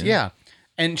 Chase, yeah.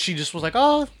 And she just was like,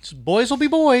 oh, boys will be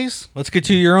boys. Let's get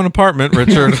you your own apartment,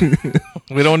 Richard.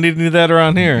 We don't need any of that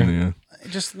around here. Yeah.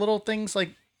 Just little things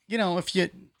like, if you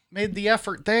made the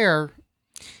effort there.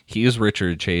 He is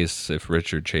Richard Chase if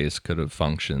Richard Chase could have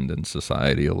functioned in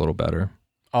society a little better.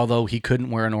 Although he couldn't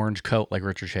wear an orange coat like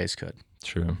Richard Chase could.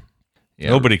 True. Yeah.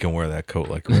 Nobody can wear that coat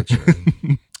like Richard. I think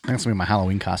it's going to be my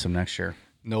Halloween costume next year.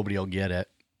 Nobody will get it,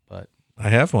 but I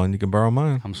have one. You can borrow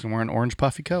mine. I'm just going to wear an orange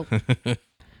puffy coat.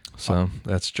 So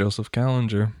that's Joseph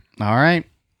Callinger. All right.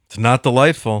 It's not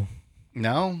delightful.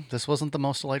 No, this wasn't the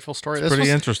most delightful story. It's This pretty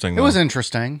was interesting, It though. was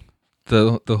interesting.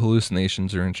 The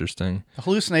hallucinations are interesting. The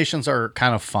hallucinations are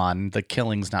kind of fun. The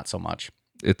killings, not so much.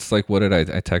 It's like, what did I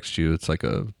text you? It's like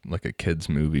a kid's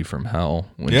movie from hell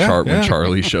when Yeah, when yeah.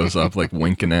 Charlie shows up like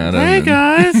winking at him. Hey, and-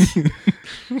 guys.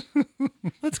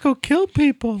 Let's go kill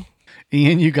people.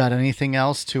 Ian, you got anything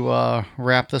else to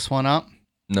wrap this one up?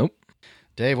 Nope.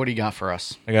 Dave, what do you got for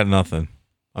us? I got nothing.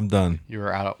 I'm done. You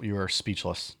were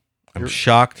speechless I'm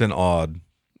shocked and awed.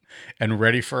 and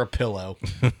ready for a pillow.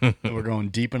 We're going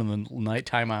deep into the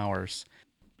nighttime hours.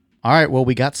 All right, well,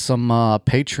 we got some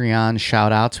Patreon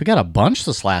shout outs. We got a bunch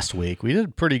this last week. We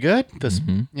did pretty good.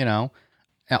 And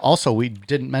also, we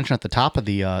didn't mention at the top of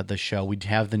the show, we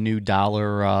have the new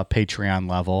 $1 Patreon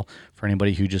level for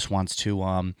anybody who just wants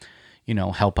to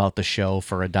help out the show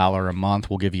for $1 a month.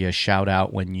 We'll give you a shout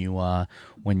out when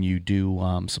you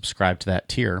do subscribe to that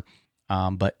tier.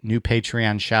 But new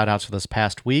Patreon shout outs for this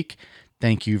past week.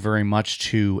 Thank you very much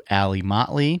to Allie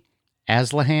Motley,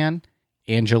 Aslahan,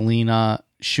 Angelina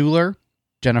Schuler,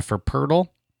 Jennifer Pirtle,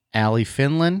 Allie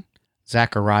Finland,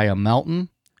 Zachariah Melton,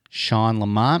 Sean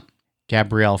Lamont,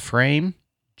 Gabrielle Frame,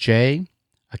 Jay,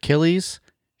 Achilles,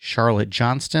 Charlotte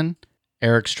Johnston,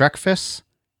 Eric Streckfus,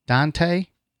 Dante,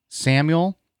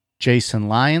 Samuel, Jason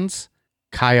Lyons,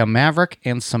 Kaya Maverick,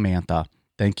 and Samantha.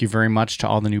 Thank you very much to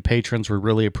all the new patrons. We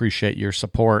really appreciate your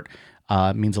support.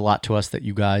 It means a lot to us that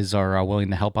you guys are willing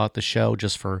to help out the show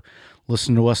just for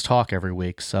listening to us talk every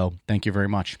week. So thank you very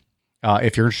much.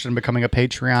 If you're interested in becoming a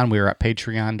Patreon, we are at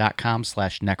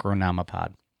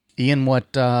patreon.com/necronomipod. Ian, what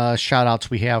shout outs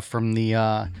we have from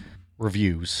the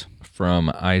reviews? From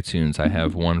iTunes, I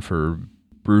have one for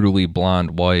Brutally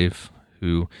Blonde Wife,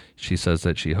 who she says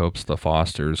that she hopes the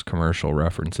Foster's commercial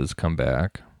references come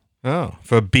back. Oh,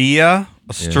 Fabia,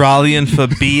 Australian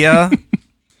Fabia.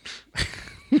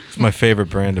 It's my favorite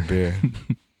brand of beer.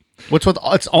 It's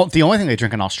the only thing they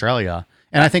drink in Australia.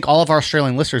 And I think all of our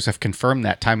Australian listeners have confirmed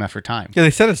that time after time. Yeah,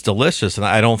 they said it's delicious, and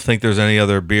I don't think there's any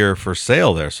other beer for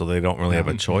sale there, so they don't really have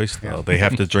a choice, though. They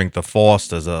have to drink the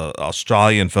Foster's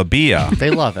Australian Fabia.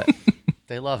 They love it.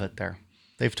 They love it there.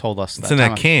 They've told us that. It's in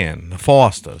that can, the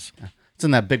Foster's. It's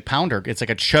in that big pounder. It's like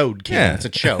a chode can. Yeah. It's a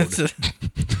chode.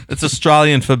 It's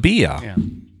Australian Fabia. Yeah.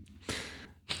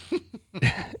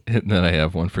 And then I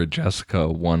have one for Jessica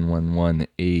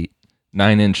 1118,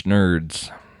 9-inch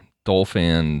Nerds,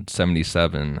 Dolphin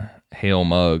 77, Hale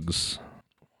Muggs.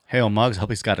 Hale Muggs, hope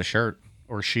he's got a shirt.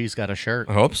 Or she's got a shirt.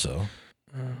 I hope so.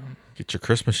 Get your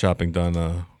Christmas shopping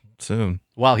done soon.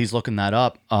 While he's looking that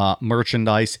up,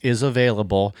 merchandise is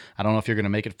available. I don't know if you're going to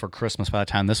make it for Christmas by the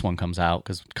time this one comes out,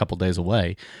 because a couple days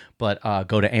away. But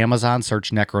go to Amazon,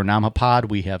 search Necronomipod.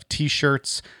 We have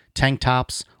t-shirts, tank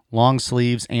tops, long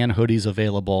sleeves, and hoodies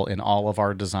available in all of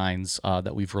our designs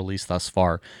that we've released thus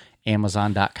far.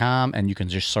 Amazon.com, and you can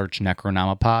just search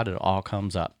Necronomipod. It all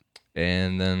comes up.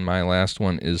 And then my last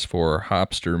one is for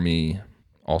Hopster Me,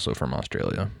 also from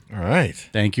Australia. All right.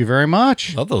 Thank you very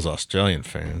much. Love those Australian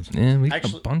fans. Yeah, we have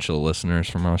Actually- a bunch of listeners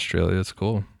from Australia. It's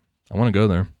cool. I want to go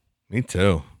there. Me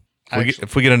too.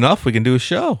 If we get enough, we can do a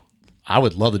show. I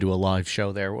would love to do a live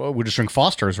show there. Well, we just drink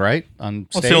Foster's, right? On Well,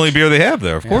 stage. it's the only beer they have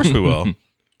there. Of course we will.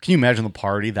 Can you imagine the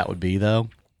party that would be, though?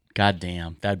 God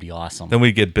damn, that'd be awesome. Then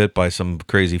we'd get bit by some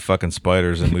crazy fucking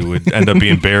spiders and we would end up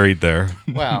being buried there.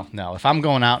 Well, no. If I'm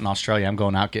going out in Australia, I'm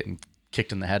going out getting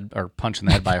kicked in the head or punched in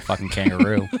the head by a fucking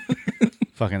kangaroo.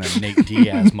 Fucking a Nate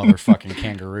Diaz motherfucking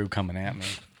kangaroo coming at me.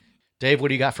 Dave, what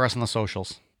do you got for us on the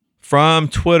socials? From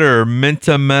Twitter,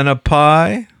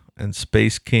 Mintamena and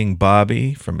Space King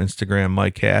Bobby. From Instagram,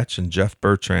 Mike Hatch and Jeff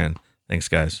Bertrand. Thanks,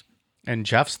 guys. And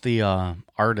Jeff's the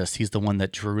artist. He's the one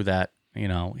that drew that,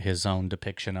 his own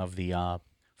depiction of the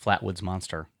Flatwoods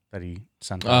monster that he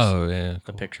sent us. Oh, yeah.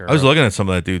 The picture. I was looking at some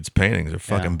of that dude's paintings. They're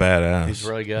fucking badass. He's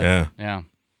really good. Yeah. Yeah.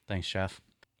 Thanks, Jeff.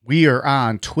 We are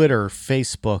on Twitter,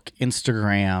 Facebook,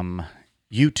 Instagram,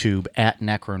 YouTube at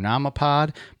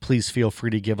Necronomipod. Please feel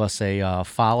free to give us a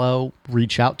follow,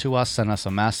 reach out to us, send us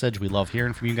a message. We love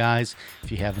hearing from you guys.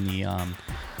 If you have any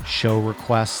show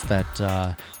requests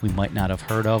that we might not have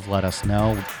heard of, let us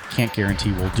know. Can't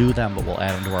guarantee we'll do them, but we'll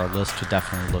add them to our list to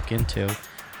definitely look into.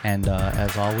 And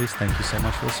as always, thank you so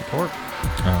much for the support.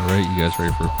 All right, you guys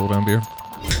ready for a cool down beer?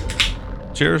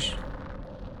 Cheers.